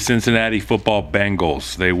was the Cincinnati Football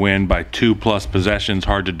Bengals. They win by 2+ possessions.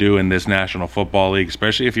 Hard to do in this National Football League,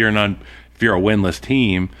 especially if you're a winless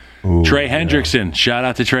team. Ooh, Trey Hendrickson, shout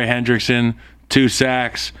out to Trey Hendrickson. 2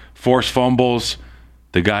 sacks, forced fumbles.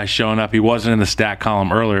 The guy showing up. He wasn't in the stat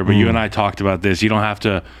column earlier, but you and I talked about this. You don't have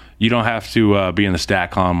to be in the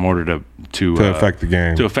stat column in order to affect the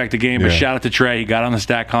game. To affect the game. But shout out to Trey. He got on the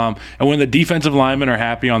stat column. And when the defensive linemen are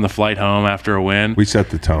happy on the flight home after a win, we set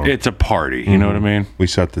the tone. It's a party. You know what I mean? We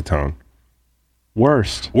set the tone.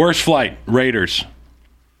 Worst flight, Raiders.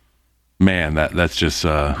 Man, that's just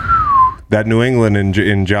that New England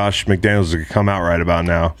in Josh McDaniels could come out right about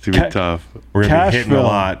now. It's gonna be tough. We're gonna be hitting a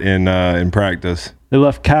lot in practice. They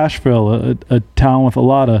left Cashville, a town with a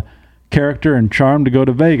lot of character and charm, to go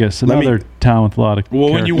to Vegas, another town with a lot of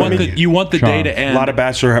when you want the day to end. A lot of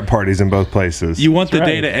bachelorette parties in both places. You want the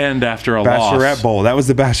day to end after a loss. Bachelorette Bowl. That was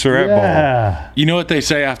the Bachelorette Bowl. You know what they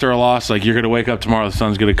say after a loss? Like, you're going to wake up tomorrow, the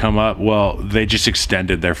sun's going to come up. Well, they just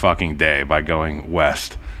extended their fucking day by going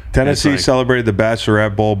west. Tennessee celebrated the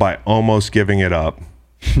Bachelorette Bowl by almost giving it up.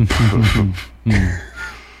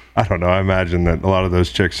 I don't know. I imagine that a lot of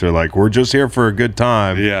those chicks are like, we're just here for a good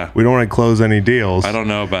time. Yeah. We don't want to close any deals. I don't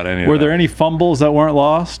know about any of Were there any fumbles that weren't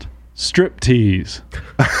lost? Strip tease.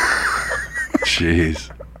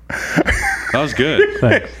 Jeez. That was good.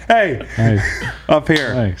 Thanks. Hey. Up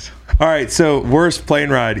here. Thanks. All right. So, worst plane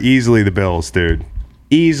ride, easily the Bills, dude.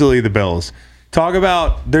 Easily the Bills. Talk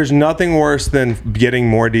about, there's nothing worse than getting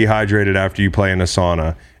more dehydrated after you play in a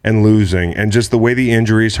sauna and losing. And just the way the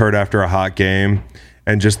injuries hurt after a hot game.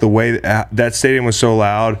 And just the way that stadium was so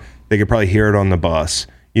loud, they could probably hear it on the bus.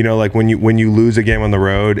 You know, like when you lose a game on the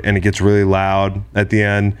road and it gets really loud at the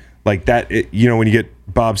end, like that. When you get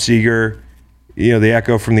Bob Seger, the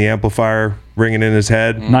echo from the amplifier ringing in his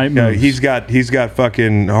head. Night moves. He's got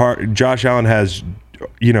fucking Josh Allen has,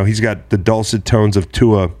 he's got the dulcet tones of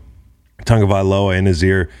Tua Tagovailoa in his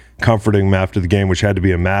ear, comforting him after the game, which had to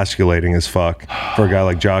be emasculating as fuck for a guy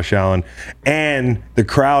like Josh Allen, and the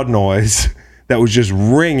crowd noise that was just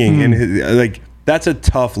ringing in his, that's a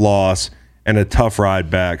tough loss and a tough ride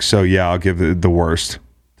back. So yeah, I'll give the worst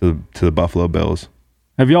to the Buffalo Bills.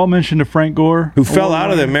 Have y'all mentioned to Frank Gore, who fell out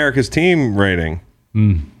of the America's Team rating?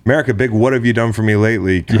 America, big what have you done for me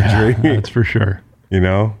lately country? Yeah, that's for sure.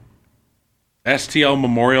 STL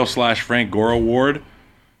Memorial / Frank Gore Award.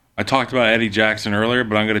 I talked about Eddie Jackson earlier,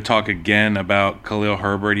 but I'm going to talk again about Khalil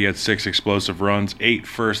Herbert. He had 6 explosive runs, 8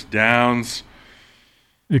 first downs.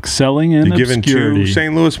 Excelling in obscurity. You're giving 2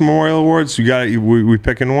 St. Louis Memorial Awards? You got it? We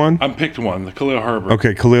picking one? I'm picked one, the Khalil Herbert.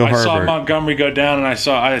 Okay, Khalil Herbert. I saw Montgomery go down, and I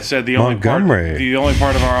said the only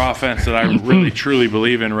part of our offense that I really truly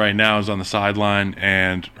believe in right now is on the sideline,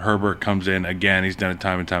 and Herbert comes in again. He's done it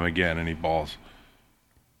time and time again, and he balls.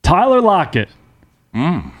 Tyler Lockett.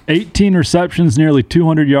 18 receptions, nearly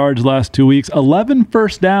 200 yards last 2 weeks. 11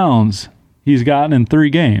 first downs he's gotten in 3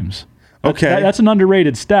 games. Okay. That's an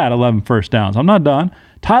underrated stat, 11 first downs. I'm not done.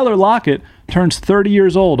 Tyler Lockett turns 30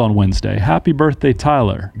 years old on Wednesday. Happy birthday,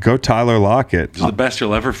 Tyler. Go Tyler Lockett. This is the best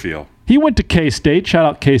you'll ever feel. He went to K-State. Shout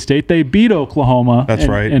out K-State. They beat Oklahoma. That's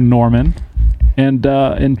right. In Norman. And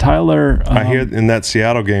Tyler... I hear in that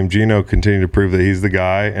Seattle game, Geno continued to prove that he's the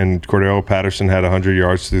guy, and Cordero Patterson had 100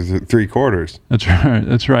 yards through 3 quarters. That's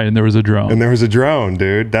right. And there was a drone. And there was a drone,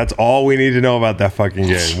 dude. That's all we need to know about that fucking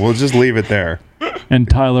game. We'll just leave it there. And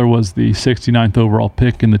Tyler was the 69th overall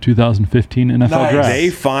pick in the 2015 NFL draft. They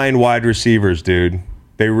find wide receivers, dude.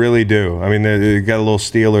 They really do. I mean, they got a little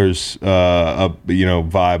Steelers,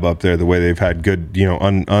 vibe up there. The way they've had good,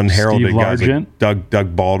 unheralded guys like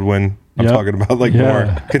Doug Baldwin. I'm talking about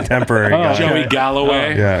more contemporary guys. Joey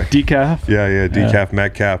Galloway. Yeah. Decaf. Yeah. Decaf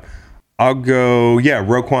Metcalf. I'll go. Yeah,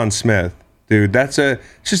 Roquan Smith, dude. It's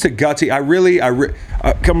just a gutsy.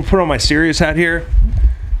 I come put on my serious hat here.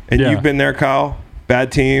 And you've been there, Kyle.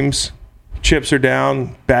 Bad teams, chips are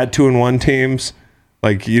down. Bad 2-1 teams,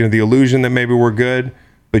 the illusion that maybe we're good,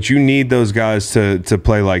 but you need those guys to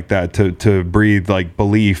play like that, to breathe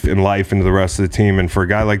belief and life into the rest of the team. And for a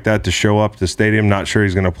guy like that to show up to the stadium, not sure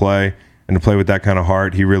he's going to play, and to play with that kind of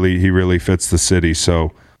heart, he really fits the city.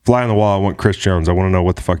 So fly on the wall. I want Chris Jones. I want to know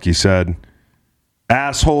what the fuck he said.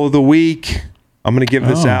 Asshole of the week. I'm going to give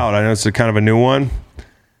this out. I know it's a kind of a new one.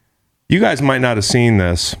 You guys might not have seen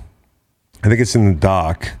this. I think it's in the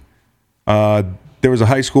doc. There was a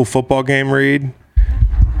high school football game, Reed.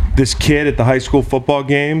 This kid at the high school football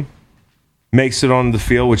game makes it on the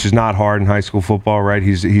field, which is not hard in high school football, right?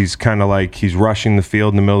 He's kind of he's rushing the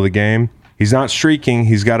field in the middle of the game. He's not streaking.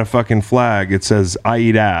 He's got a fucking flag. It says, "I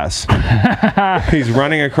eat ass." He's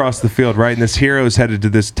running across the field, right? And this hero is headed to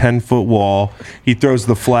this 10-foot wall. He throws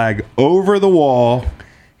the flag over the wall.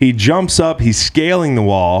 He jumps up. He's scaling the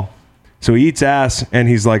wall. So he eats ass, and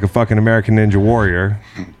he's like a fucking American Ninja Warrior.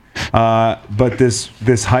 But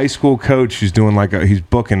this high school coach who's doing he's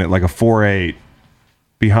booking it like a 4.8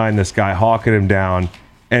 behind this guy, hawking him down,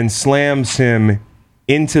 and slams him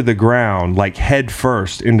into the ground, head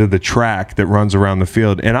first into the track that runs around the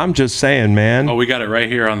field. And I'm just saying, man. Oh, we got it right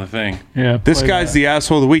here on the thing. Yeah. This guy's the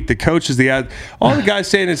asshole of the week. The coach is the ass. All the guy's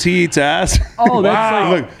saying is he eats ass. Oh, that's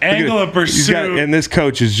wow. Look, angle of pursuit. And this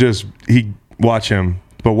coach is just, watch him.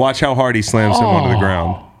 But watch how hard he slams him onto the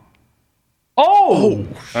ground. Oh,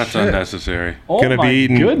 that's unnecessary. Gonna be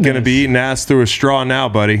eating ass through a straw now,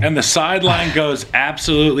 buddy. And the sideline goes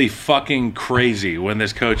absolutely fucking crazy when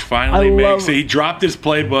this coach finally makes it. He dropped his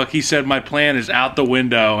playbook. He said, "My plan is out the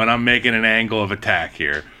window, and I'm making an angle of attack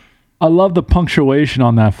here." I love the punctuation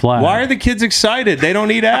on that flag. Why are the kids excited? They don't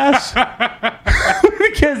eat ass.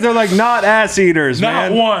 The kids, they're not ass eaters,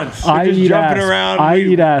 man. Not once. I eat jumping ass. Around. I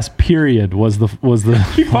eat ass. Period. Was the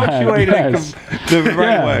he punctuated the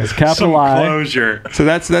right way. It's capital Some I. Closure. So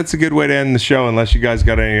that's a good way to end the show. Unless you guys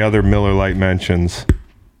got any other Miller Lite mentions.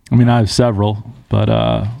 I mean, I have several, but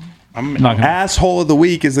I'm not gonna. Asshole of the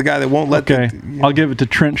week is the guy that won't let. Okay, I'll give it to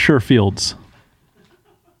Trent Sherfields.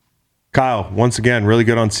 Kyle, once again, really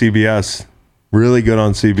good on CBS. Really good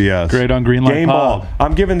on CBS. Great on Greenlight Game Pod. ball.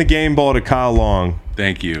 I'm giving the game ball to Kyle Long.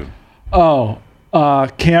 Thank you. Oh,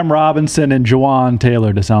 Cam Robinson and Jawan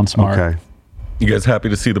Taylor to sound smart. Okay. You guys happy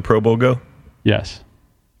to see the Pro Bowl go? Yes.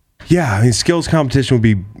 Yeah, I mean, skills competition would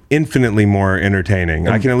be infinitely more entertaining.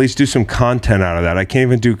 I can at least do some content out of that. I can't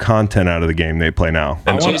even do content out of the game they play now.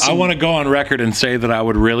 I want to go on record and say that I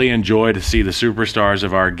would really enjoy to see the superstars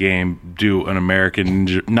of our game do an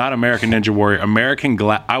not American Ninja Warrior,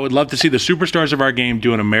 I would love to see the superstars of our game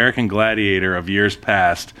do an American Gladiator of years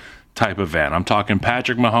past type event. I'm talking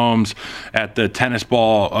Patrick Mahomes at the tennis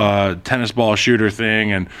ball shooter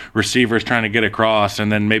thing, and receivers trying to get across,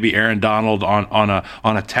 and then maybe Aaron Donald on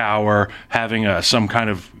a tower having some kind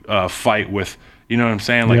of fight with, you know what I'm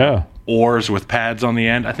saying, oars with pads on the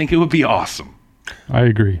end. I think it would be awesome. I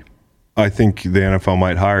agree. I think the NFL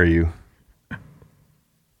might hire you.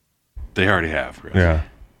 They already have. Chris.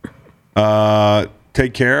 Yeah.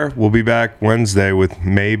 Take care. We'll be back Wednesday with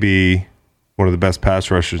maybe one of the best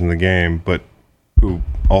pass rushers in the game, but who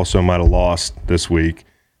also might have lost this week,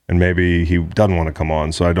 and maybe he doesn't want to come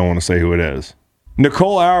on, so I don't want to say who it is.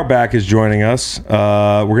 Nicole Auerbach is joining us.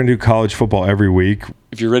 We're going to do college football every week.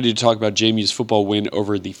 If you're ready to talk about JMU's football win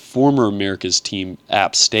over the former America's team,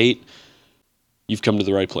 App State, you've come to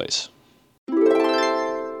the right place.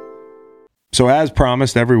 So as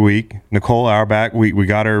promised, every week, Nicole Auerbach, we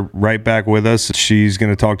got her right back with us. She's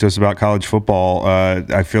going to talk to us about college football.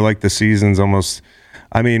 I feel like the season's almost,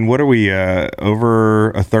 I mean, what are we,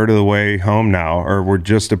 over a third of the way home now, or we're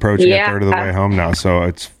just approaching a third of the way home now. So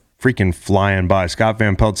it's freaking flying by. Scott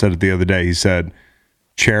Van Pelt said it the other day. He said,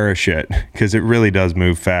 cherish it, because it really does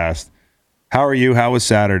move fast. How are you? How was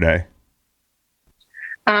Saturday?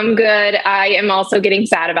 I'm good. I am also getting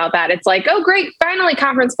sad about that. It's like, oh, great, finally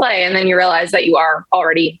conference play. And then you realize that you are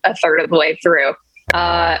already a third of the way through.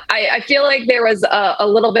 I feel like there was a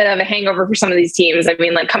little bit of a hangover for some of these teams. I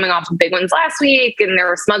mean, like coming off of big ones last week, and there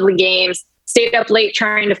were smugly games, stayed up late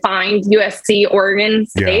trying to find USC, Oregon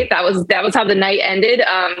State. Yeah. That was how the night ended,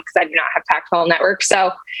 because I do not have Pac-12 network.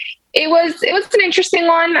 So it was an interesting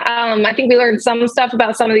one. I think we learned some stuff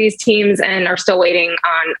about some of these teams and are still waiting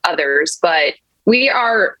on others, but we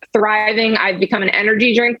are thriving. I've become an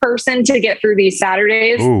energy drink person to get through these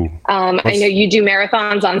Saturdays. I know you do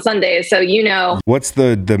marathons on Sundays, so you know. What's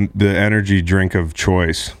the energy drink of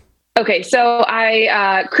choice? Okay, so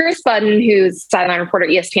Chris Budden, who's sideline reporter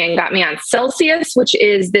at ESPN, got me on Celsius, which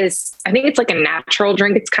is this, I think it's like a natural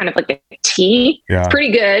drink. It's kind of like a tea. Yeah. It's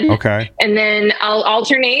pretty good. Okay. And then I'll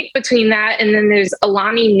alternate between that. And then there's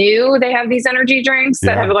Alani Nu. They have these energy drinks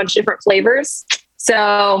that have a bunch of different flavors.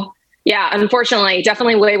 So yeah, unfortunately,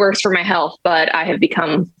 definitely way worse for my health, but I have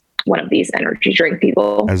become one of these energy drink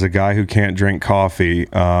people. As a guy who can't drink coffee,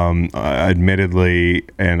 admittedly,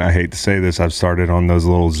 and I hate to say this, I've started on those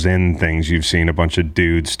little Zen things you've seen a bunch of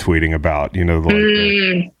dudes tweeting about, you know, like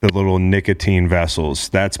the little nicotine vessels.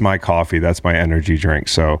 That's my coffee. That's my energy drink.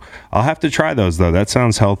 So I'll have to try those, though. That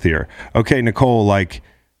sounds healthier. Okay, Nicole, like,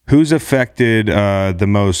 who's affected the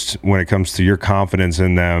most when it comes to your confidence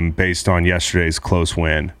in them based on yesterday's close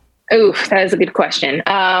win? Ooh, that is a good question.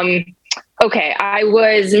 Okay, I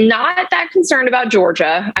was not that concerned about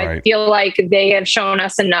Georgia. Right. I feel like they have shown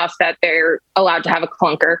us enough that they're allowed to have a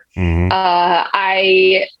clunker.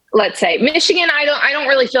 Mm-hmm. Let's say Michigan, I don't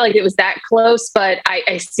really feel like it was that close, but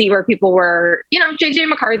I see where people were, you know, JJ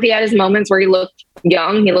McCarthy had his moments where he looked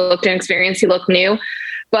young, he looked inexperienced, he looked new.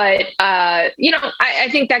 But, you know, I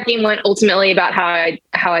think that game went ultimately about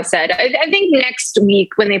how I said. I think next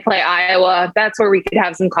week when they play Iowa, that's where we could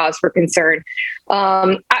have some cause for concern.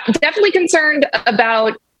 I'm definitely concerned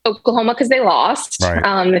about Oklahoma because they lost. Right.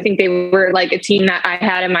 I think they were like a team that I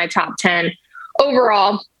had in my top 10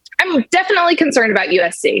 overall. I'm definitely concerned about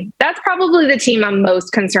USC. That's probably the team I'm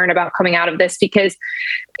most concerned about coming out of this, because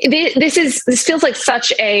this feels like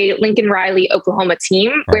such a Lincoln Riley Oklahoma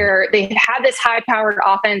team where they had this high-powered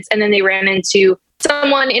offense and then they ran into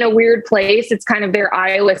someone in a weird place. It's kind of their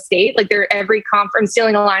Iowa State. Like every conference, I'm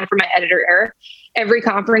stealing a line from my editor, Eric. Every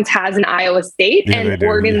conference has an Iowa State, and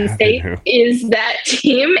Oregon State is that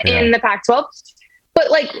team in the Pac-12. But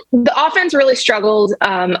like the offense really struggled.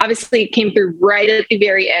 Obviously, it came through right at the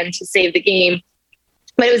very end to save the game.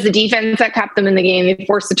 But it was the defense that kept them in the game. They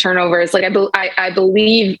forced the turnovers. Like I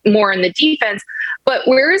believe more in the defense. But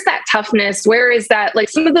where is that toughness? Where is that? Like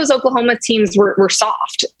some of those Oklahoma teams were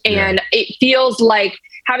soft, and it feels like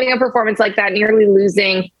having a performance like that, nearly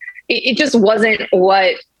losing, it just wasn't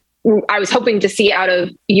what I was hoping to see out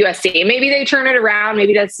of USC. Maybe they turn it around.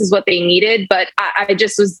 Maybe this is what they needed. But I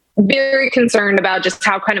just was very concerned about just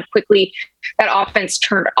how kind of quickly that offense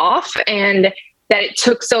turned off and that it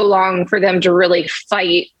took so long for them to really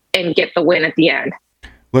fight and get the win at the end.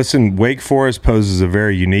 Listen, Wake Forest poses a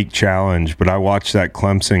very unique challenge, but I watched that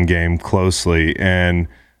Clemson game closely, and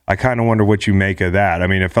I kind of wonder what you make of that. I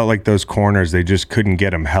mean, it felt like those corners, they just couldn't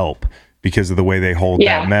get them help because of the way they hold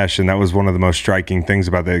that mesh. And that was one of the most striking things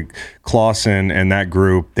about the Clawson and that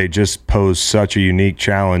group. They just pose such a unique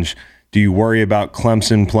challenge. Do you worry about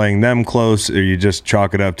Clemson playing them close, or you just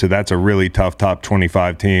chalk it up to that's a really tough top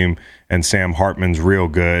 25 team and Sam Hartman's real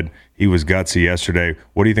good? He was gutsy yesterday.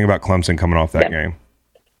 What do you think about Clemson coming off that game?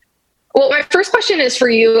 Well, my first question is for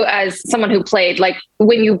you as someone who played. Like,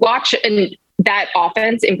 when you watch that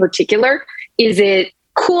offense in particular, is it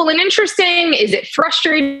cool and interesting? Is it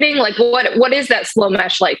frustrating? Like, what is that slow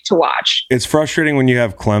mesh like to watch? It's frustrating when you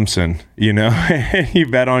have Clemson, you know,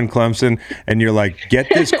 you bet on Clemson and you're like, get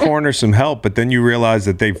this corner some help. But then you realize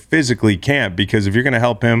that they physically can't, because if you're going to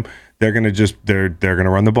help him, they're going to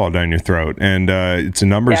run the ball down your throat. And it's a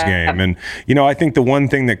numbers game. And, you know, I think the one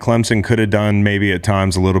thing that Clemson could have done maybe at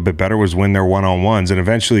times a little bit better was win their one-on-ones. And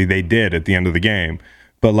eventually they did at the end of the game.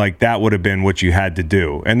 But, like, that would have been what you had to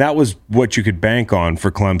do. And that was what you could bank on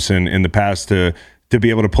for Clemson in the past to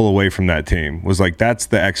be able to pull away from that team. Was like, that's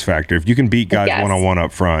the X factor. If you can beat guys one-on-one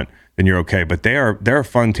up front, then you're okay. But they're a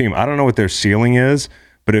fun team. I don't know what their ceiling is,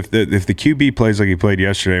 but if the QB plays like he played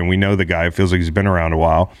yesterday, and we know the guy feels like he's been around a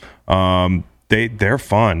while, they're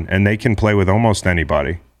fun, and they can play with almost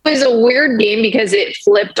anybody. was a weird game because it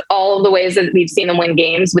flipped all of the ways that we've seen them win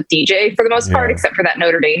games with DJ for the most part, except for that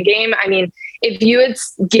Notre Dame game. I mean, if you had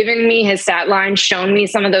given me his stat line, shown me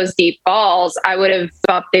some of those deep balls, I would have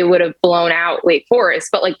thought they would have blown out Wake Forest.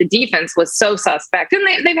 But like the defense was so suspect,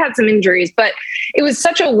 and they've had some injuries, but it was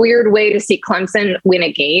such a weird way to see Clemson win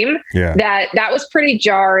a game that was pretty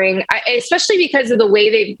jarring, especially because of the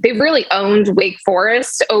way they've really owned Wake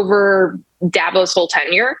Forest over Dabo's whole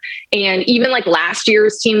tenure. And even like last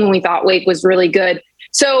year's team, when we thought Wake was really good.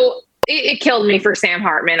 So it killed me for Sam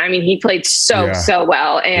Hartman. I mean, he played so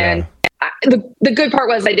well. And the good part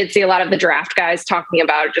was I did see a lot of the draft guys talking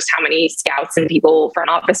about just how many scouts and people, front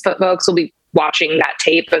office folks will be watching that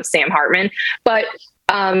tape of Sam Hartman. But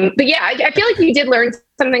yeah, I feel like you did learn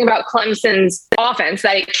something about Clemson's offense,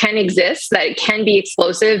 that it can exist, that it can be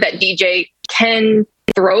explosive, that DJ can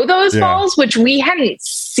throw those balls, which we hadn't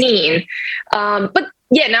seen. But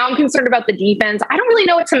yeah, now I'm concerned about the defense. I don't really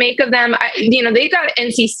know what to make of them. They got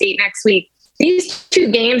NC State next week. These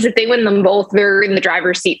two games, if they win them both, they're in the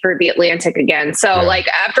driver's seat for the Atlantic again. So like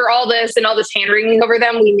after all this and all this hand-wringing over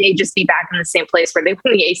them, we may just be back in the same place where they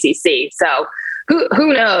win the ACC. So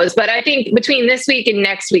who knows? But I think between this week and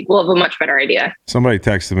next week, we'll have a much better idea. Somebody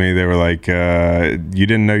texted me. They were like, you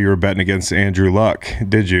didn't know you were betting against Andrew Luck,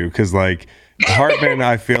 did you? Because like Hartman,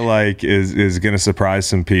 I feel like is going to surprise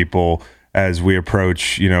some people as we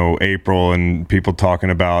approach, April, and people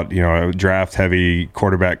talking about, a draft-heavy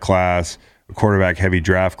quarterback heavy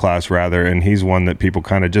draft class rather, and he's one that people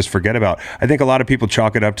kind of just forget about. I think a lot of people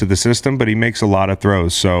chalk it up to the system, but he makes a lot of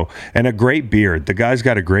throws. So, and a great beard. The guy's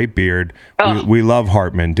got a great beard. We love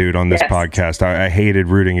Hartman, dude, on this podcast. I hated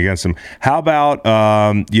rooting against him. How about,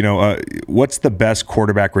 what's the best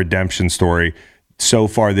quarterback redemption story so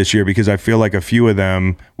far this year? Because I feel like a few of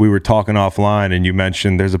them, we were talking offline and you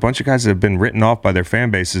mentioned there's a bunch of guys that have been written off by their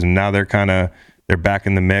fan bases, and now they're back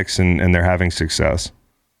in the mix and they're having success.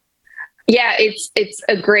 Yeah, it's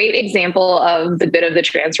a great example of the good of the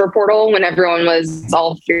transfer portal when everyone was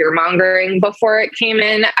all fear-mongering before it came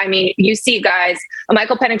in. I mean, you see guys,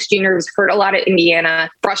 Michael Penix Jr. was hurt a lot at Indiana,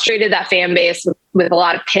 frustrated that fan base with a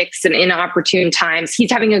lot of picks and inopportune times.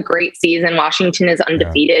 He's having a great season. Washington is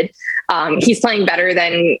undefeated. He's playing better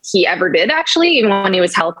than he ever did, actually, even when he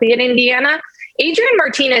was healthy at Indiana. Adrian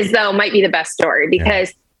Martinez, though, might be the best story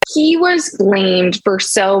because he was blamed for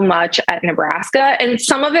so much at Nebraska, and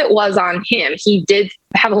some of it was on him. He did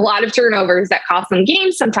have a lot of turnovers that cost them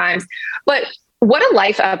games sometimes, but what a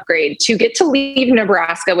life upgrade to get to leave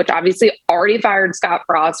Nebraska, which obviously already fired Scott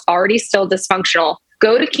Frost, already still dysfunctional,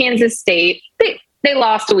 go to Kansas State. They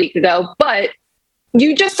lost a week ago, but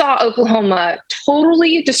you just saw Oklahoma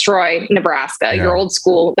totally destroy Nebraska, your old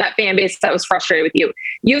school, that fan base that was frustrated with you.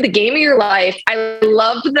 You have the game of your life. I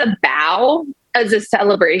loved the bow as a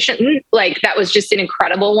celebration. Like, that was just an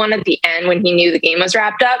incredible one at the end when he knew the game was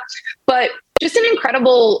wrapped up. But just an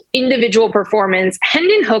incredible individual performance.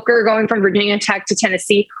 Hendon Hooker going from Virginia Tech to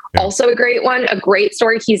Tennessee, also a great one, a great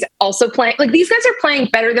story. He's also playing, like, these guys are playing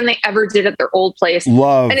better than they ever did at their old place.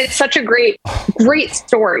 And it's such a great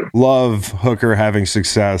story. Love Hooker having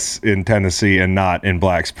success in Tennessee and not in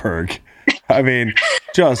Blacksburg. I mean,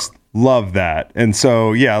 just love that. And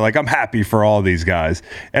so, yeah, like, I'm happy for all these guys.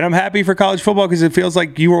 And I'm happy for college football because it feels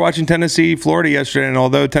like you were watching Tennessee, Florida yesterday. And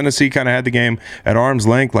although Tennessee kind of had the game at arm's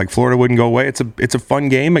length, like, Florida wouldn't go away. It's a fun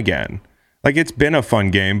game again. Like, it's been a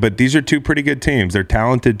fun game, but these are two pretty good teams. They're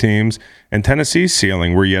talented teams. And Tennessee's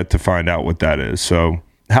ceiling, we're yet to find out what that is. So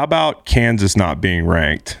how about Kansas not being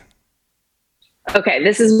ranked? Okay,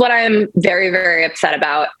 this is what I'm very, very upset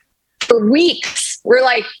about. For weeks, we're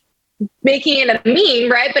like, making it a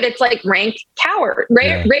meme, right? But it's like ranked coward,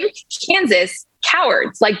 right? Ranked Kansas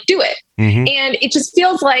cowards, like, do it. Mm-hmm. And it just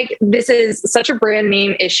feels like this is such a brand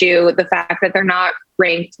name issue. The fact that they're not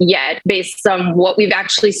ranked yet based on what we've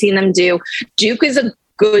actually seen them do. Duke is a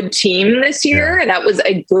good team this year. Yeah. That was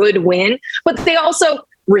a good win, but they also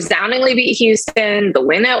resoundingly beat Houston, the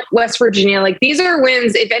win at West Virginia. Like, these are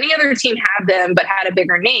wins. If any other team had them, but had a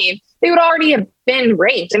bigger name, they would already have been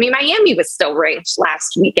ranked. I mean, Miami was still ranked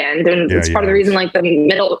last weekend. And it's part of the reason, like,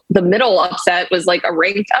 the middle upset was like a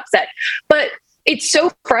ranked upset, but it's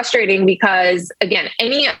so frustrating because, again,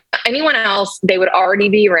 anyone else, they would already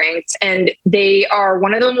be ranked, and they are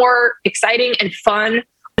one of the more exciting and fun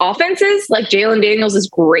offenses. Like, Jalen Daniels is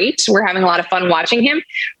great. We're having a lot of fun watching him,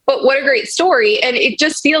 but what a great story. And it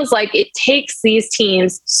just feels like it takes these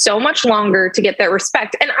teams so much longer to get their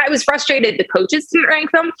respect. And I was frustrated the coaches didn't rank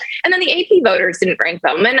them, and then the AP voters didn't rank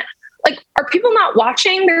them. And, like, are people not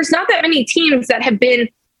watching? There's not that many teams that have been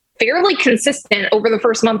fairly consistent over the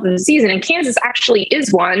first month of the season, and Kansas actually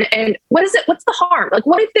is one. And what is it? What's the harm? Like,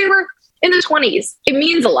 what if they were in the 20s. It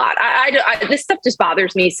means a lot. This stuff just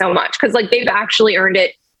bothers me so much because like they've actually earned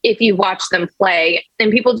it if you watch them play,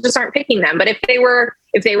 and people just aren't picking them. But if they were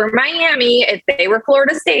Miami, if they were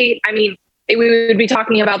Florida State, I mean, we would be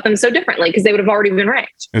talking about them so differently because they would have already been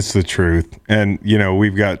ranked. It's the truth. And,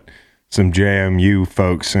 we've got some JMU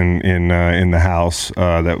folks in the house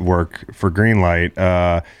that work for Greenlight.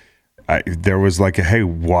 There was like hey,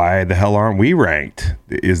 why the hell aren't we ranked?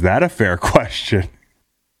 Is that a fair question?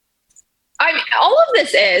 I mean, all of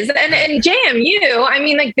this is, and JMU, I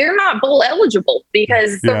mean, like they're not bowl eligible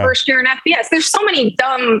because it's their first year in FBS. There's so many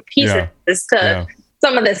dumb pieces to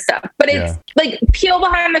some of this stuff, but it's like peel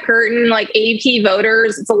behind the curtain, like AP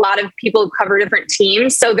voters. It's a lot of people who cover different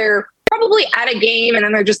teams. So they're probably at a game and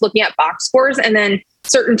then they're just looking at box scores and then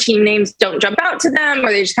certain team names don't jump out to them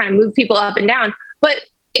or they just kind of move people up and down. But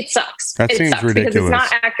it sucks. That seems ridiculous. Because it's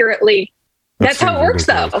not accurately. That's how it works,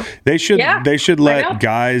 though. They should let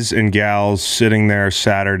guys and gals sitting there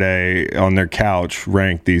Saturday on their couch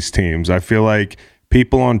rank these teams. I feel like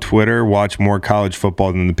people on Twitter watch more college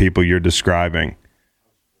football than the people you're describing.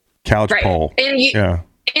 Couch poll.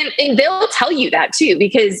 And they'll tell you that too,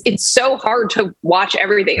 because it's so hard to watch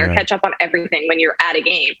everything or catch up on everything when you're at a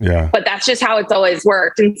game. Yeah. But that's just how it's always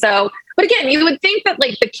worked. And so, but again, you would think that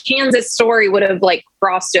like the Kansas story would have like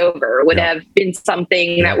crossed over, would have been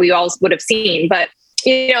something that we all would have seen. But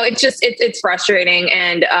it's frustrating.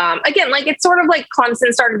 And again, like it's sort of like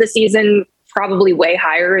Clemson started the season probably way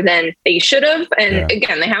higher than they should have. And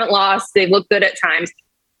again, they haven't lost. They've looked good at times.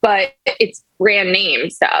 But it's brand name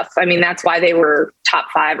stuff. I mean, that's why they were top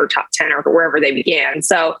 5 or top 10 or wherever they began.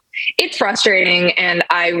 So it's frustrating. And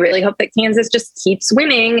I really hope that Kansas just keeps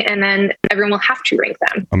winning and then everyone will have to rank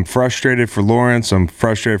them. I'm frustrated for Lawrence. I'm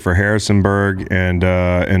frustrated for Harrisonburg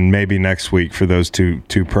and maybe next week for those two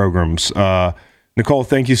programs. Nicole,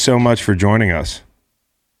 thank you so much for joining us.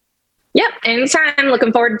 Yep. Anytime.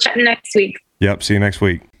 Looking forward to chatting next week. Yep. See you next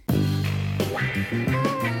week.